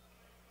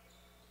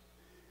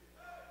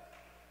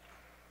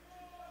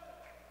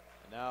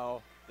 And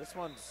now this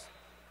one's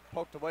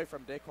poked away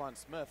from Daquan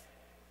Smith.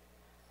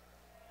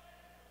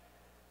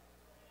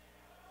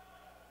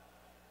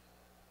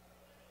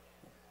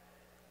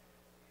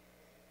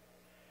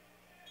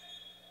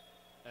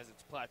 As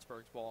it's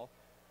Plattsburgh's ball.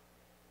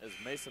 As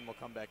Mason will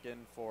come back in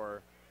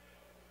for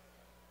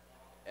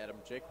Adam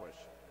Jaquish.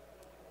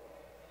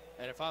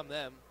 And if I'm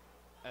them,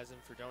 as in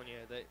Fredonia,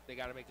 they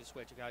got to make the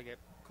switch. You got to get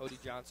Cody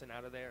Johnson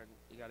out of there, and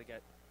you got to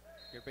get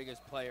your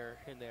biggest player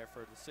in there for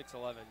the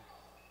 6'11"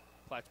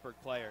 Plattsburgh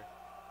player.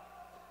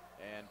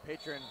 And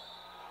Patron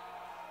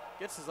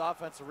gets his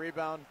offensive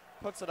rebound,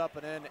 puts it up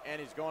and in,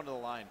 and he's going to the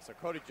line. So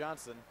Cody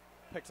Johnson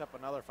picks up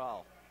another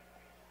foul.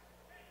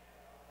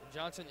 And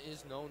Johnson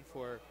is known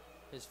for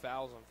his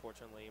fouls,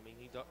 unfortunately. I mean,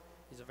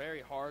 he's a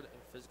very hard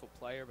and physical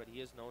player, but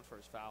he is known for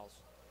his fouls.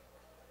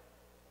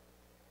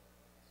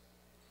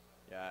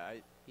 Yeah,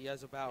 He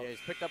has about. yeah,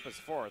 he's picked up his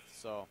 4th,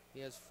 so He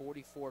has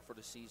 44 for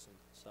the season.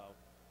 So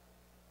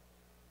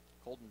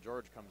Colton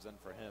George comes in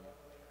for him.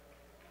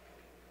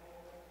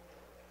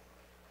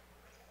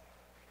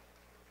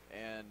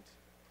 And,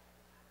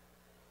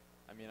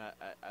 I mean,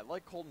 I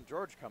like Colton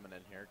George coming in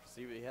here because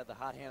he had the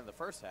hot hand in the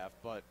first half,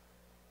 but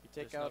you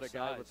take There's out no a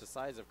guy size. with the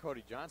size of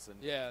Cody Johnson.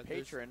 Yeah,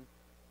 Patron,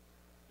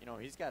 you know,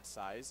 he's got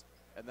size.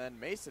 And then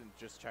Mason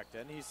just checked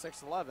in. He's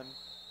 6'11".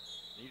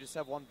 You just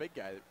have one big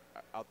guy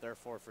out there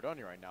for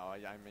Fredonia right now. I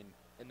mean,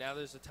 and now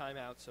there's a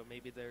timeout, so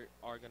maybe they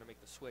are going to make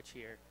the switch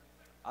here.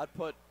 I'd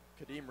put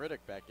Kadeem Riddick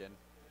back in.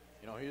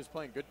 You know, he was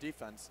playing good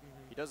defense.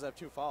 Mhm. He does have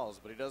 2 fouls,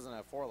 but he doesn't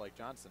have 4 like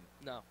Johnson.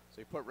 No. So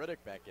you put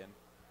Riddick back in.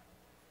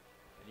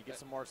 And you get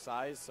some more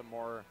size, some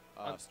more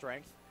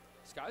strength.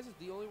 Skies is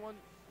the only one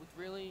with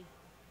really,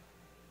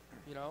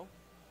 you know,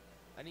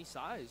 any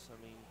size.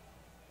 I mean,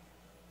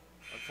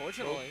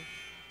 unfortunately,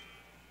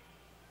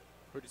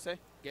 Who'd you say?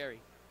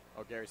 Gary.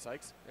 Oh, Gary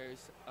Sykes.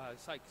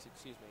 Sykes,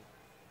 excuse me.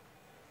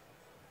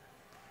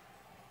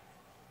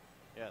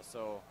 Yeah,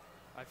 so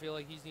I feel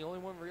like he's the only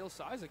one real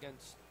size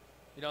against,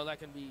 you know, that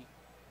can be,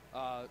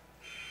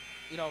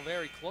 you know,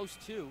 very close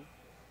to,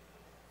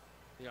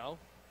 you know,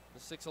 the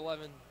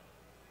 6'11"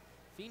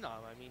 phenom.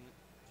 I mean,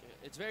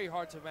 it's very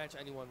hard to match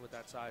anyone with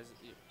that size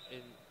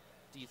in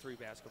D3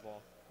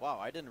 basketball. wow,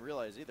 I didn't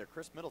realize either.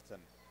 Chris Middleton,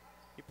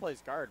 he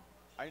plays guard.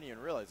 I didn't even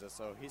realize this,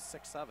 so he's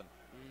 6'7".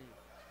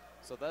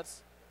 So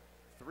that's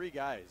 3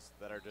 guys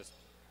that are just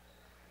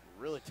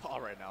really tall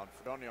right now. And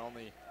Fredonia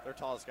only, their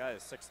tallest guy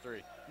is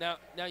 6'3".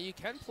 Now you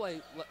can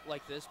play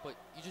like this, but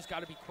you just got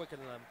to be quicker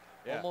than them.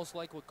 Yeah. Almost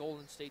like what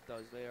Golden State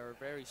does. They are a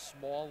very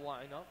small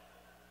lineup,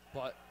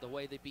 but the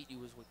way they beat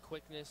you is with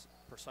quickness,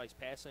 precise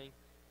passing,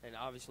 and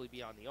obviously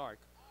beyond the arc.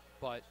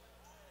 But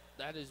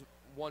that is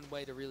one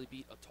way to really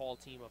beat a tall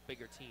team, a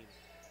bigger team.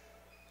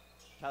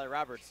 Tyler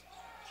Roberts,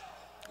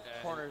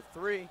 And corner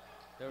 3,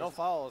 there no was-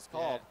 foul is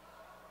called.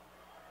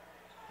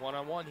 yeah,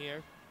 one-on-one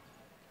here.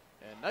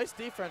 And nice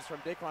defense from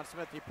Daquan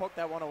Smith. He poked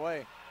that one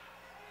away.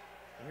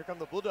 And here come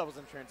the Blue Devils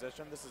in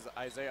transition. This is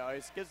Isaiah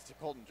Ice. Gives it to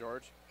Colton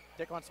George.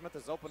 Daquan Smith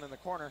is open in the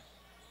corner.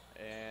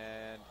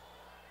 And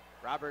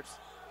Roberts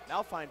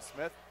now finds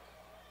Smith.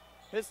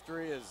 His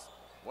 3 is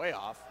way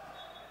off.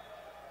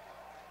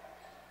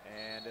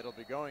 And it'll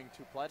be going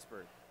to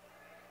Plattsburgh.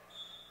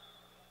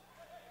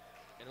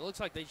 And it looks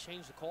like they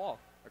changed the call.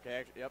 Okay,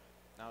 actually, yep.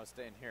 Now it's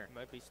staying here.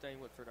 Might be staying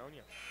with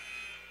Fredonia.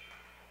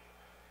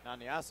 Now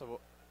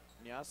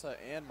Nyasa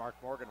and Mark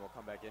Morgan will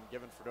come back in,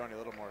 giving Fredonia a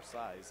little more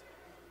size.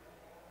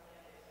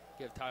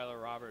 Give Tyler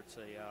Roberts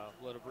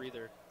a little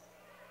breather.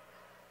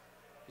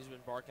 He's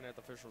been barking at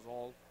the officials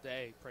all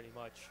day, pretty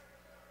much.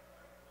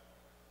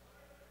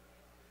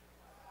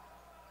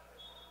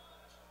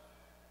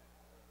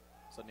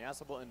 So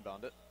Nyasa will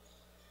inbound it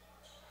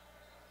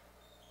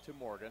to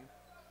Morgan.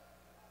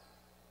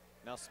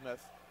 Now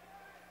Smith.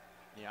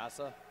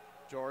 Nyasa.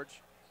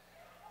 George.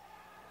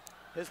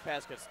 His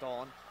pass gets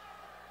stolen.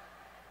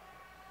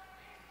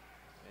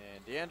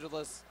 And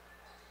DeAngelis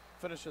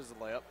finishes the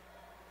layup.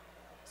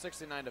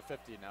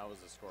 69-50 now is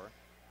the score.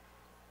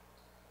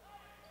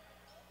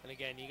 And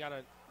again, you got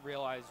to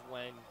realize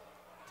when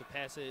to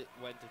pass it,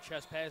 when to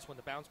chest pass, when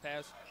to bounce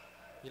pass.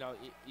 You know,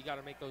 you got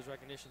to make those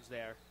recognitions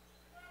there.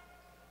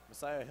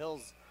 Messiah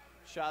Hill's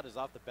shot is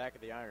off the back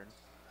of the iron.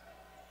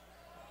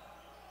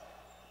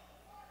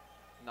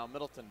 Now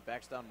Middleton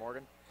backs down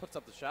Morgan, puts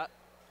up the shot.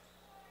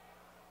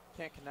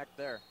 Can't connect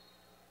there.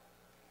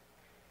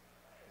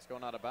 It's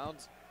going out of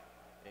bounds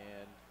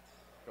and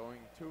going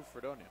to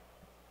Fredonia.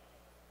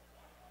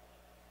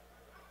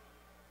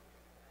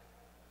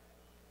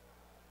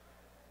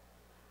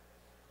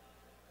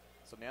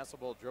 So Nyasa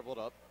will dribble it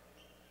up.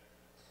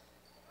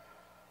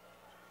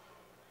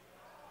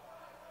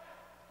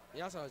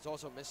 Nyasa has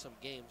also missed some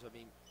games. I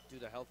mean, due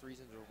to health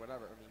reasons or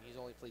whatever. I mean, he's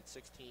only played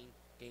 16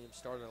 games,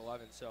 started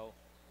 11. So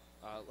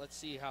let's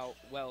see how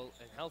well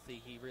and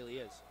healthy he really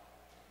is.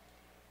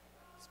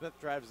 Smith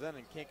drives in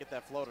and can't get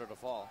that floater to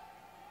fall.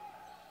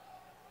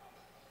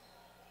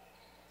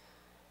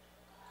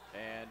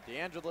 And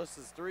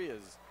DeAngelis' 3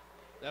 is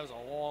That was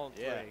a long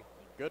play.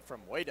 good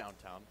from way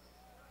downtown.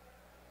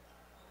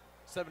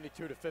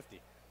 72-50.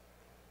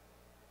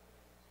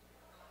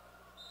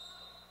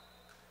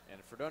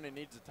 And Fredonia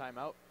needs a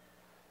timeout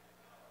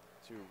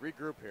to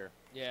regroup here.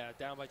 Yeah,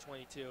 down by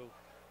 22.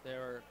 They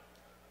were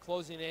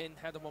closing in,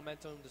 had the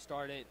momentum to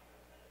start it,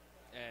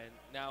 and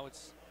now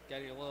it's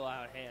getting a little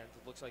out of hand.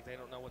 It looks like they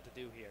don't know what to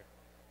do here.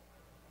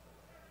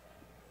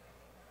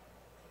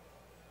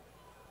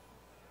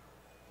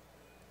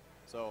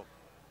 So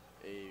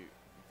a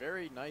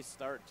very nice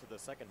start to the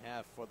second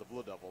half for the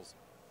Blue Devils.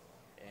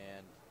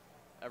 And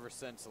ever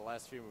since the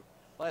last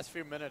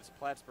few minutes,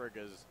 Plattsburgh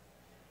has,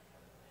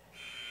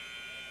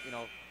 you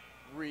know,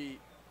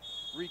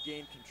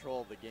 regained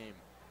control of the game.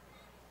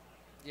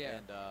 Yeah.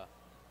 And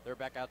they're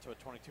back out to a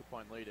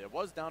 22-point lead. It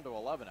was down to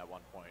 11 at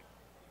one point.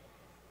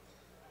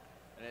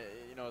 And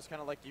you know, it's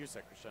kind of like you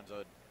said,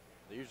 Crescenzo.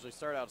 They usually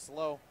start out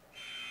slow,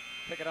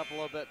 pick it up a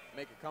little bit,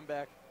 make a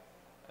comeback,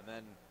 and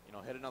then, you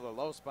know, hit another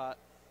low spot,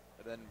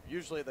 and then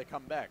usually they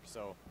come back.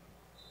 So,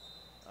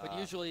 but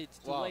usually it's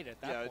too late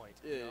at that point.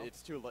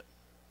 It's too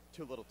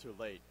little, too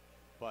late.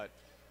 But,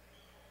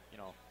 you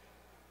know,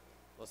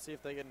 let's see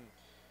if they can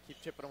keep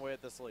chipping away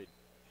at this lead.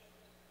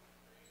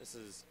 This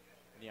is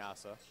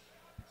Nyasa.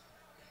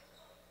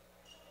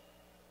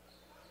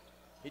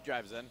 He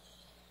drives in. And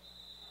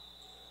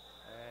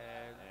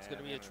it's going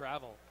to be a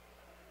travel.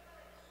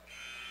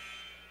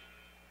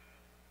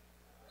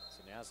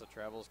 So Nyasa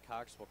travels.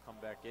 Cox will come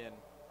back in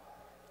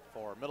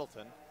for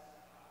Middleton.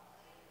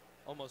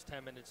 Almost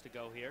 10 minutes to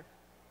go here.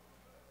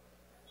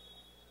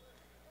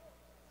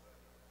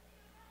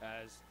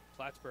 As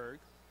Plattsburgh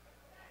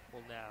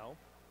will now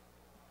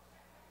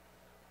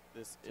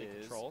take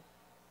control.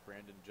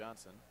 Brandon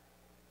Johnson.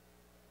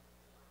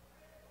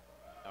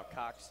 Now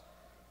Cox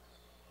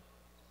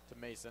to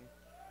Mason.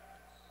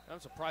 I'm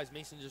surprised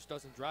Mason just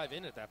doesn't drive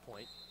in at that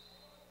point.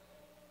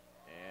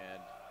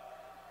 And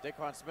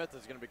Daquan Smith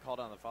is going to be called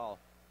on the foul.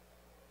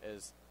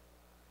 Is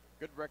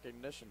good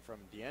recognition from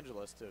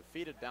DeAngelis to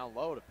feed it down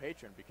low to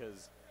Patron,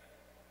 because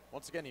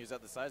once again he was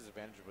at the size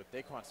advantage with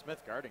Daquan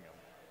Smith guarding him.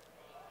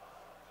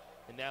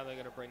 And now they're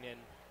going to bring in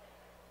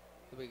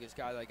the biggest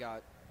guy they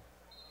got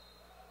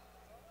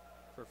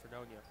for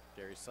Fredonia.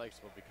 Gary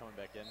Sykes will be coming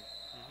back in.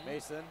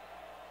 Mason,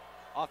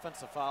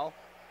 offensive foul.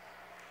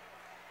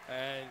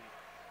 And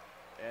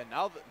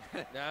now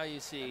now you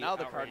see now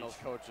the outrage. Cardinals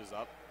coach is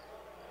up.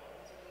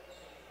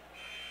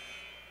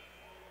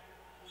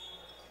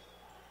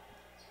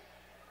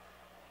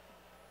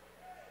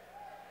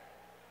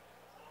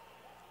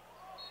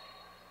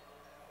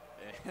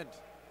 And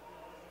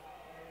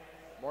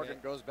Morgan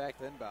goes back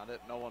to inbound it.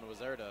 No one was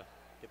there to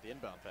get the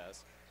inbound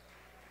pass.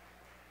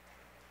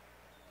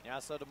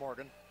 Nyasa to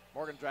Morgan.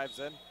 Morgan drives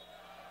in. And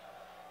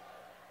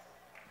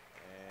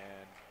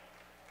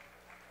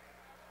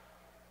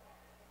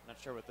not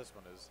sure what this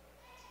one is.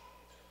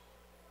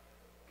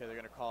 Okay, they're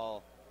going to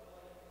call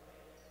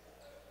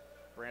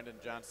Brandon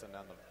Johnson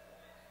on the...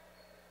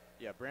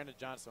 Yeah, Brandon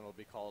Johnson will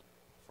be called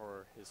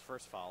for his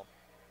first foul.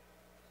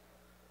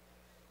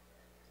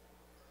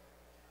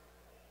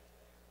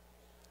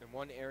 And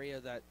one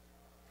area that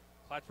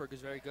Plattsburgh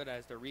is very good at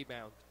is their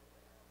rebound.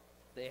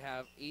 They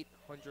have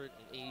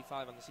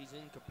 885 on the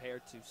season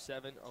compared to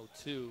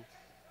 702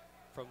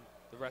 from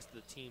the rest of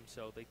the team,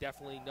 so they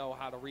definitely know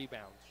how to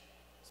rebound.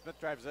 Smith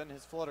drives in.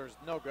 His floater is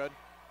no good.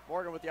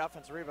 Morgan with the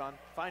offensive rebound.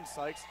 Finds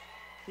Sykes.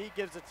 He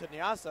gives it to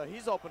Nyasa.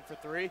 He's open for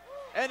three,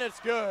 and it's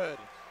good.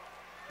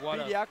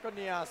 Bidiako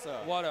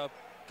Nyasa. What a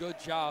good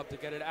job to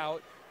get it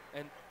out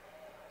and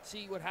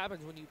see what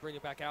happens when you bring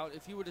it back out.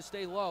 If you were to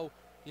stay low,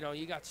 you know,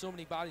 you got so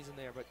many bodies in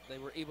there, but they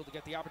were able to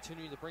get the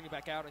opportunity to bring it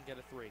back out and get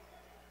a three.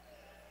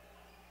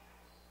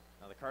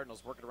 Now the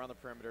Cardinals working around the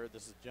perimeter.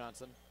 This is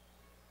Johnson.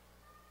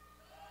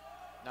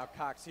 Now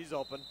Cox, he's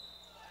open.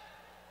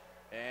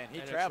 And he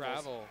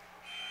travels. Travel.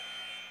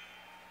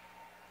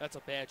 That's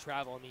a bad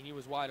travel. I mean, he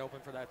was wide open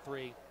for that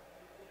three.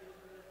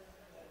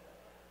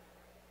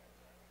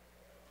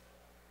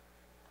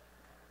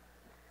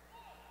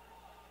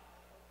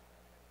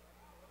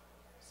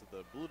 So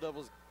the Blue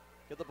Devils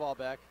get the ball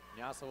back.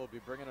 Nyasa will be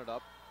bringing it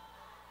up.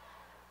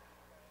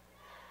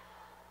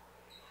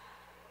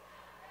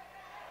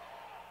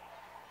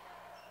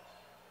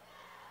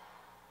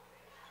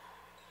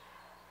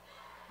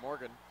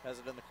 Morgan has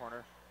it in the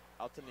corner.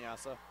 Out to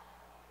Nyasa.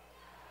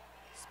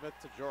 Smith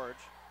to George.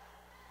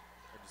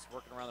 They're just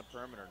working around the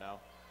perimeter now.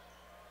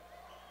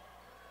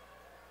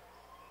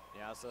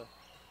 Nyasa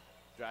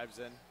drives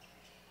in.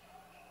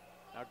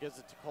 Now gives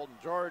it to Colton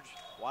George.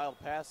 Wild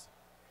pass.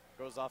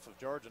 Goes off of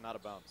George and out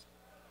of bounds.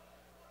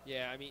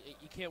 Yeah, I mean,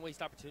 you can't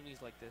waste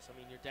opportunities like this. I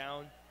mean, you're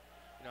down,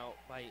 you know,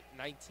 by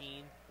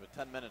 19. With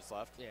 10 minutes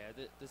left.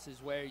 Yeah, this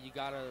is where you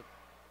got to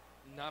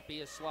not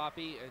be as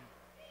sloppy and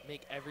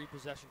make every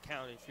possession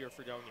count if you're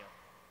Fredonia.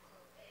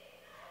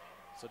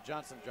 So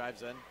Johnson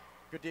drives in.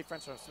 Good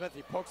defense from Smith.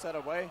 He pokes that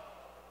away.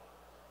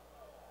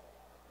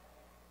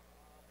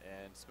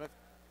 And Smith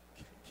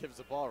gives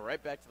the ball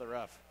right back to the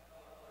ref,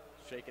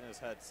 shaking his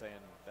head saying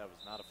that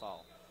was not a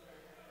foul.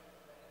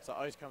 So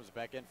ice comes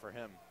back in for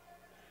him.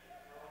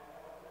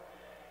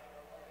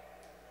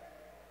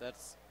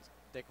 That's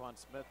Daquan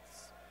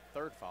Smith's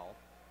third foul.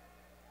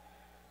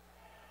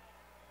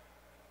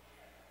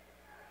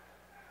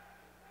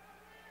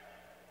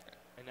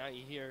 And now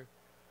you hear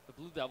the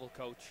Blue Devil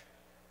coach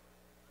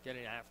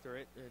getting after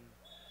it and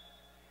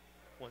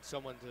wants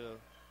someone to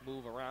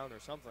move around or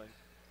something.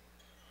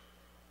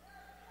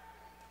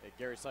 Hey,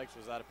 Gary Sykes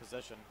was out of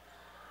position.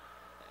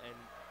 And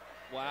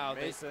wow,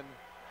 and Mason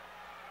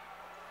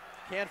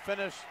can't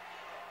finish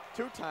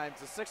two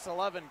times. The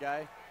 6'11"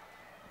 guy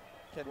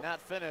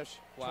cannot finish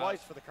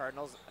twice for the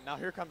Cardinals. And now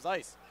here comes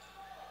Ice.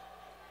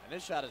 And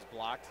his shot is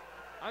blocked.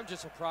 I'm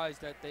just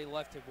surprised that they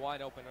left him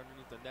wide open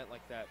underneath the net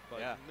like that, but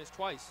he missed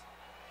twice.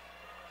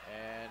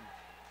 And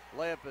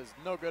layup is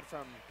no good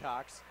from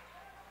Cox.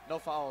 No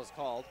foul is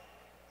called.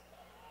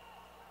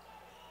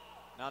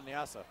 Now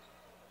Nyasa.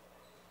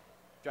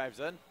 drives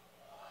in,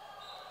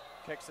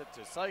 kicks it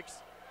to Sykes,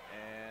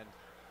 and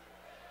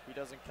he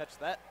doesn't catch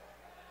that.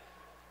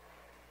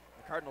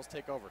 The Cardinals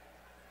take over.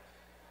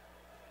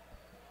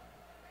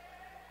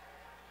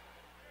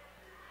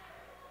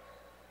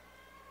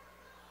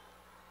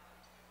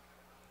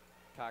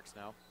 Cox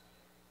now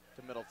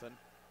to Middleton.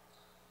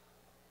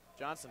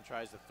 Johnson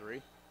tries the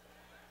three.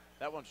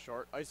 That one's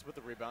short. Ice with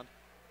the rebound.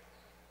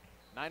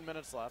 9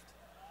 minutes left.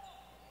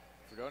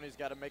 Fredonia's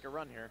got to make a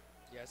run here.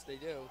 Yes, they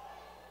do.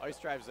 Ice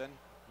drives in.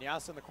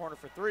 Niasa in the corner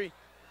for three.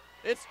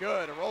 It's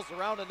good. It rolls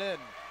around and in.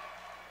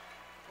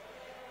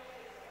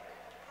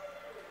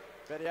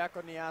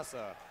 Bediako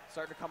Niasa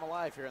starting to come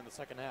alive here in the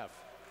second half.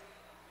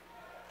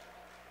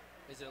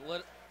 Is it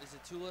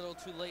too little,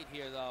 too late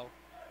here, though?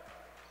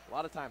 A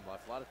lot of time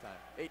left. A lot of time.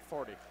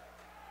 8:40.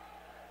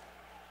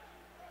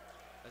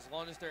 As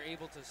long as they're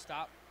able to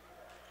stop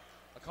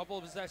a couple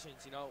of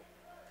possessions, you know,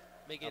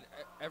 make it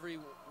every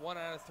 1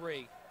 out of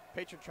 3.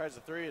 Patron tries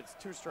the three. It's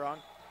too strong.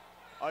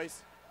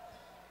 Ice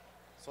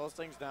slows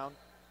things down.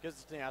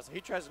 Gives it to Niasa.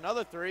 He tries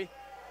another three.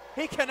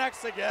 He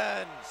connects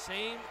again.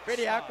 Same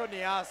Bediako spot.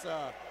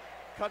 Niasa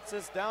cuts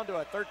this down to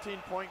a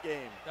 13-point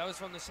game. That was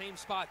from the same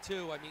spot,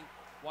 too. I mean,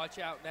 watch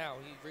out now.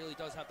 He really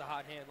does have the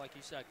hot hand, like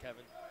you said,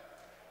 Kevin.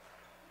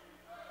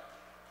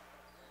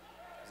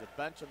 The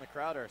bench and the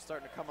crowd are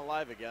starting to come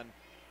alive again.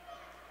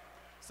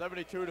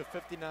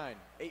 72-59.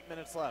 8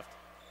 minutes left.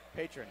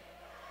 Patron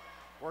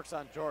works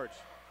on George.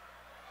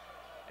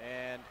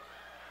 And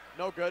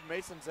no good.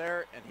 Mason's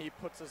there, and he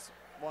puts this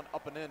one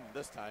up and in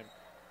this time.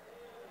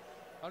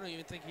 I don't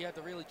even think he had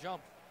to really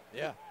jump.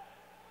 Yeah.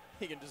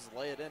 He can just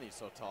lay it in. He's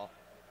so tall.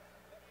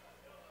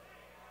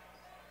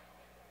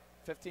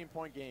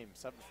 15-point game.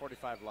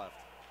 7:45 left.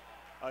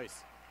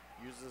 Ice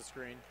uses the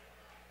screen.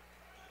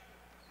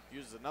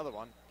 Uses another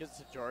one. Gives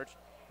it to George.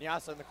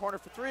 Niasa in the corner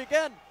for three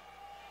again.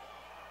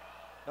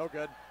 No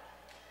good.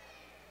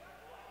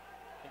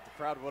 I think the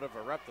crowd would have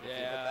erupted if he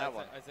hit that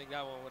one. I think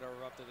that one would have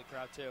erupted the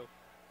crowd, too.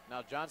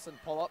 Now Johnson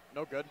pull up.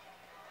 No good.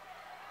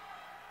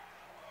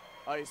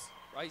 Ice.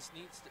 Rice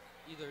needs to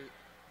either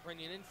bring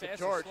it in To fast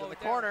George or slow in the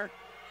it down. corner.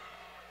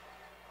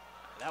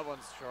 That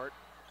one's short.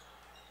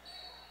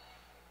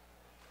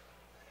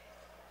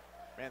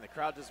 Man, the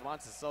crowd just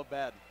wants it so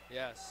bad.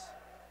 Yes.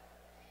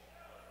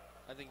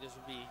 I think this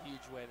would be a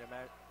huge win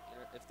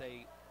if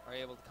they are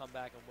able to come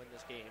back and win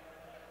this game.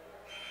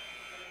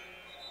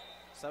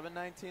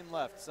 7:19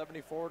 left.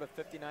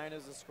 74-59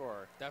 is the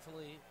score.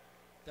 Definitely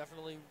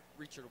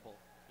reachable.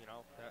 You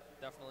know,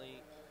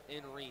 definitely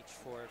in reach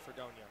for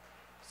Fredonia.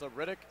 So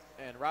Riddick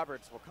and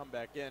Roberts will come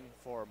back in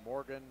for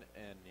Morgan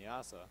and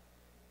Niasa.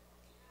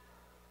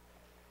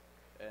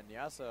 And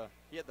Niasa,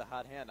 he had the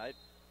hot hand. I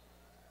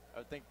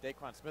would think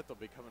Daquan Smith will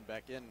be coming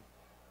back in.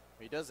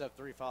 He does have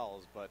 3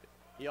 fouls, but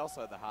he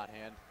also had the hot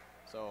hand.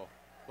 So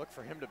look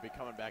for him to be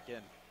coming back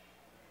in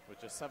with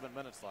just 7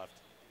 minutes left.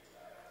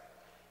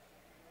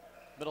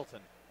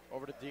 Middleton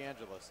over to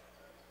DeAngelis.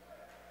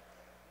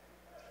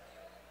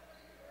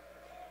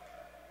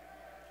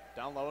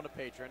 Down low into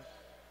Patron.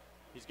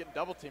 He's getting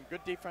double teamed.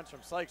 Good defense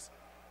from Sykes,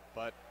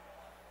 but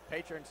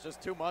Patron's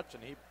just too much,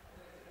 and he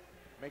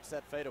makes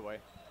that fade away.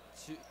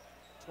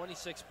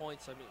 26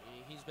 points. I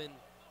mean, he's been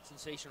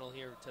sensational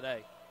here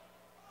today.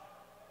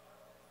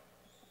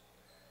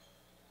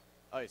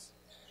 Ice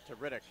to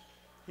Riddick.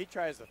 He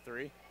tries the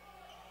 3.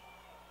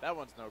 That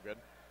one's no good.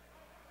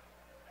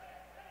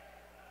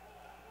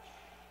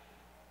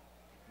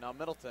 Now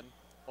Middleton,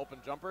 open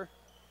jumper.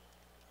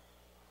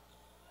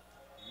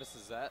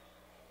 Misses that,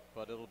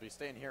 but it'll be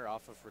staying here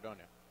off of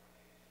Fredonia.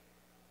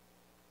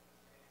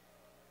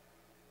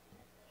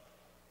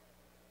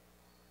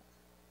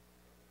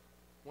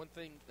 One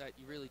thing that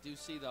you really do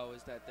see, though,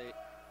 is that they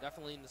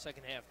definitely in the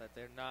second half that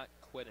they're not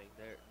quitting.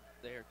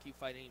 They're keep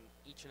fighting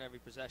each and every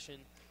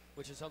possession,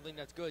 which is something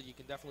that's good. You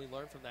can definitely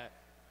learn from that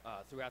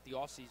throughout the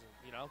offseason,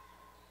 you know?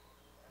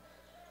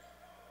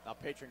 Now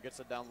Patron gets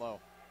it down low.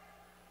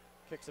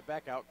 Kicks it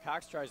back out.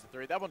 Cox tries the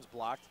 3. That one's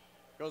blocked.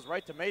 Goes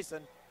right to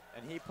Mason,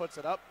 and he puts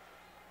it up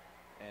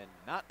and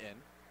not in.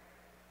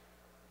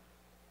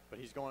 But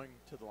he's going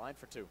to the line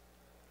for 2.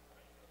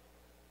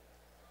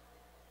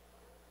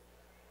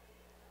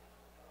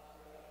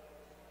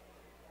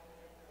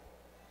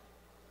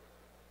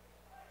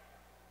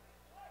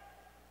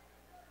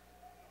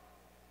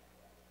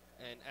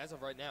 And as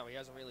of right now, he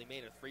hasn't really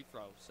made a free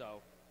throw,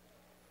 so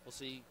we'll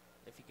see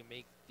if he can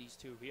make these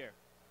 2 here.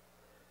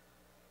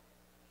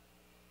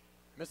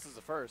 Misses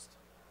the first.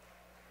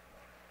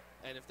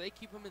 And if they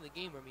keep him in the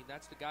game, I mean,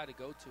 that's the guy to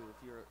go to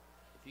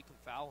if you can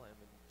foul him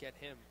and get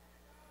him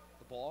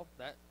the ball.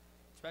 That,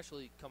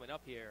 especially coming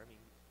up here, I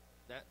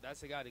mean,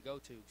 that's the guy to go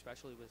to,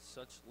 especially with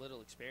such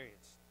little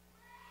experience.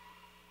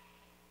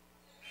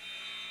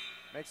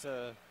 Makes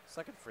a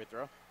second free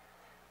throw.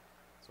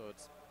 So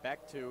it's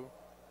back to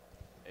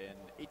an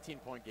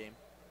 18-point game.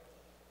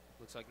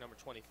 Looks like number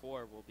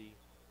 24 will be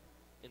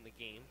in the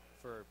game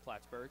for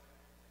Plattsburgh.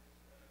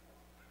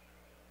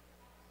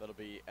 That'll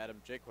be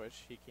Adam Jaquish.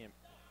 He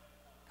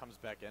comes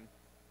back in.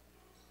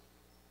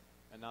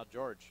 And now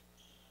George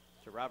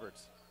to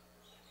Roberts.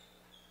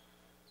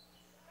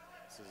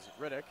 is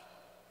Riddick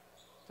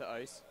to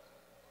Ice.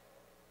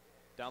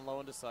 Down low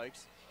into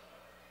Sykes.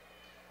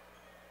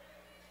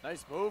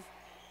 Nice move,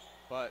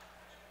 but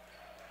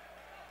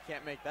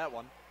can't make that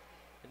one.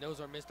 And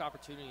those are missed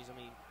opportunities. I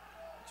mean,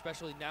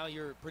 especially now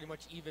you're pretty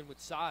much even with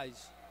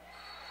size.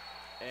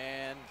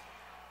 And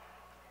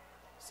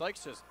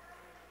Sykes just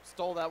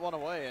stole that one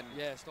away, and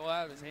yeah, stole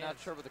out of his hands. Not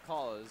sure what the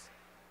call is.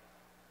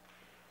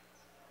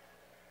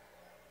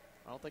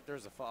 I don't think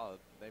there's a foul.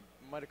 They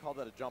might have called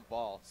that a jump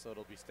ball, so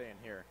it'll be staying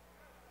here.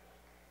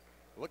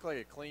 It looked like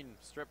a clean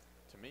strip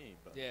to me,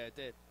 but yeah, it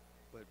did.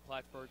 But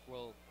Plattsburgh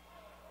will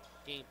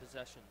gain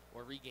possession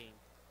or regain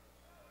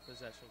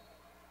possession.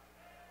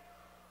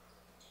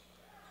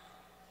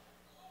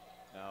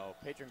 Now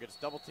Patron gets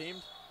double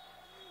teamed,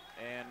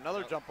 and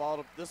another jump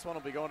ball. This one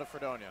will be going to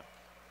Fredonia.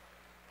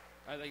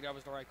 I think that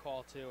was the right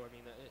call too. I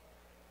mean,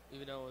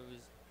 even though it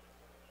was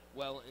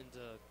well into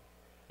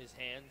his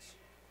hands,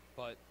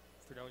 but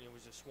Fredonia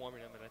was just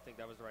swarming him, and I think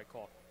that was the right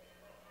call.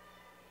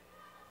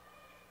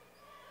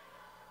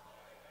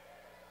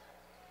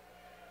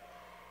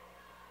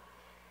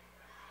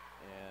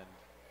 And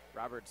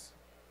Roberts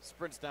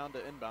sprints down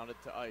to inbound it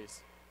to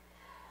Ice.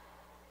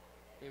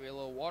 Maybe a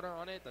little water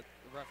on it. The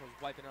ref was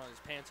wiping on his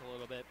pants a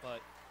little bit, but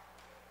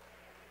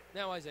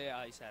now Isaiah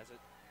Ice has it.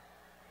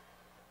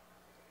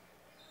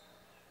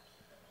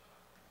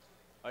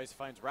 Ice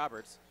finds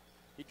Roberts.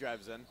 He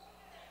drives in.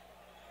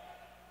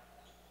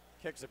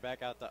 Kicks it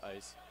back out to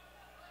Ice.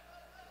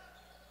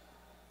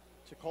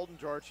 To Colton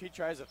George. He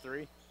tries a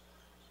three.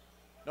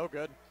 No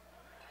good.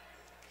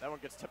 That one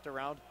gets tipped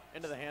around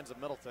into the hands of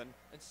Middleton.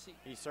 And see,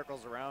 he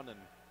circles around and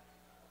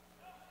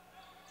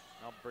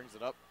now brings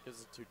it up.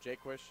 Gives it to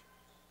Jaquish.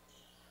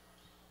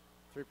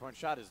 Three-point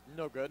shot is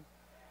no good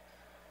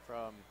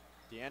from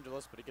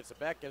DeAngelis, but he gets it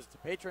back. Gives it to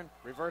Patron.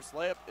 Reverse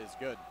layup is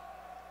good.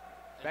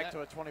 Back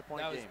to a 20-point game.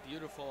 That was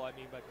beautiful, I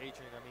mean, by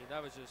Patron. I mean,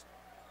 that was just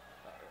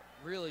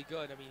really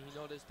good. I mean, he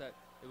noticed that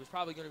it was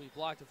probably going to be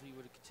blocked if he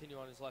would have continued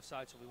on his left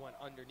side, so we went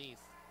underneath.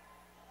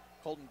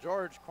 Colton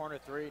George, corner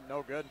three,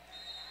 no good.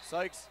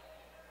 Sykes,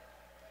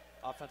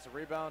 offensive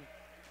rebound.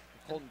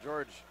 Colton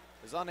George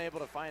is unable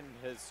to find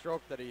his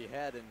stroke that he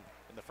had in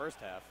the first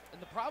half.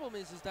 And the problem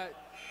is that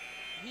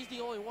he's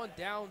the only one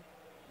down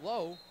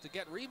low to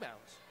get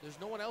rebounds. There's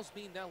no one else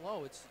being down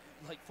low. It's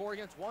like 4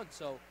 against 1,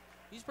 so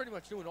he's pretty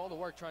much doing all the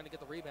work trying to get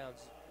the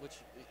rebounds, which,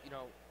 you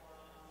know,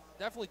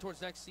 definitely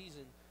towards next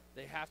season,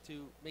 they have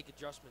to make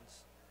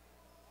adjustments.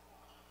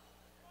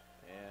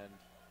 And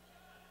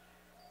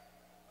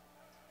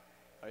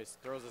Ice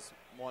throws this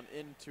one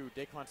into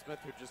Daquan Smith,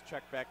 who just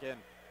checked back in.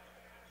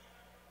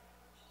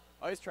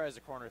 Ice tries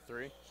a corner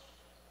three.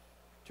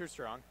 Too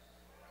strong.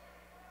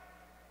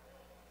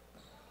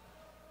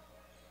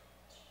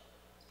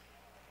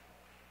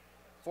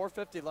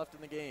 .450 left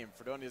in the game.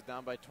 Fredonia's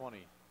down by 20.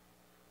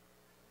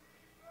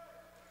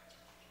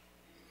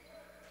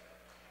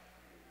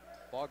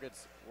 Ball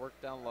gets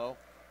worked down low.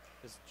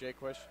 This is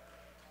Jaquish.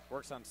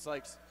 Works on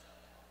Sykes.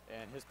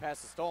 And his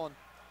pass is stolen.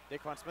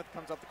 Daquan Smith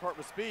comes up the court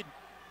with speed.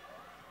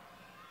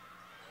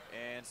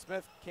 And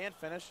Smith can't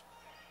finish.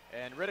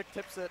 And Riddick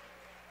tips it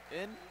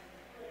in.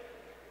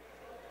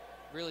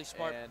 Really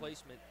smart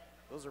placement.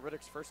 Those are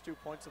Riddick's first 2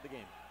 points of the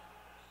game.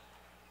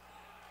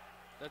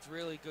 That's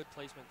really good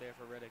placement there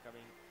for Riddick. I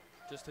mean,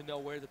 just to know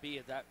where to be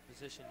at that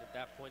position at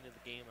that point in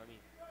the game. I mean,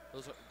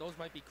 those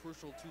might be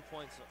crucial 2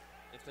 points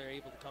if they're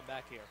able to come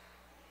back here.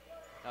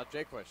 Now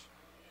Jaquish.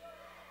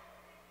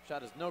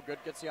 Shot is no good.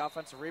 Gets the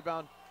offensive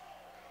rebound.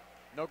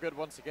 No good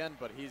once again,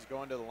 but he's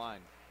going to the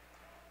line.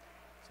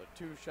 So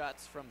 2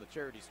 shots from the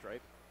charity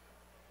stripe.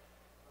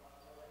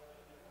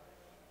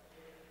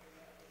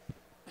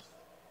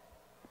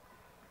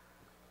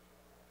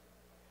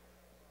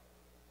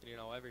 You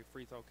know, every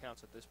free throw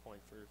counts at this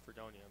point for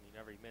Fredonia. I mean,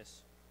 every miss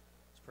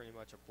is pretty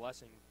much a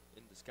blessing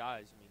in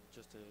disguise. I mean,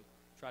 just to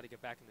try to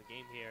get back in the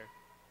game here.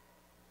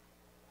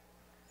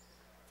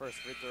 First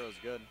free throw is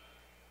good.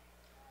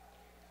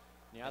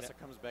 Nyasa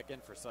comes back in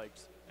for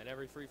Sykes. And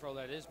every free throw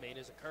that is made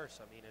is a curse.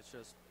 I mean, it's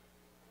just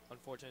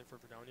unfortunate for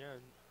Fredonia.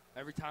 And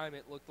every time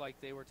it looked like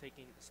they were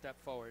taking a step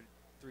forward,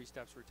 3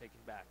 steps were taken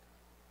back.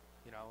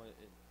 You know,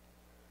 it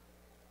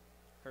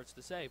hurts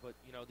to say, but,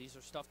 you know, these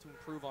are stuff to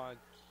improve on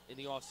in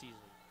the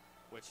offseason,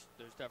 which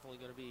there's definitely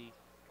going to be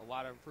a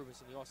lot of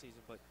improvements in the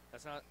offseason, but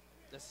that's not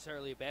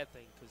necessarily a bad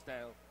thing, because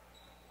now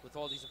with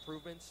all these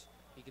improvements,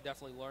 he can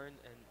definitely learn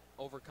and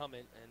overcome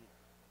it, and,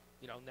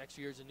 you know, next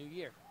year's a new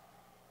year.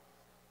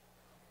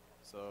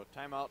 So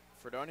timeout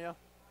Fredonia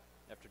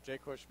after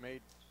Jaquish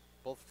made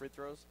both free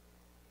throws.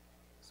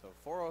 So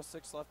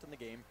 4:06 left in the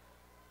game.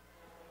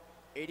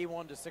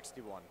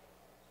 81-61.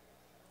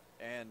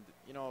 And,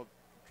 you know,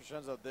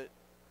 Crescenzo,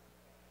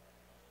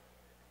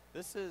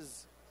 this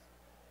is,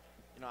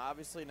 you know,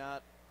 obviously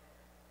not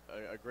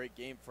a great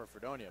game for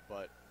Fredonia,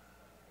 but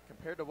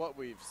compared to what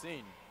we've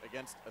seen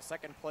against a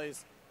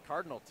second-place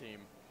Cardinal team,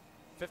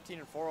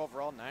 15-4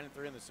 overall,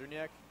 9-3 in the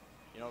SUNYAC,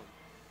 you know,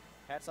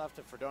 hats off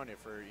to Fredonia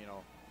for, you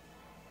know,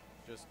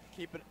 just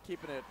keeping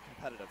it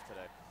competitive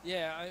today.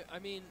 Yeah, I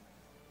mean,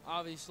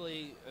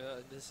 obviously,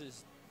 this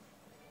is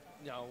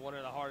one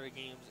of the harder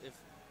games, if,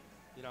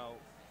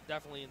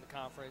 definitely in the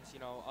conference,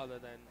 other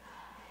than,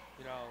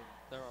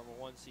 their number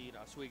 1 seed,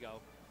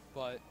 Oswego.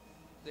 But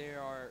they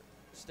are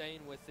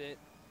staying with it,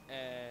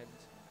 and,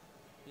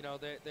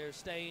 they're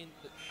staying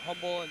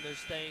humble and they're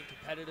staying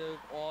competitive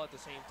all at the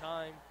same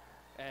time.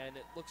 And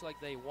it looks like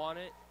they want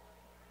it,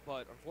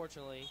 but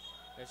unfortunately,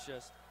 it's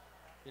just,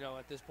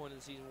 at this point in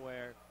the season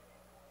where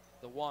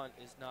the want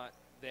is not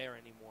there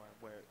anymore,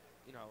 where,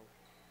 you're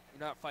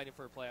not fighting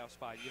for a playoff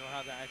spot. You don't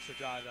have that extra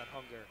drive, that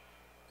hunger,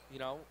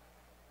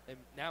 and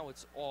now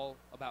it's all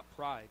about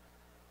pride,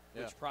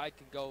 which pride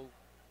can go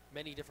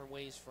many different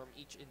ways from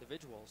each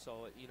individual.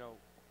 So,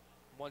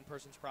 one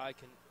person's pride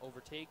can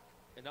overtake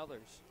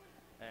another's,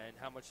 and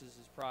how much does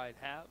his pride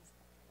have?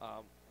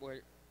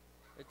 We're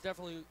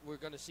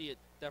going to see it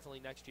definitely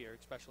next year,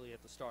 especially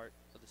at the start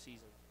of the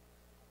season.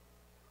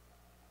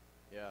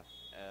 Yeah.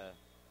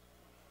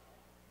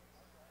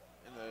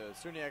 In the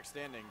SUNY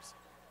standings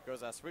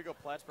goes Oswego,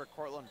 Plattsburgh,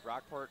 Cortland,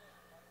 Rockport,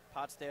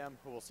 Potsdam,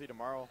 who we'll see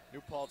tomorrow,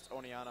 New Paltz,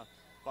 Oneonta,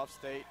 Buff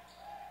State,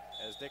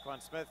 as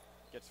Daquan Smith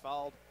gets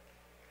fouled,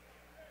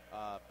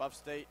 Buff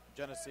State,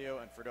 Geneseo,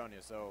 and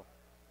Fredonia. So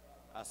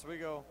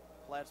Oswego,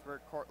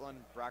 Plattsburgh,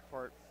 Cortland,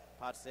 Rockport,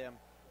 Potsdam,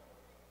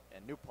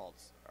 and New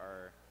Paltz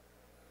are,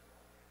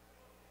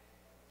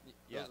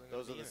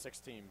 those are the 6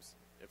 teams.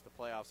 If the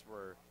playoffs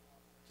were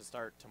to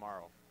start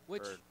tomorrow, or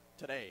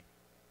today,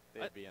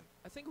 they'd be in.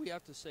 I think we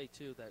have to say,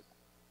 too, that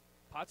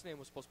Potsdam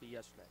was supposed to be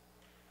yesterday.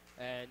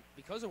 And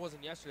because it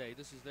wasn't yesterday,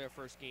 this is their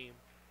first game,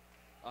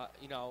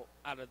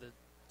 out of the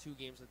 2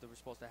 games that they were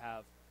supposed to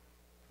have.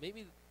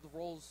 Maybe the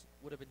roles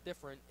would have been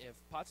different if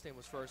Potsdam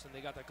was first and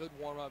they got that good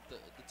warm-up,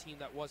 the team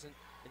that wasn't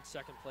in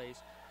second place,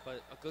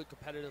 but a good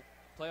competitive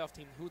playoff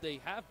team who they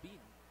have beaten.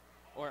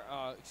 Or,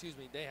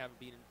 they haven't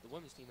beaten. The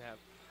women's team have.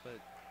 But,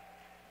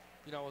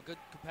 a good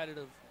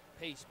competitive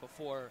pace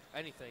before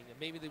anything. And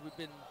maybe they would have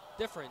been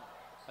different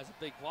as a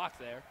big block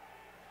there.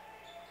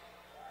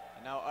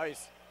 And now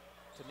ice.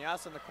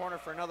 Tanyasa in the corner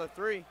for another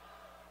 3.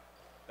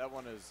 That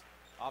one is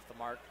off the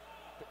mark.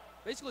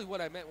 Basically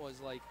what I meant was,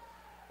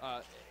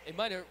 it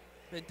might have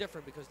been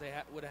different because they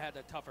would have had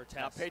a tougher test.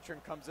 Now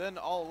Patron comes in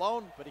all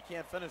alone, but he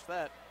can't finish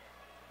that.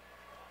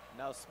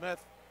 Now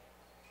Smith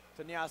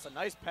to Nyasa.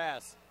 Nice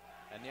pass.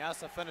 And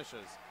Nyasa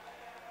finishes.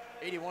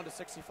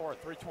 81-64,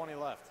 3:20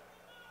 left.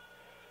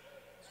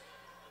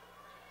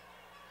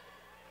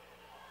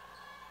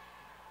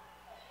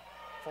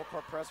 Full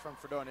court press from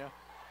Fredonia.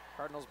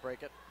 Cardinals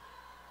break it.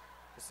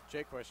 This is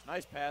Jaquish.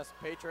 Nice pass.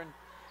 Patron.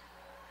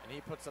 And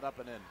he puts it up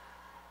and in.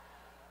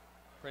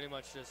 Pretty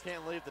much just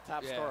can't leave the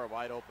top scorer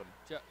wide open.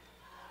 It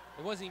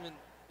wasn't even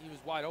he was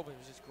wide open. It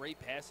was just great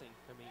passing.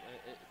 I mean,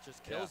 it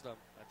just kills them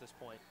at this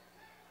point.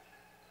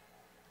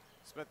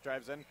 Smith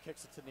drives in,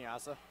 kicks it to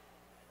Nyasa.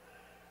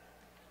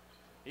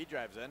 He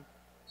drives in,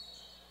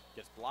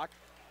 gets blocked,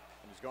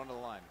 and he's going to the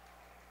line.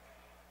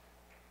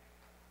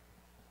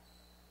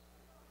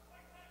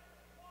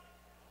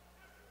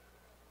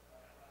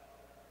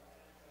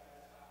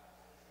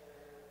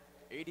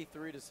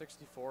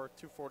 (83-64),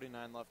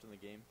 2:49 left in the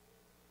game.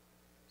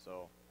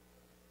 So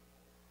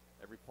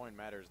every point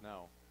matters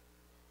now.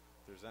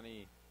 If there's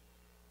any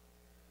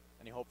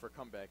hope for a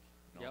comeback,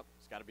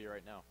 it's got to be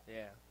right now.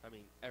 Yeah, I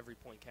mean, every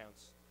point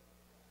counts.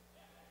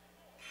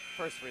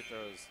 First free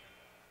throws.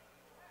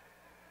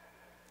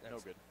 No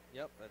good.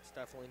 Yep, that's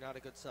definitely not a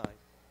good sign.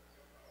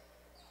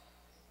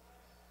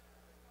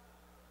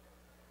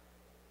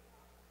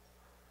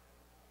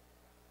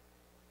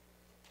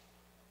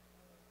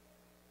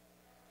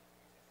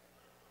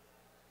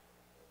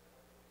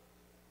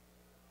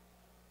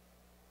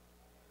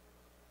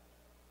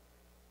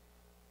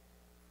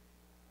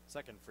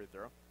 Second free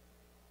throw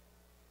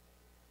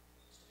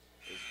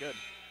is good.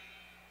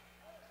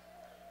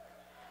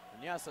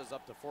 And Nyasa's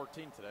up to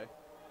 14 today.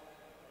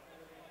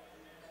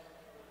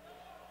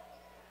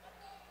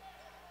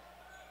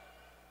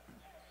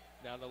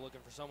 Now they're looking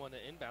for someone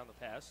to inbound the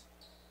pass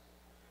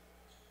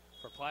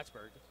for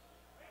Plattsburgh.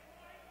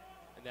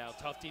 And now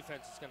tough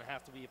defense is going to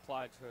have to be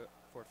applied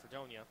for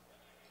Fredonia.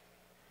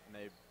 And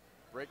they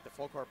break the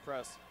full court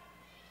press.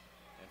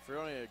 And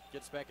Fredonia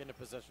gets back into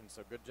position,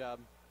 so good job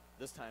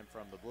this time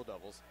from the Blue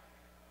Devils.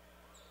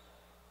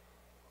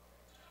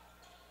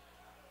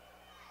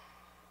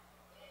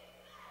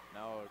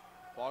 Now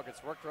ball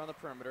gets worked around the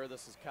perimeter.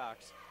 This is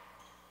Cox.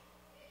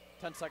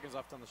 10 seconds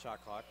left on the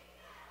shot clock.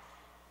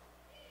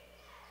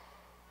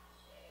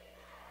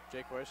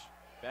 Jaquish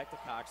back to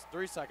Cox.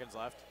 3 seconds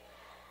left.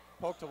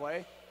 Poked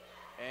away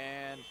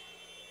and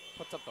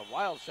puts up the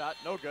wild shot.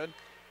 No good.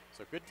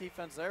 So good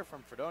defense there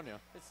from Fredonia.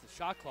 It's the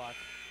shot clock.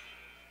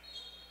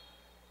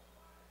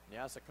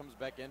 Nyasa comes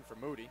back in for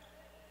Moody.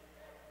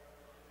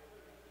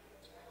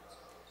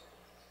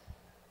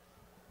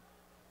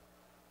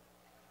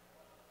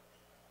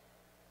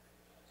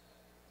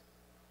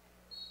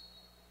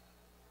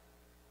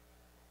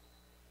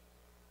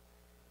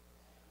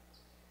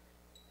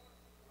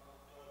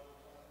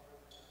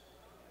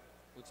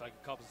 Looks like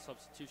a couple of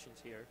substitutions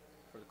here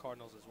for the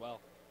Cardinals as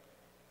well.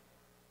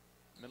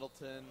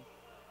 Middleton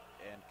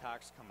and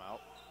Cox come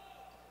out.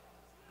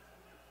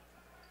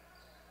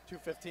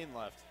 2:15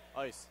 left.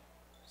 Ice.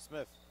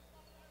 Smith.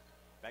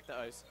 Back to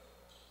ice.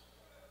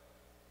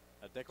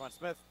 Daquan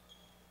Smith.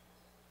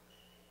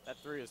 That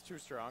three is too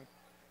strong.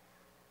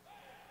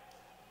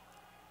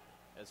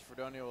 As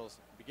Fredonia will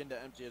begin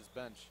to empty its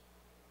bench.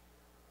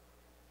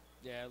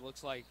 Yeah, it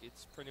looks like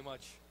it's pretty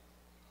much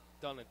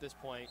done at this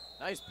point.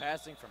 Nice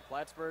passing from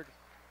Plattsburgh.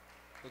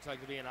 Looks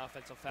like to be an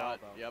offensive foul,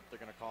 But, though. yep, they're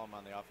going to call him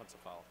on the offensive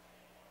foul.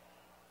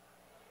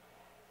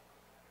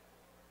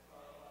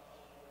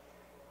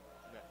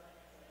 Yeah,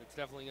 it's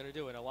definitely going to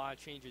do it. A lot of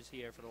changes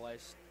here for the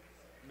last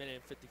minute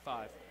and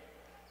 55.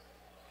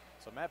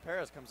 So Matt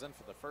Perez comes in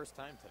for the first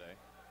time today.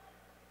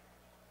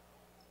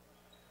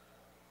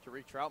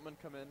 Tariq Troutman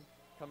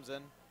comes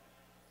in.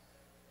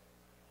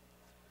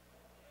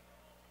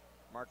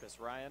 Marcus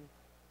Ryan,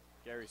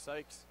 Gary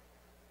Sykes,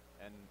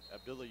 and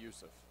Abdullah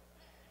Yusuf.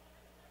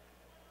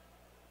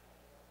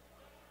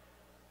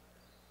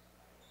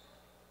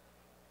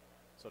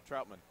 So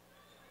Troutman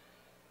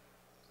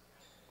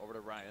over to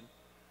Ryan.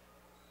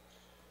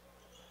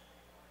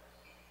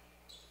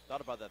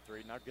 Thought about that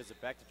three, now gives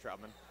it back to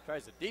Troutman.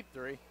 Tries a deep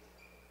three.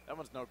 That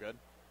one's no good.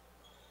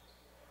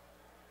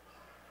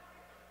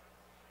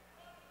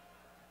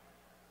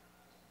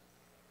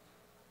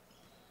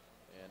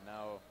 And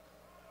now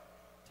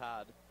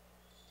Todd.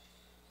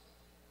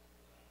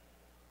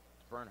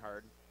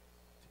 Bernhard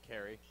to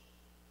Carey.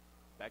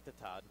 Back to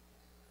Todd.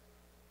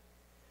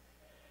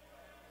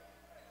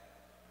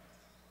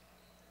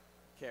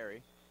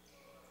 Carey.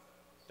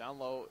 Down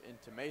low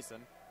into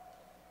Mason.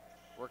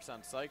 Works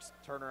on Sykes.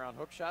 Turnaround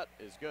hook shot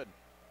is good.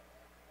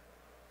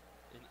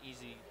 An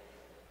easy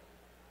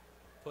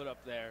put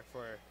up there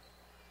for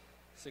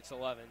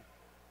 6'11".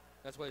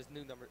 That's what his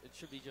new number, it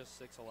should be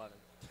just 6'11".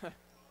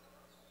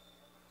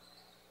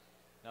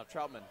 Now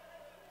Troutman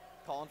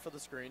calling for the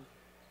screen.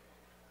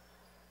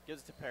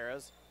 Gives it to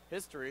Perez.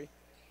 History.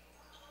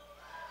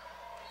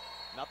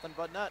 Nothing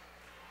but net.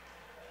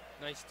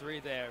 Nice three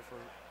there for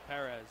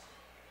Perez.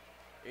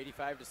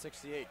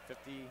 85-68,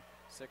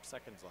 56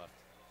 seconds left.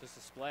 Just a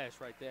splash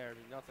right there. I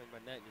mean, nothing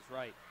but net is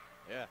right.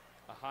 Yeah.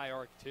 A high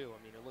arc, too. I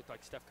mean, it looked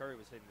like Steph Curry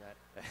was hitting that.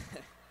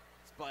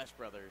 Splash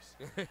Brothers.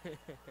 Can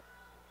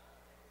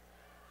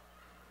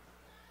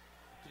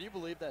you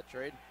believe that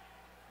trade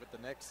with the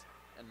Knicks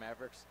and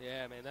Mavericks?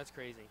 Yeah, man, that's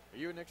crazy. Are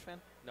you a Knicks fan?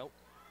 Nope.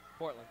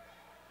 Portland.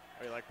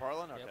 Oh, you like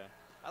Portland? Yep. Okay.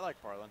 I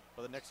like Portland,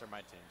 but the Knicks are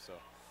my team, so.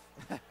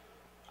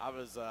 I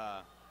was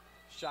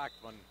shocked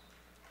when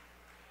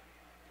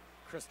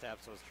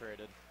Kristaps was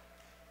traded.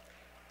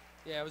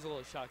 Yeah, I was a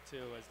little shocked,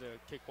 too, as the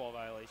kickball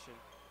violation.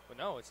 But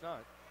no, it's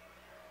not.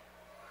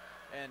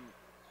 And,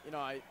 you know,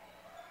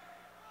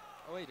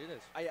 Oh, wait, it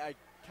is. I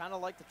kind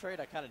of like the trade.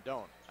 I kind of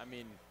don't. I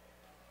mean,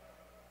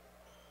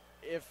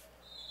 if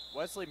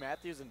Wesley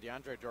Matthews and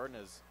DeAndre Jordan,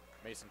 as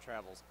Mason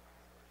travels,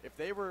 if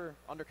they were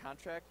under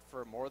contract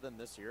for more than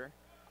this year,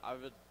 I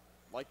would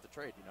like the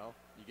trade, you know.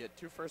 You get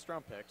 2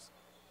 first-round picks,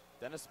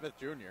 Dennis Smith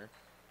Jr.,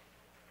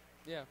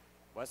 Yeah.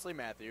 Wesley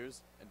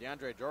Matthews, and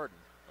DeAndre Jordan.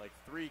 Like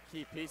 3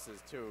 key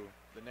pieces to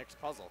the Knicks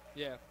puzzle.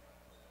 Yeah.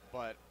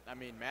 But, I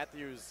mean,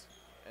 Matthews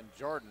and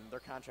Jordan, their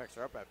contracts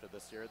are up after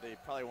this year. They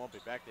probably won't be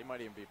back. They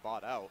might even be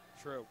bought out.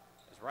 True.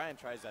 As Ryan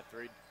tries that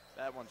three,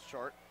 that one's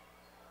short.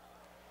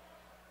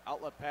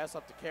 Outlet pass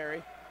up to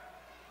Carey.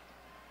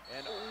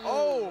 And,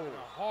 oh!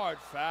 A hard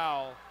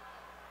foul.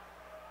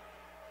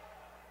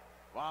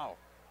 Wow.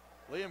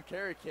 Liam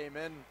Carey came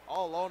in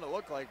all alone, it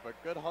looked like, but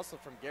good hustle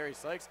from Gary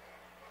Sykes.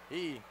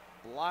 He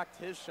blocked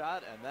his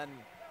shot and then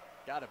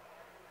got a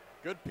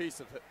good piece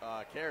of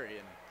Carey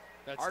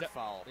and hard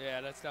foul.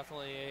 Yeah, that's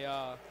definitely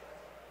a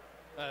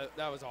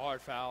that was a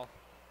hard foul.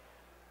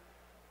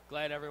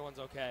 Glad everyone's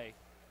okay.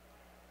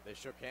 They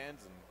shook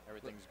hands and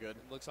everything's good.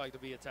 It looks like to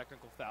be a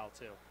technical foul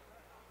too.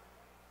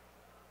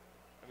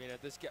 I mean,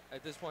 at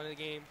this point in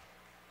the game,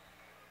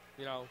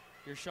 you know,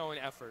 you're showing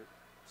effort.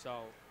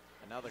 So.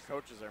 And now the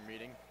coaches are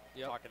meeting,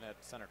 talking at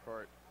center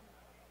court.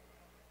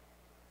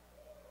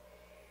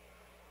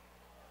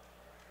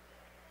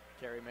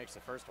 Carey makes the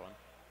first one.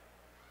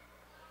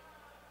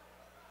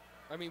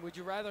 I mean, would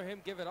you rather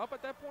him give it up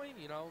at that point?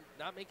 You know,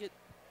 not make it.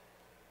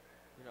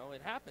 You know,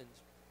 it happens.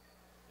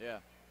 Yeah.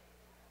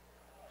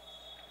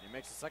 He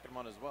makes the second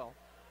one as well.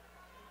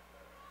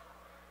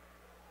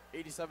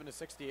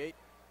 87-68.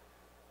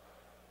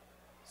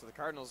 So the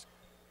Cardinals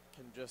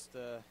can just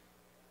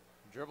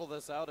dribble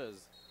this out as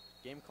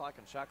game clock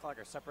and shot clock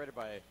are separated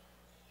by,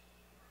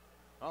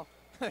 well,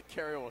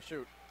 Carey will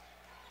shoot.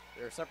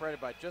 They're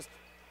separated by just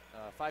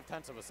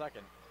 0.5 of a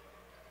second.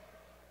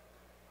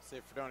 See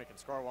if Fredonia can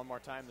score one more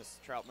time. This is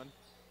Troutman.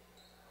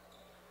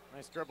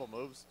 Nice dribble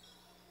moves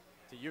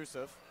to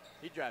Yusuf.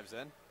 He drives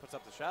in, puts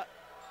up the shot,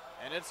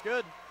 and it's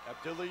good.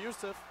 Abdullah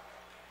Yusuf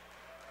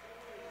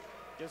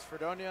gives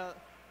Fredonia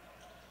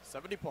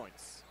 70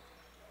 points.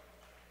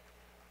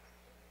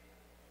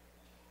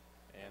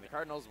 And the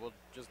Cardinals will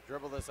just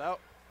dribble this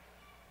out.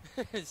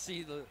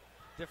 See the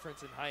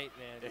difference in height,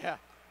 man. Yeah,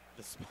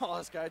 the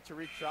smallest guy,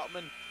 Tariq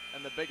Troutman,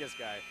 and the biggest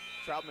guy.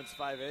 Troutman's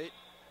 5'8",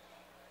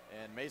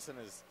 and Mason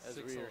is, as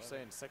we were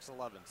saying,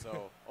 6'11",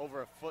 so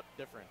over a foot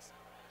difference.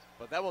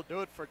 But that will do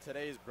it for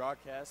today's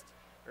broadcast,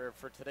 or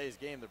for today's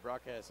game. The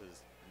broadcast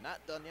is not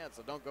done yet,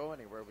 so don't go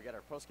anywhere. We got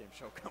our post-game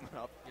show coming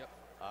up. Yep.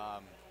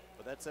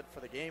 But that's it for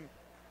the game.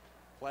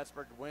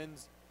 Plattsburgh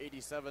wins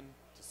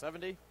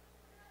 87-70.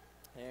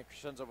 And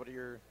Crescenzo, what are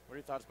your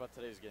thoughts about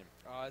today's game?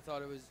 I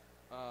thought it was.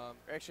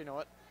 Actually, you know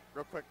what?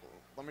 Real quick,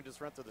 let me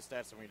just run through the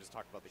stats and we can just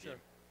talk about the Sure.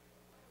 game.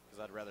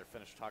 Because I'd rather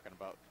finish talking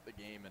about the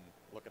game and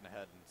looking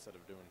ahead instead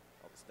of doing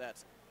all the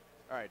stats.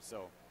 All right,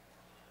 so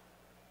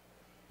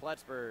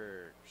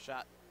Plattsburgh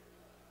shot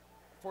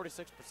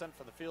 46%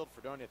 from the field,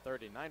 Fredonia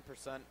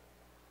 39%.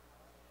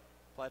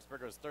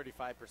 Plattsburgh was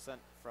 35%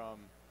 from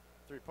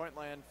three-point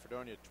land,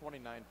 Fredonia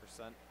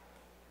 29%.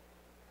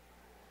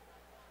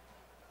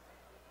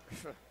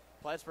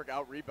 Plattsburgh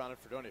out-rebounded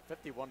Fredonia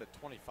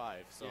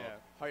 51-25, so Yeah.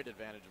 height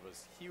advantage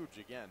was huge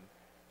again.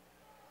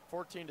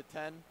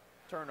 14-10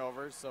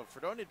 turnovers, so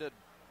Fredonia did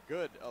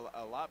good,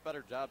 a lot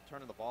better job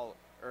turning the ball,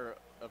 or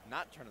of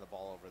not turning the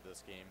ball over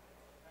this game,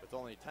 with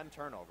only 10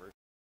 turnovers.